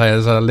weather's down there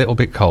is a little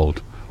bit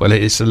cold. Well,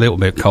 it's a little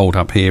bit cold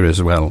up here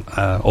as well,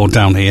 or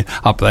down here,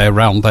 up there,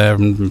 round there,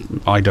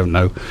 and I don't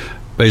know.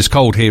 But it's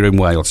cold here in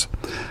Wales.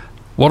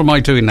 What am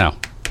I doing now?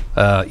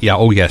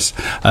 Yes.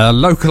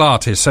 Local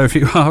artist. So if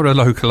you are a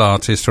local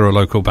artist or a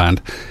local band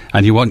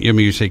and you want your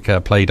music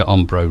played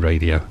on Bro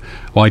Radio,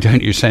 why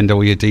don't you send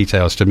all your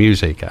details to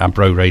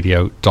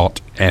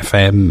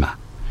music@broradio.fm.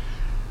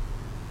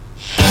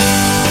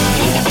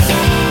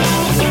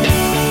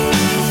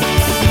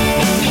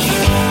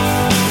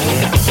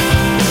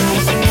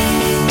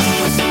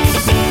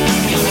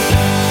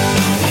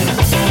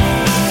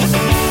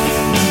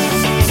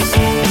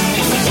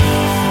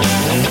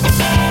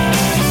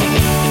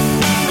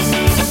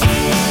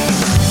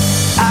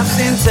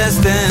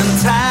 Testing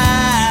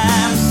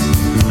times,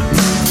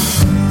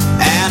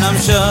 and I'm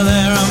sure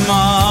there are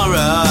more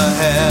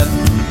ahead.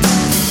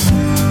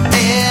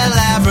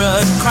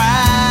 Elaborate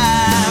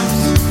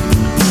crimes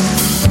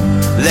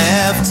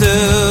left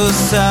to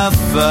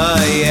suffer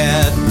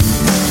yet.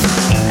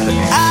 But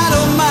I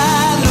don't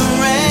mind the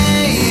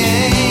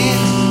rain,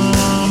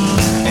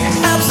 it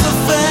helps to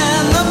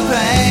fan the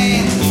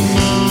pain.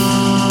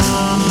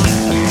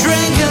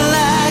 Drinking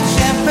like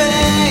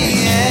champagne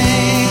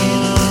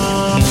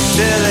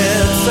till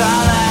it's all I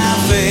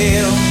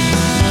feel,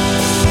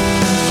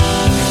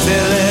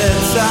 till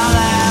it's all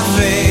I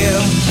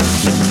feel.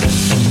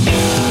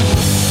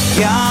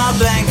 Your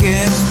blank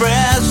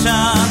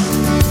expression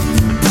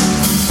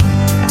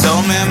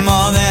told me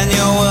more than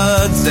your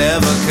words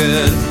ever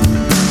could.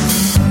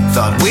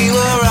 Thought we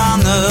were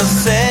on the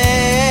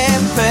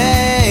same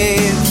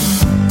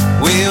page,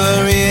 we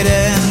were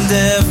reading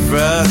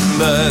different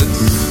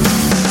books.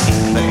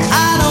 But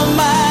I don't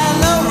mind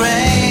the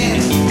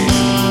rain,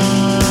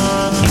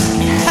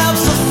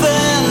 helps to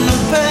thin the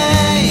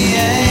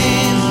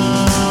pain.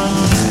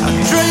 I'm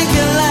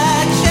drinking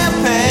like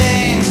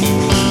champagne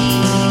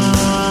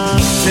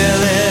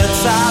till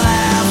it's all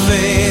I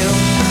feel,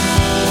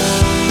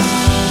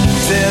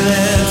 till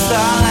it's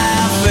all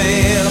I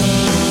feel.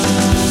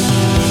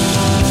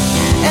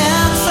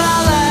 It's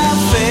all I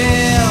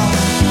feel,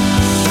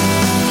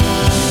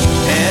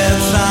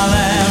 it's all I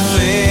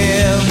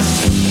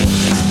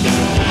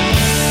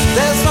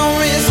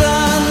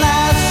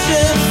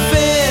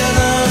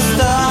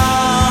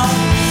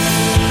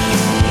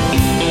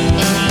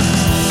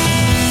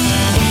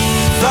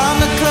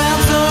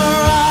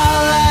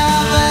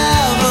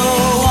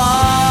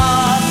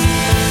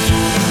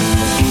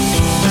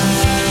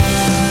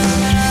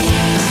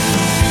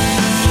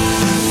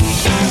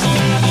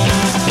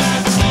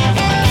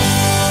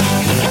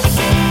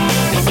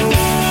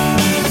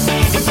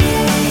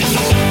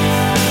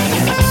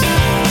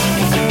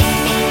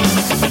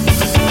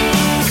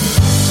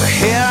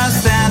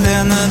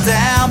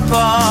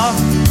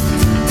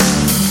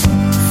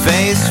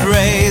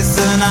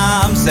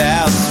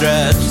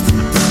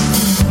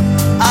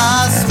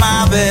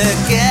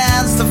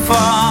against the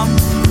farm.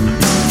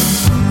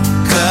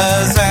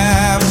 'Cause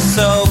I'm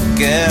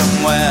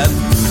soaking wet,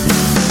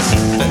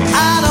 but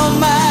I don't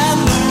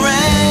mind the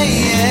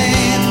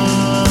rain.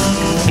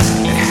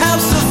 It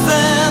helps to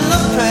thin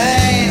the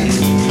pain.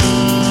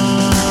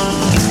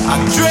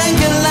 I'm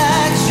drinking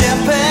like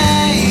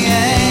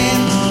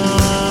champagne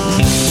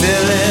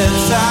till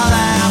it's all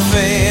I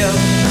feel.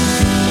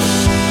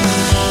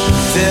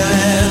 Till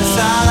it's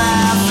all I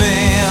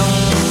feel.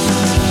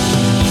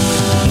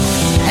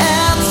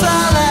 It's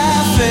all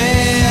I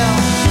feel.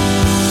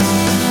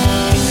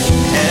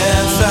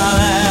 It's all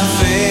I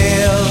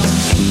feel.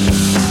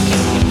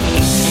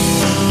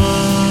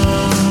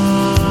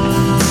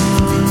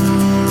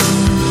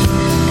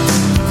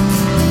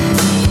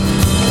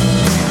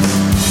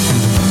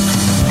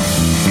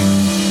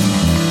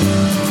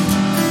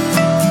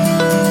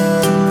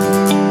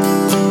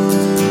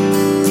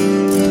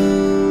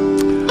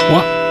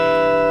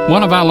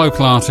 One of our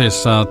local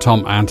artists,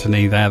 Tom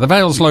Anthony there, the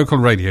Vale's local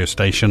radio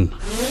station.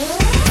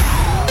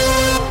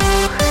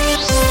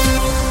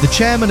 The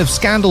chairman of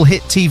scandal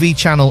hit TV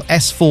channel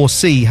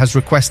S4C has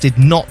requested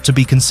not to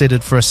be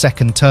considered for a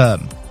second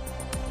term.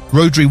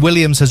 Rhodri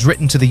Williams has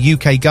written to the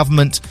UK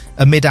government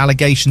amid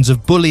allegations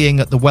of bullying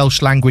at the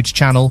Welsh language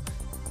channel.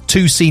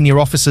 2 senior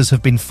officers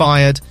have been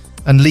fired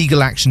and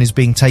legal action is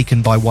being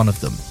taken by one of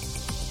them.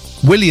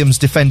 Williams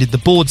defended the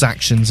board's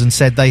actions and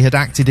said they had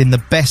acted in the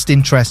best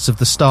interests of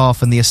the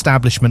staff and the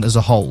establishment as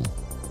a whole.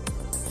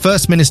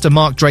 First Minister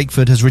Mark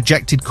Drakeford has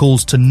rejected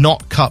calls to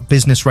not cut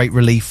business rate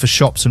relief for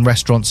shops and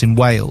restaurants in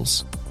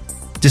Wales.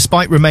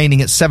 Despite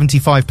remaining at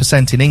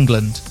 75% in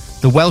England,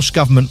 the Welsh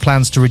Government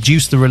plans to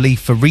reduce the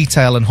relief for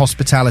retail and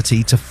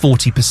hospitality to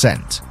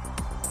 40%.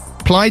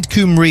 Plaid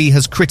Cymru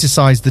has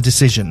criticised the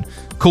decision,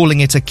 calling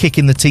it a kick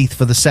in the teeth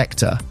for the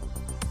sector.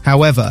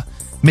 However,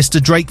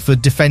 Mr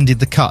Drakeford defended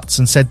the cuts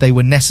and said they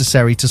were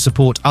necessary to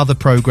support other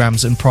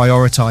programmes and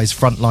prioritise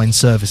frontline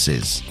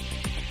services.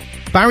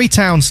 Barry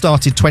Town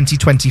started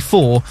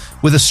 2024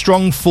 with a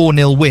strong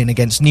 4-0 win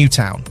against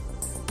Newtown.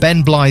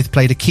 Ben Blythe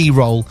played a key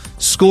role,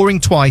 scoring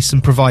twice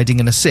and providing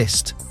an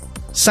assist.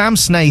 Sam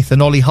Snaith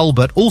and Ollie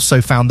Hulbert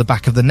also found the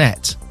back of the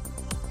net.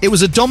 It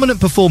was a dominant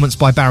performance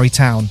by Barry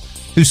Town,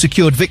 who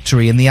secured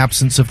victory in the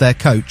absence of their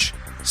coach,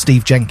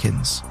 Steve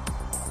Jenkins.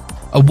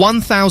 A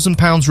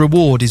 £1,000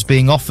 reward is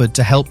being offered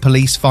to help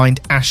police find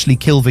Ashley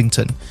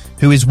Kilvington,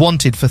 who is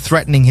wanted for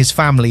threatening his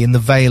family in the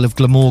Vale of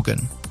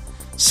Glamorgan.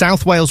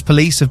 South Wales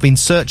Police have been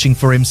searching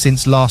for him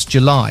since last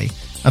July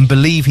and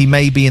believe he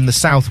may be in the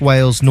South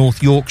Wales,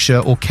 North Yorkshire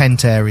or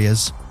Kent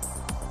areas.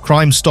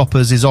 Crime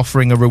Stoppers is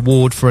offering a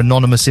reward for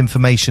anonymous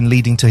information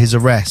leading to his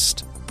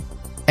arrest.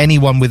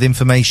 Anyone with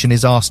information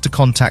is asked to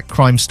contact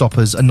Crime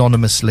Stoppers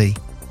anonymously.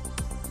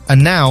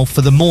 And now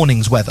for the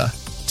morning's weather.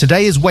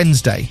 Today is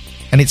Wednesday,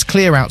 and it's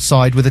clear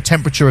outside with a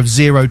temperature of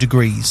 0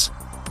 degrees.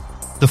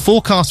 The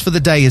forecast for the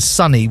day is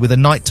sunny with a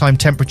nighttime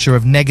temperature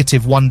of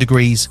 -1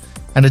 degrees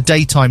and a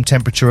daytime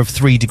temperature of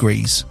 3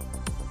 degrees.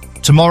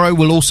 Tomorrow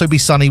will also be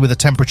sunny with a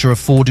temperature of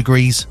 4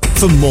 degrees.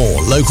 For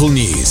more local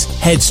news,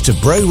 head to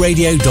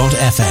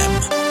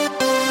broradio.fm.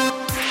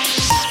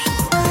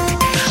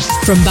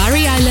 From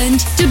Barry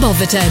Island to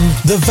Boverton,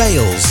 The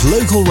Vale's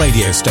local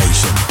radio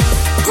station.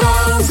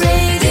 Bro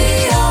Radio.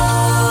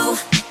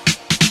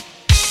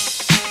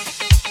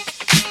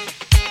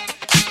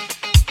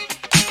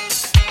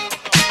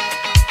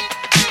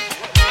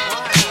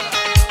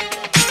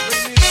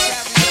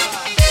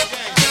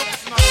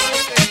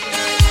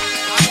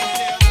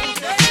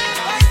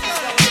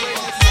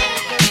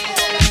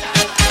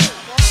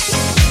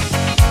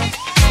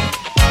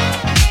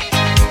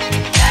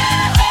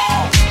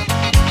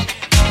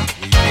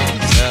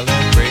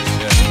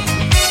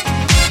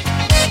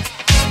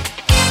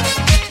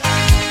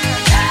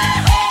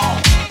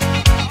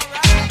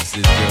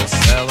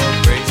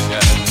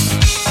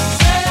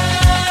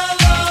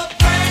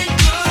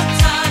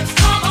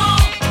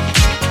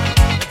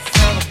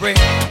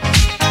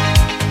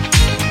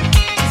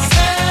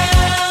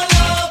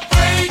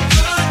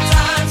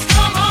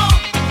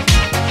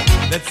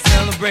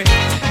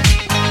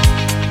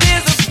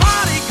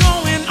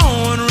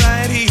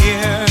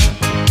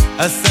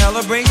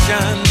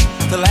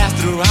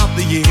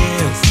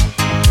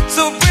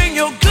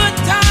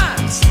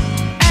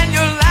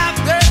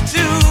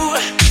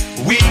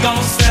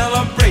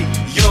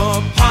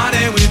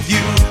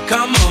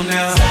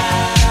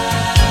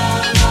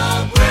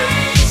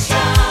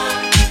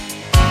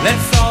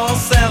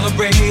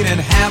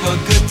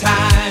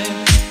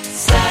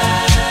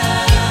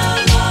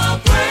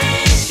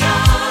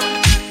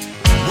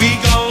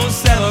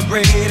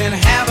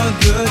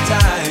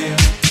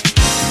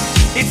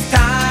 It's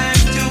time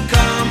to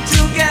come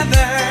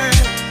together.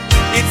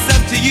 It's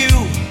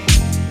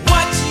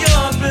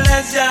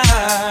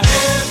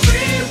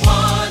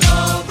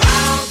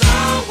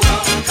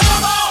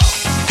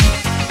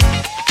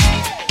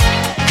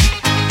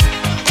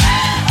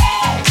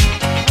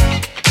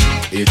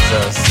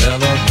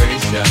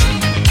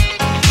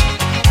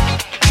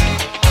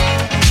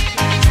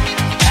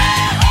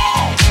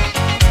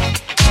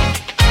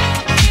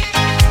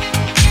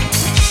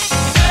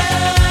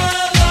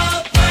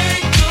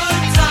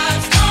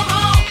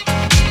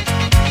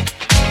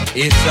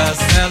It's a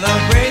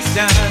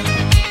celebration.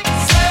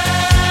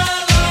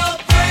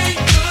 Celebrate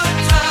good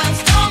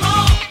times, come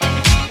on.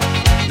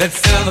 Let's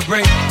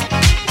celebrate.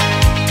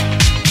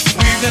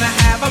 We're gonna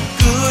have a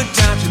good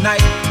time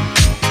tonight.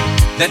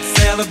 Let's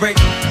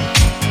celebrate.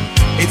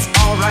 It's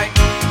alright.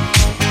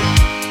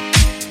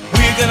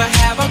 We're gonna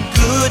have a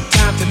good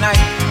time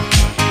tonight.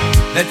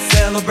 Let's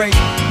celebrate.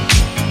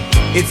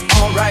 It's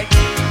alright,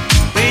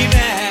 baby.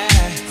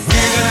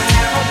 We're gonna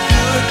have a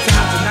good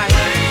time tonight.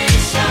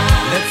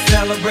 Let's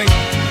celebrate.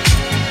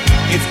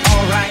 It's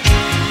alright.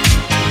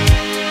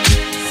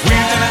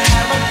 We're gonna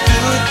have a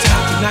good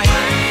time tonight.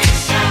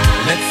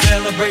 Let's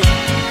celebrate.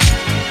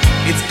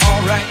 It's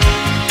alright.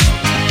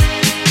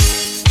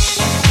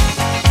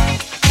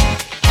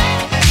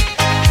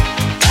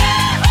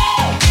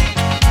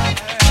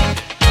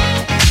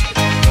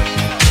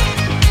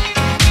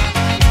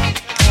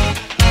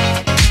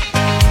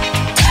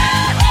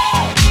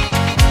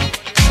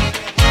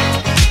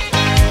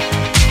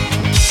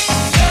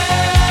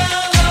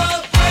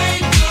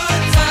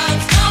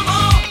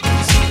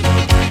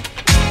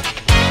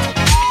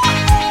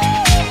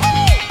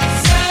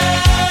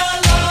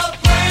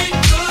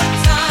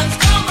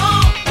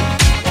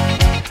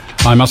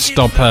 I must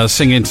stop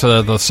singing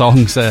to the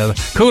songs there.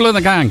 Kool and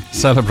the Gang,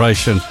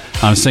 Celebration.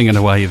 I'm singing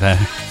away there.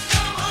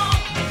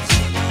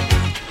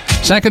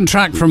 Second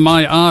track from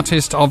my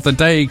artist of the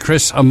day,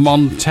 Chris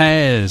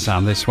Montez,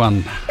 and this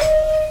one.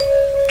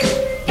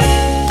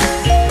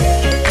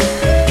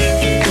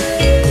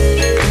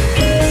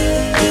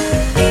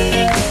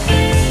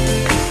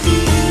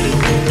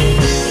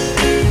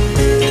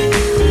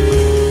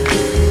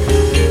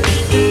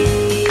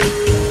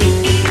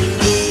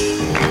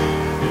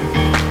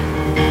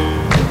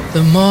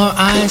 The more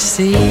I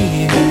see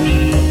you,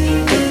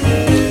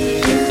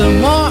 the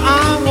more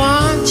I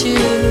want you.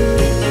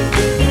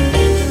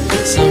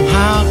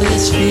 Somehow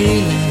this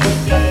feeling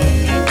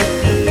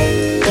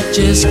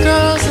just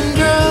grows and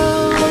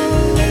grows.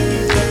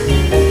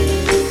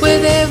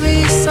 With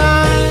every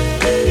sigh,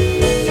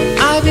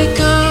 I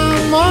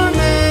become more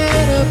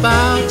mad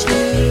about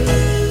you,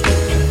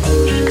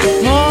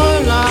 more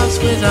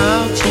lost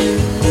without you.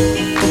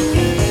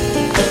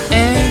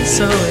 And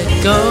so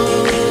it goes.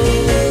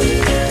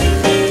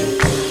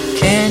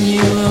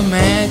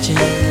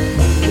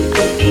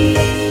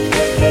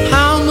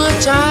 How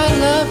much I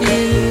love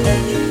you,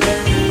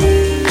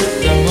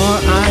 the more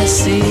I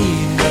see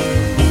you.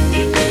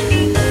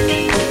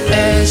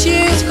 As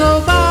years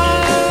go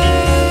by,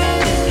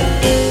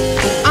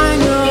 I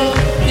know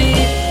the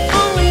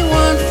only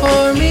one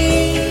for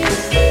me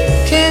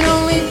can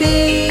only be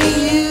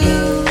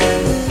you.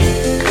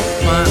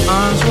 My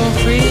arms won't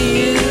free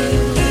you,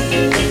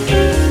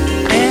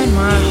 and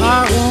my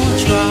heart won't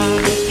try.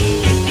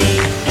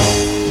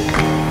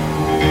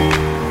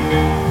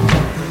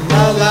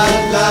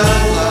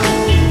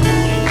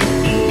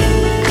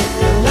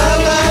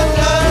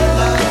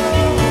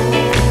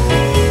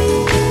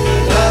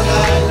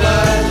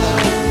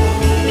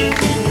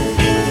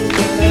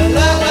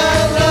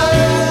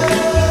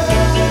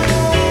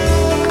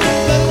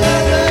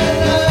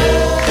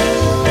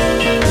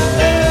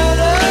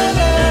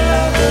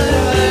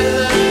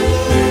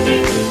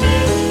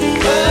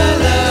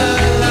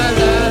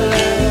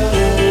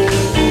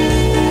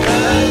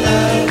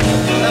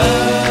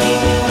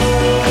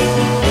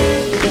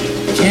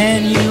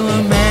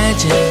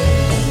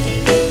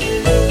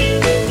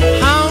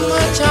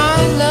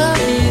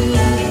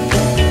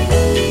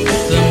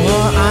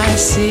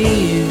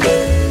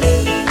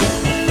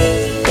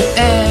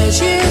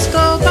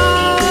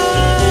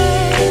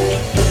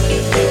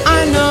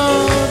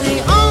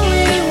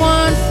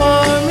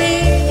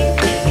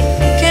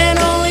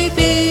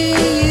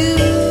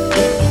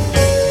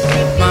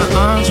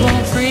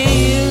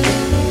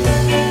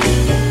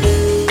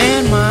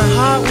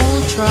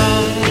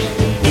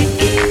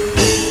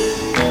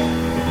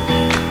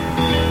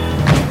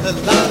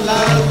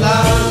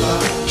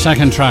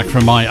 Second track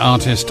from my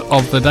artist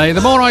of the day,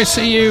 The More I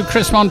See You,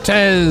 Chris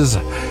Montez,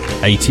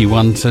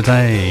 81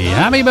 today.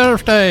 Happy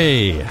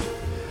birthday!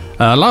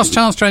 Last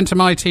chance to enter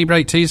my tea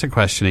break teaser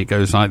question. It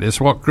goes like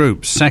this. What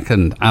group's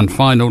second and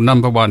final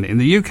number one in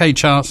the UK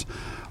charts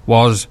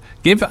was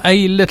Give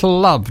a Little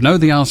Love? Know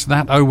the answer to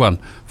that. 01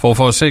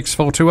 446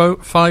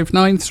 420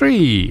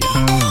 593.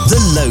 The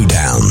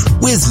Lowdown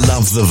with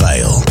Love the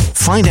Vale.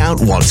 Find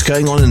out what's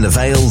going on in the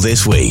Vale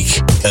this week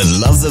at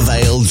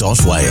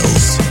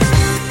lovethevale.wales.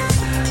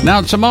 Now,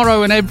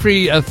 tomorrow and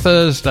every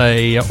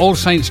Thursday, All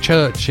Saints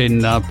Church in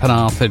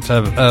Penarth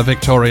at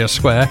Victoria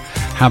Square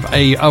have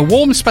a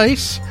warm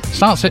space.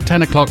 Starts at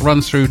 10 o'clock,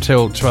 runs through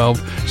till 12.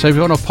 So if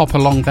you want to pop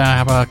along there,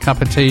 have a cup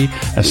of tea,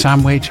 a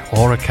sandwich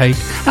or a cake,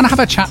 and have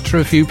a chat to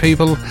a few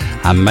people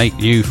and make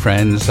new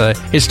friends.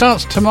 It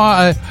starts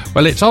tomorrow.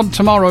 Well, it's on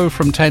tomorrow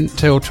from 10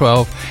 till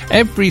 12.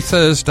 Every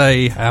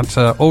Thursday at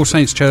All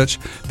Saints Church,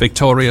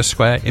 Victoria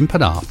Square in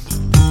Penarth.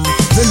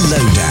 The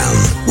Lowdown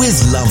with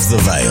Love the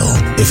Vale.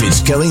 If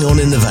it's going on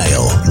in the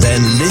Vale,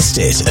 then list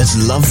it at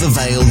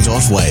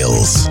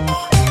lovethevale.wales.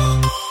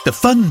 The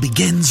fun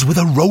begins with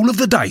a roll of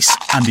the dice,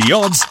 and the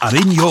odds are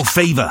in your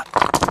favour.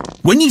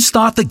 When you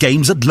start the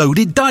games at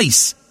Loaded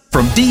Dice.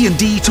 From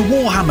D&D to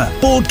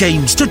Warhammer, board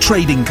games to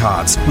trading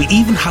cards, we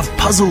even have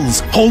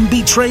puzzles,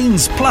 Hornby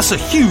trains, plus a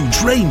huge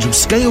range of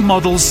scale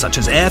models such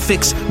as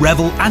Airfix,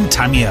 Revel and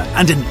Tamiya,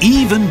 and an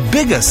even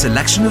bigger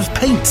selection of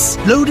paints.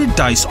 Loaded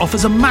Dice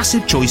offers a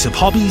massive choice of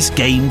hobbies,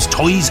 games,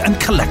 toys and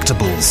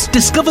collectibles.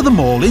 Discover them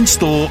all in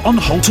store on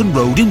Holton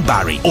Road in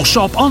Barry, or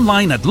shop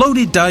online at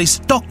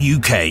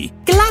loadeddice.uk.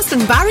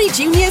 Glastonbury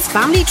Juniors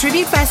Family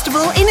Tribute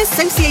Festival in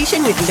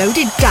association with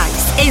Loaded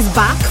Dice is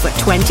back for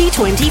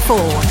 2024.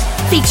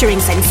 Featuring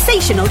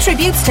sensational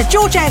tributes to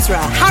George Ezra,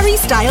 Harry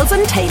Styles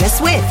and Taylor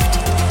Swift.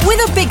 With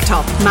a big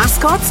top,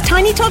 mascots,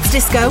 Tiny Tots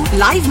Disco,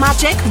 live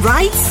magic,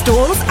 rides,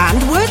 stalls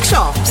and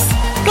workshops.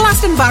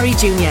 Glastonbury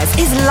Juniors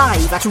is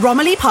live at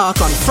Romilly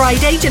Park on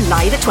Friday,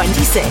 July the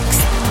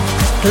 26th.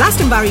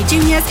 Glastonbury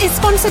Juniors is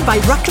sponsored by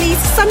Ruckley's,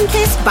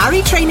 Sunkist,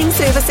 Barry Training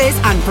Services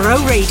and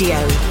Bro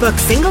Radio. Book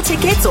single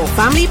tickets or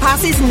family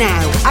passes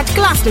now at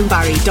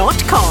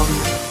glastonbury.com.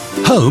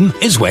 Home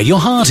is where your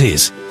heart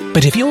is.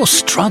 But if you're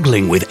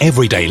struggling with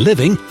everyday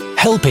living,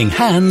 Helping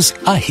Hands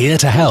are here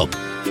to help.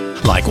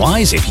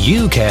 Likewise, if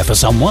you care for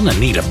someone and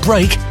need a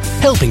break,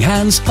 Helping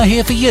Hands are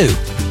here for you.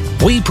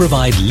 We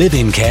provide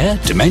live-in care,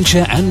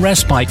 dementia and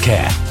respite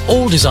care,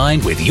 all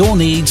designed with your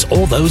needs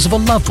or those of a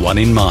loved one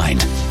in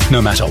mind.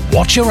 No matter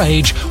what your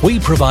age, we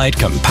provide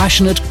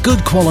compassionate,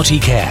 good quality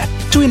care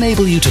to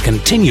enable you to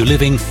continue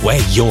living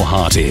where your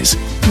heart is.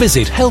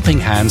 Visit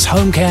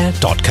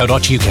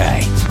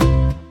helpinghandshomecare.co.uk.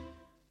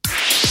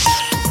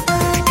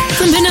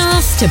 From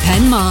Penarth to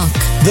Penmark,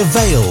 The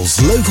Vale's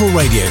local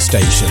radio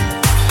station.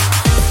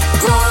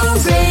 Go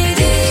Radio.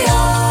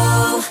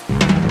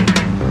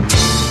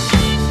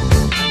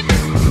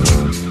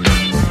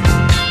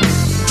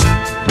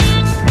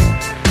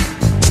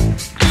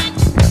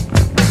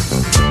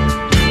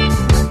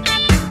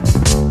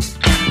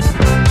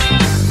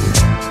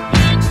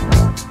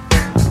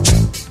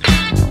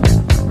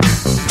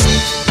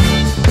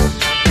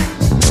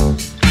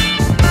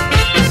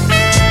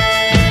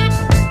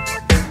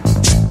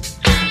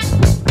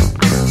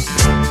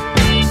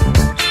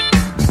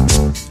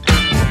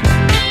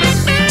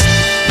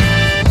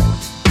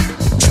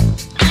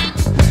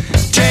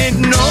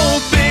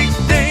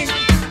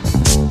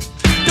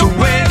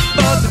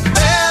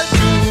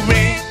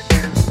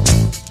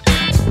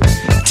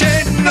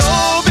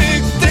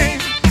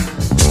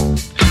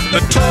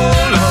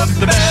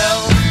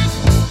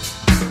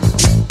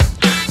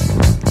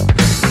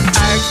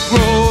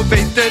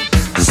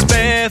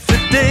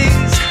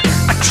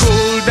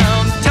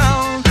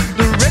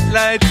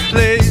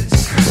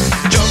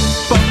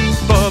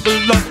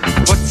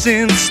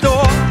 In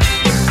store,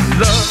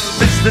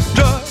 love is the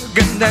drug,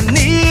 and I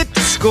need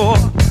to score.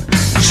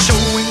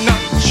 Showing up,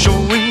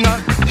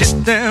 hit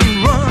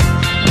and run.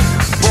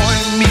 Boy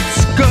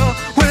meets girl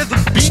where the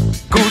beat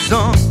goes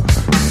on.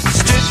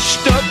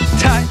 Stitched up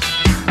tight,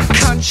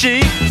 can't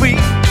shake free.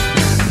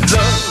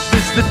 Love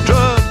is the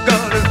drug,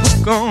 got a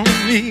hook on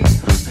me.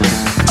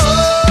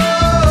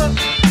 Oh,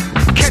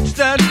 catch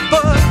that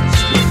buzz.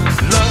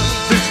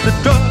 Love is the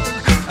drug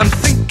I'm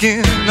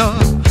thinking of.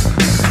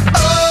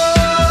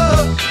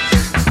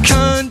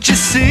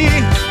 See,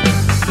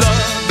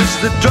 love is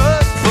the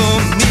drug for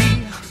me.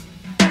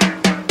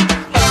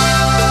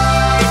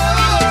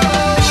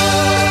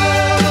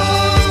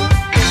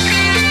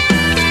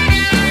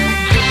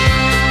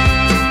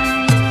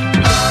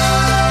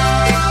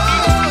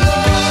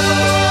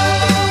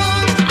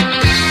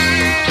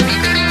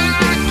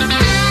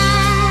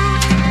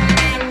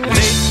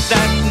 Late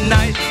that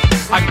night,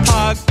 I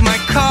park my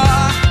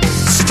car,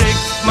 stake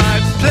my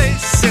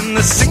place in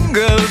the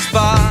singles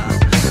bar.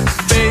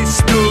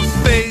 Face to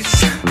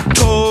face,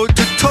 toe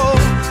to toe,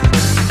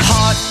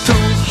 heart to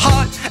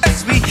heart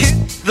as we hit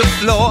the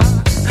floor.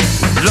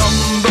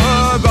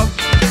 Lumber up,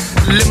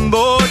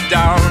 limbo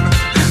down,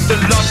 the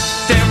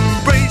locked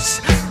embrace,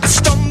 the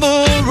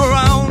stumble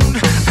around.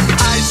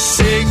 I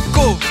say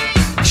go,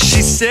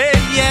 she say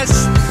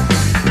yes.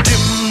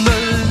 Dim the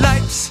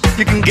lights,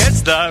 you can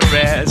guess the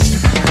rest.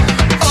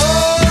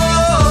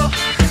 Oh,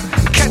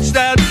 catch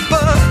that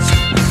buzz.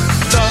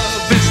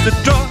 Love is the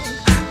drug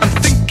I'm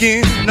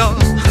thinking of.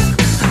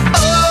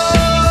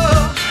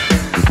 Oh,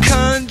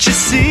 can't you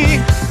see?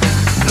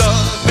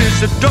 Love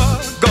is a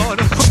drug, got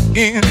a hook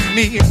in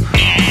me.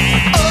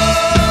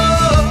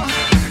 Oh,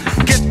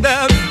 get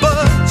that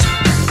buzz.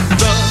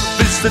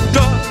 Love is the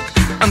drug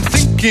I'm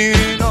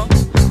thinking of.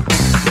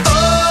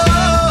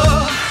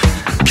 Oh,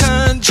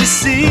 can't you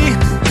see?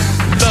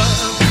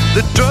 Love,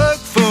 the drug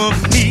for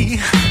me.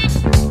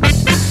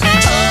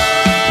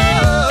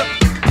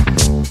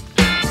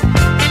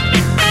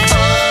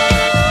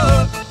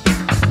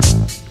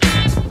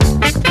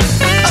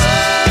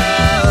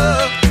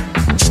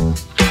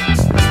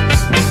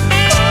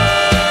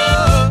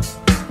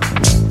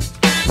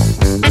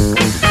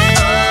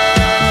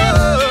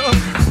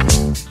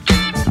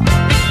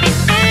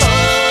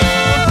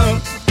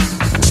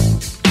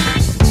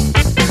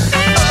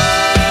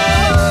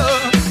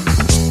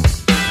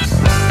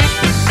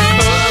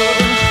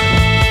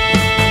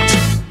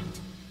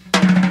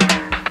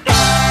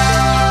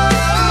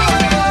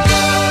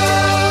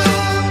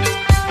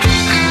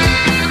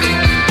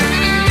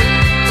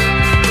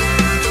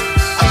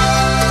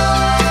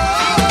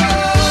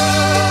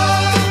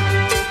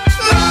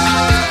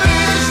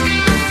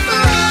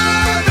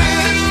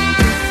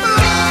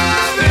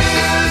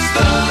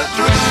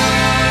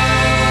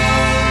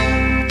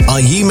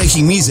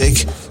 making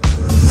music?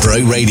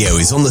 Bro Radio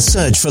is on the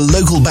search for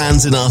local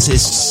bands and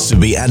artists to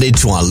be added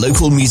to our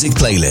local music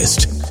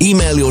playlist.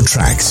 Email your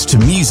tracks to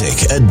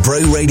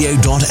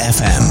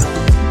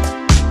music@broradio.fm.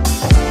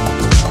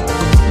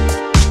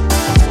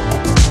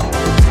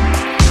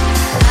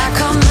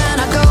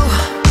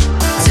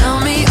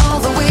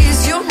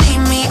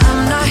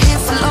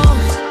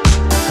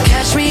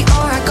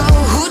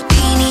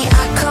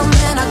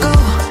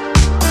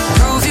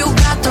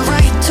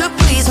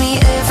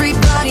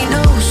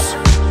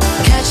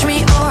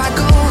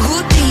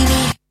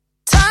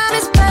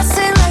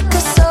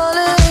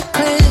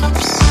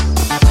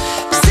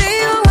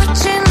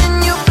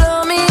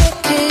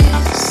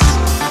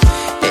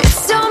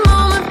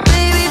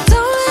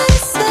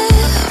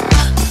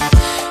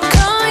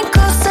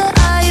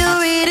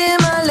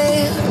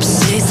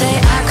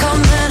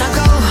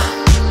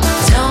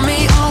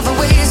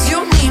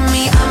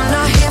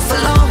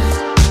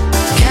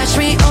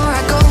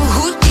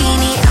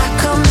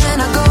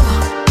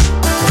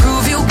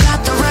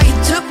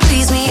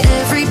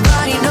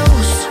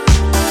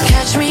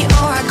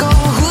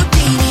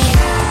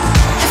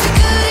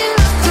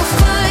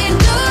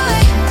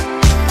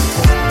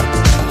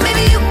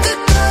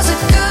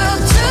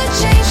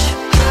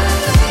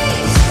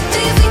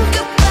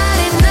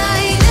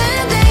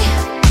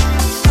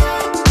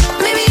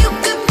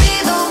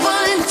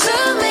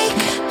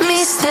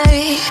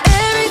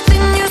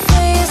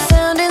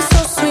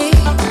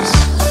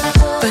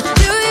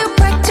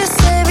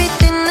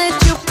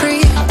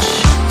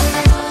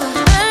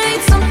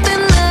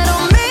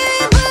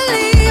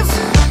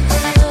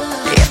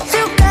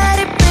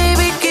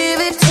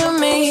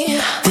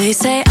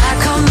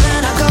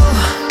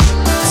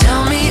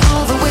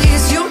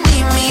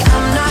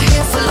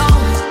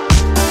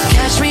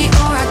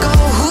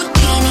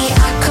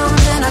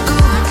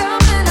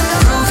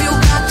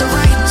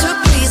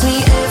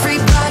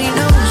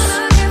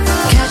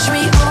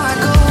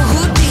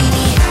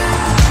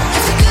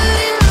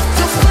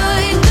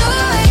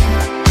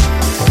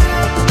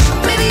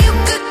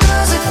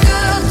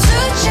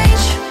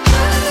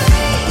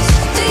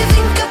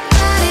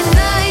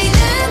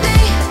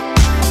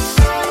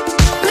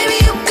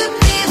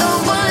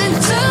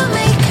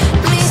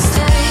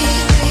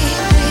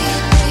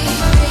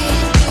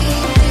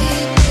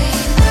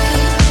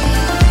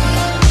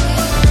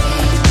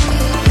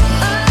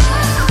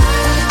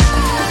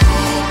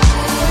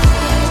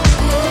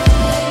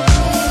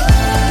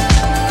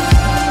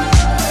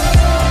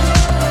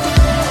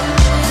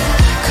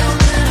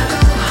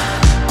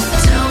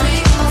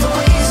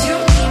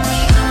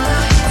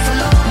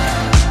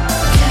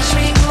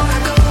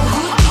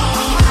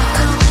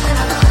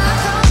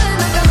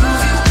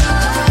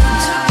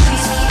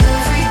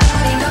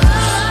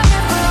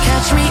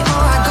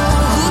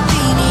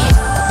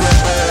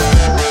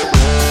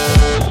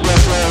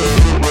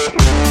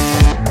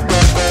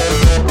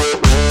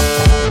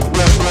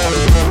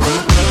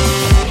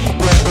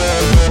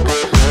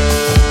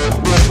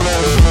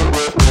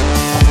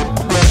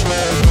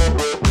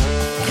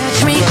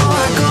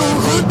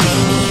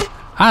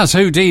 As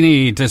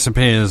Houdini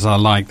disappears, I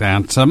like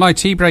that. My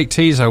tea break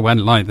teaser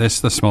went like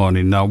this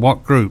morning.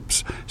 What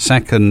group's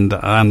second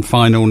and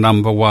final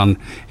number one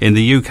in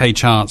the UK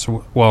charts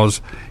was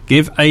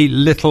Give a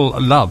Little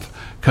Love.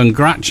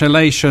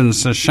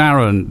 Congratulations to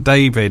Sharon,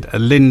 David,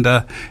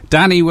 Linda,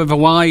 Danny with a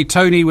Y,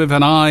 Tony with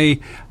an I,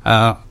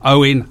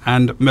 Owen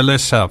and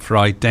Melissa for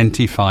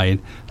identifying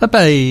the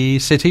Bay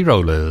City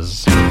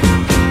Rollers.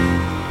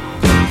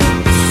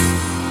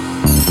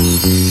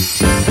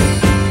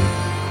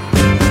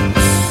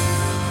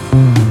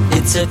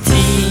 It's a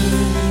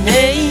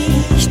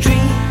teenage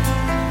dream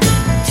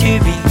to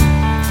be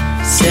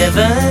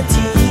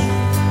 17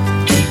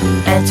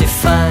 and to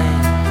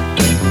find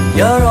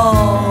you're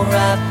all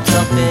wrapped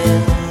up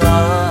in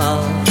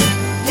love.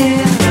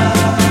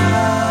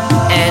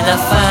 And I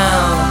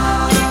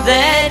found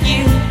that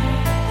you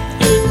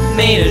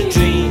made a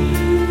dream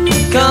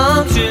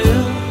come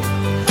true.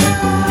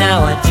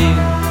 Now I do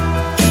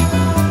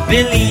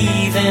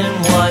believe in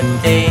what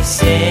they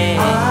say.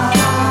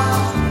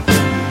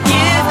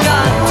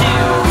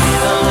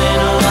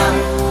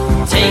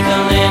 Take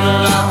a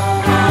little love,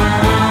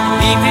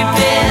 be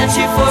prepared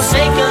to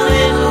forsake a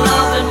little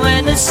love, and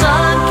when the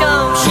sun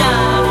comes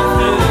shining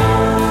through,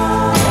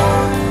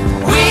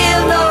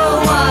 we'll know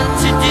what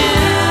to do.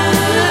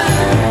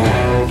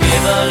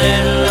 Give a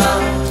little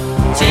love,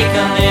 take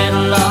a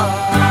little love,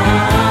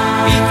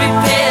 be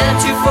prepared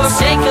to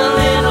forsake a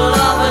little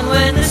love, and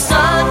when the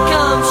sun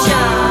comes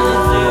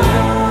shining through,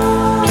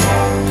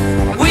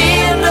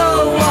 we'll know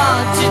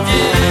what to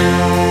do.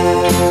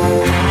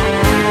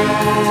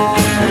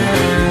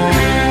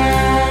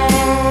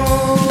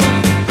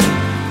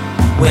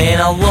 When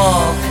I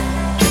walk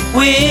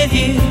with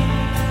you,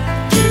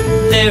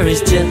 there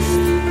is just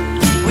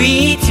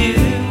we two,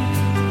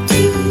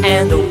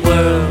 and the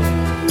world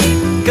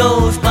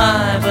goes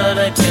by, but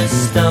I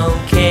just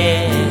don't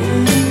care.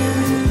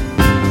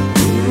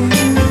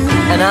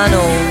 And I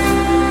know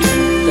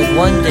that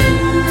one day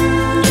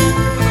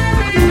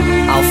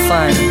I'll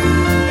find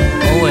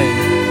a way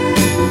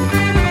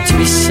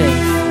be safe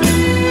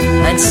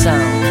and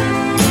sound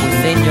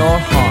within your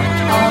heart.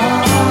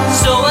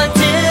 So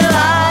until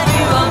I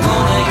do, I'm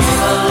gonna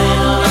give a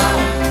little love,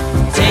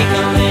 take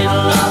a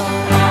little love,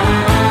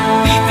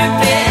 be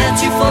prepared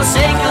to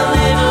forsake a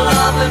little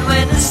love, and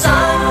when the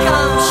sun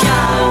comes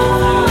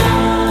shining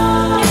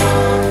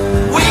through,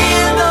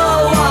 we'll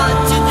know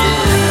what to do.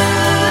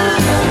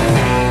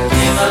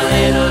 Give a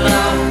little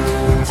love,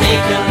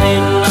 take a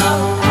little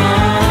love,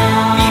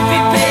 be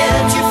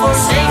prepared to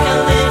forsake a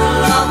little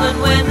love, and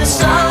when the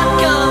sun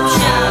comes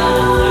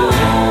shining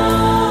through,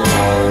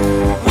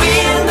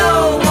 we'll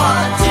know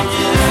what to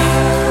do.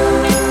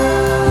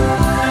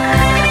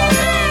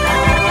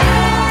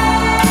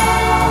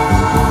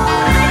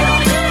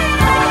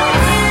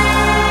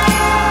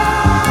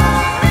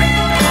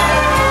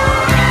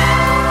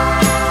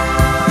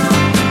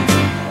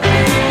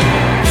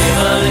 Give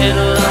a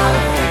little love,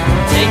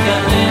 take a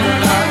little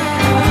love,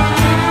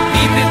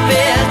 be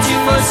prepared to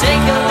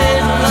forsake a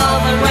little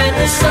love, and when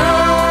the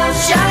sun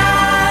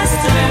shines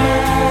through,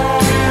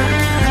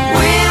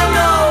 we'll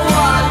know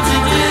what to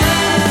do.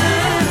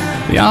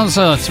 The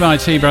answer to my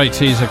tea break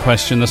teaser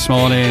question this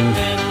morning: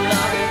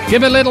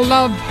 give a little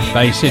love,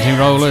 Bay City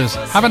Rollers.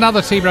 Have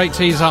another tea break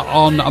teaser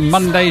on a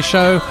Monday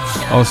show.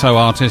 Also,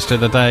 artist of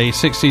the day,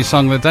 60s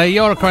song of the day,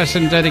 your requests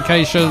and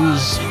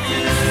dedications.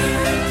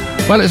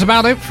 Well, it's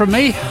about it from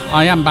me.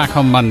 I am back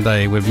on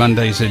Monday with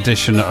Monday's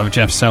edition of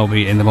Geoff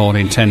Selby in the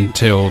morning, 10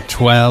 till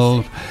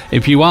 12.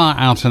 If you are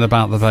out and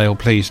about the Vale,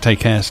 please take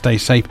care, stay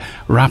safe,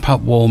 wrap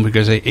up warm,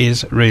 because it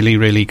is really,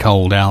 really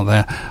cold out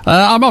there.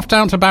 I'm off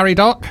down to Barry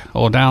Dock,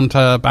 or down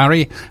to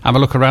Barry, have a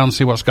look around,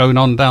 see what's going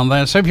on down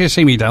there. So if you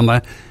see me down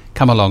there,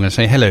 come along and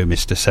say hello,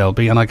 Mr.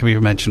 Selby, and I can be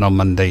mentioned on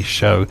Monday's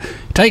show.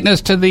 Taking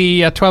us to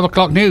the 12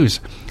 o'clock news.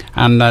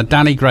 And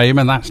Danny Graham,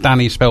 and that's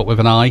Danny spelt with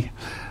an I.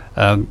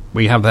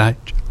 We have the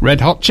Red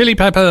Hot Chili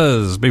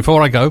Peppers.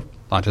 Before I go,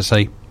 I'd like to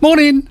say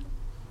morning.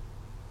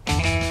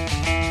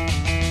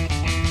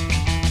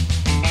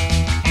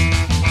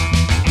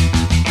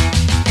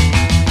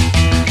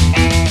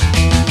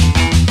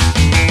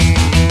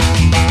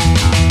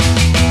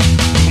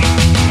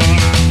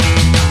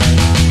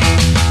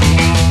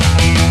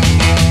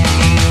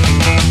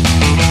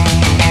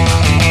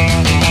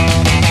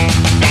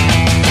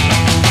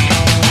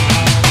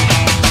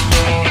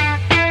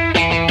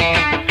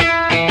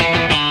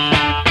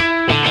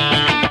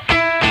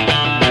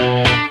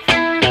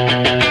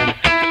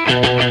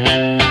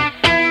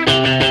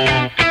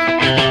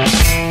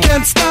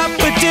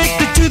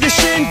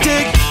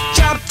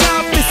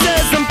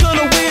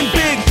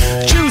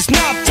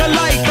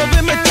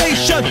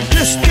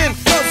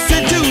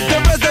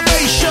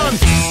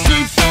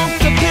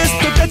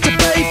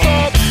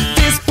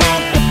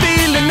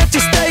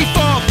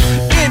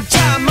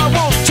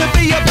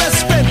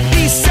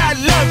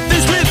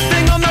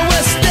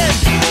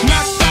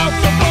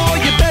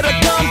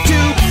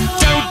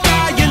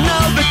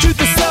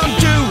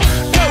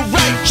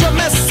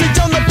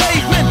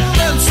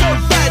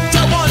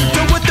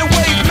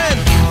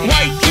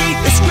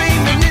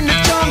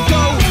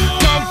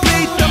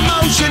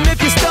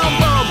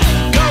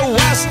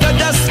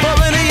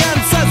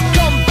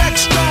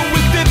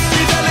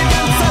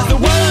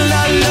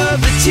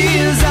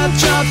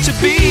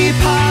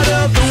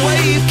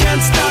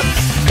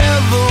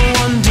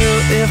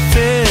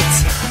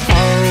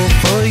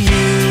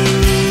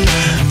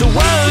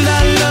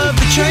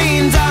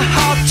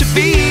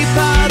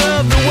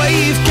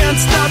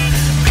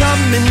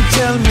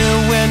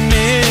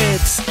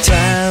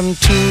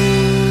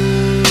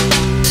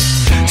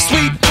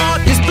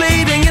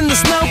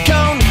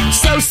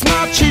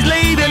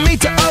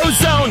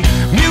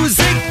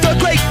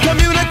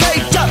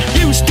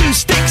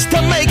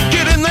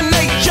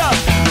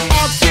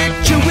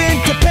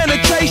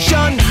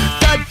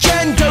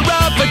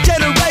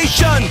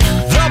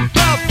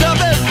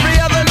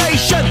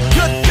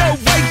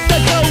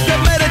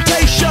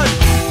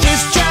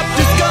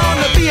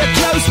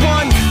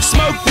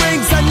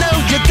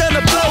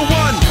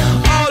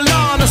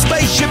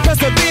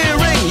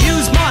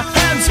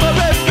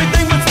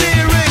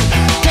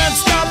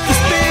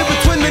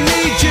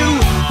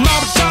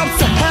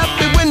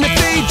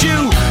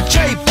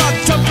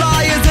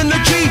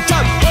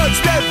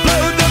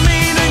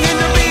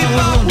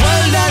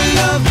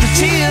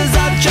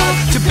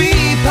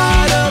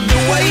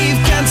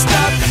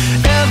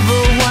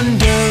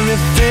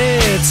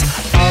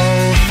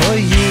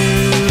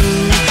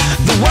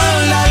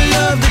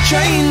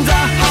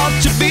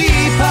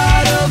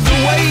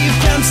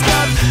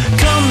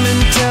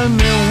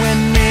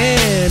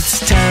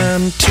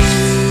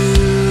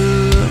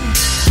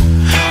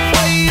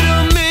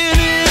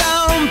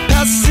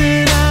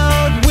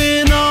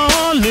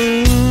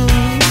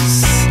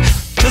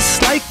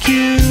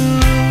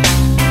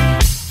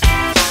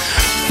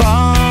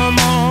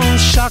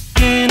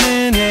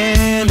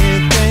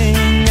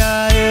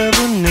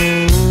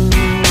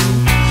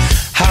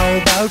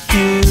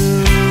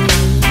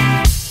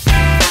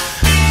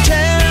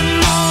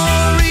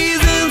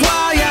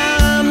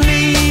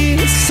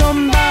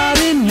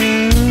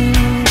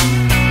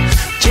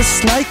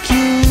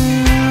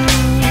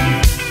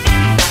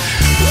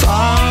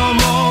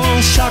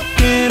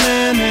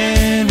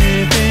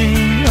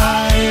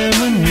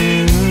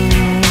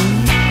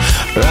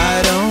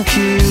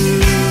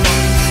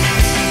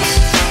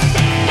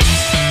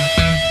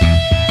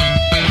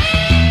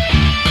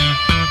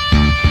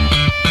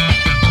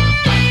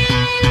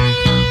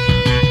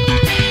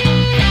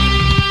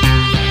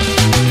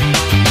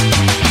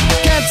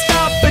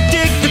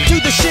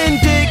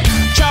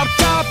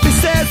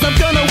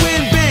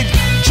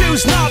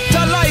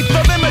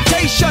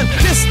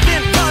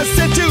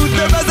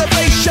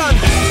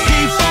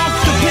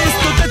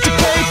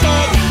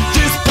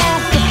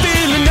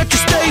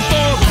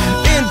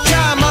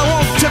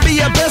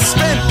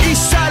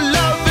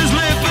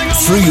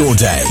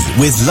 day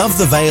with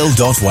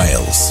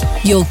lovethevale.wales.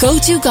 Your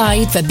go-to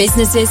guide for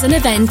businesses and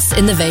events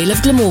in the Vale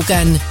of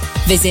Glamorgan.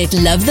 Visit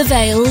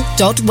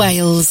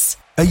lovethevale.wales.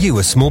 Are you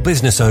a small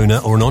business owner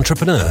or an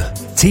entrepreneur?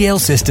 TL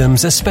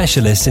Systems are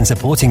specialists in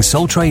supporting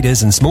sole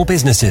traders and small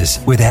businesses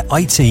with their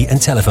IT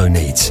and telephone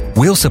needs.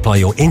 We'll supply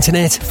your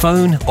internet,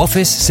 phone,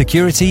 office,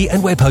 security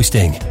and web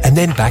hosting, and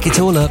then back it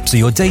all up so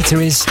your data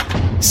is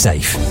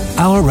safe.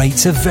 Our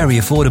rates are very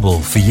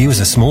affordable for you as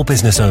a small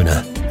business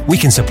owner. We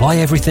can supply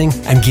everything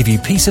and give you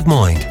peace of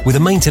mind with a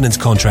maintenance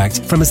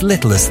contract from as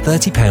little as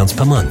 £30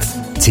 per month.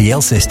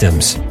 TL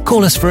Systems.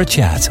 Call us for a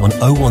chat on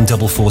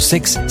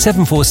 01446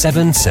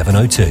 747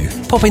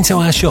 702. Pop into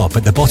our shop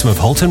at the bottom of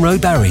Holton Road,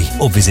 Barry,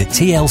 or visit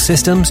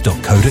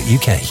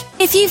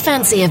tlsystems.co.uk. If you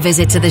fancy a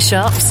visit to the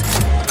shops,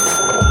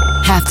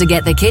 have to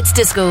get the kids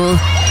to school,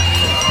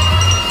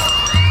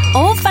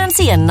 or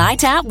fancy a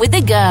night out with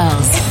the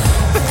girls,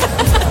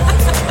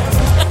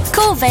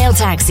 call Vale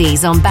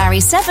Taxis on Barry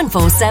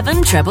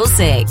 747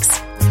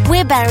 666.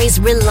 We're Barry's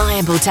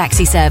reliable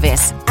taxi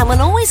service and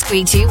will always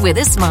greet you with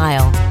a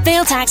smile.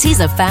 Vale Taxis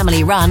are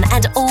family run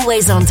and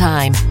always on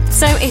time.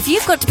 So if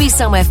you've got to be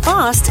somewhere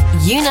fast,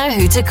 you know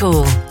who to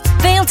call.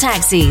 Vale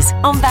Taxis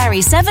on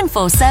Barry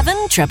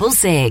 747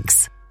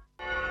 666.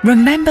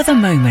 Remember the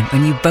moment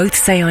when you both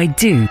say I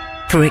do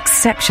through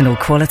exceptional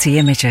quality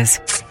images.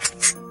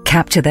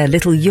 Capture their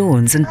little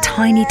yawns and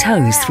tiny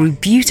toes through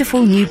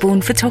beautiful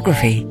newborn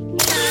photography.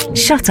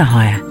 Shutter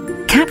Hire,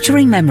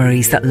 capturing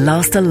memories that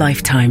last a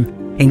lifetime.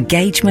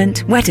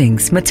 Engagement,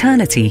 weddings,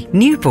 maternity,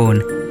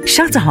 newborn.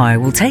 Shutter Hire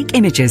will take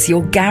images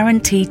you're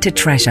guaranteed to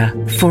treasure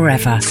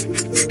forever.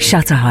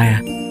 Shutter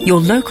Hire, your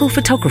local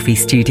photography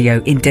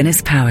studio in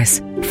Dinas Powys.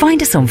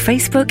 Find us on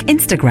Facebook,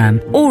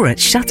 Instagram, or at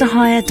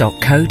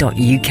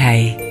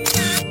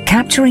shutterhire.co.uk.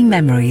 Capturing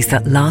memories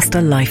that last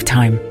a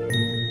lifetime.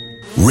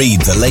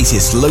 Read the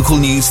latest local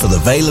news for the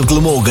Vale of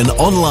Glamorgan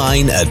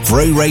online at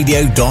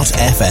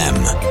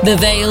browradio.fm. The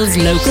Vale's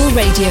local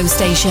radio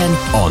station.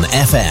 On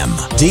FM,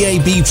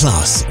 DAB+,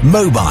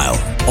 mobile,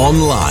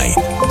 online,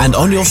 and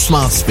on your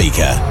smart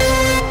speaker.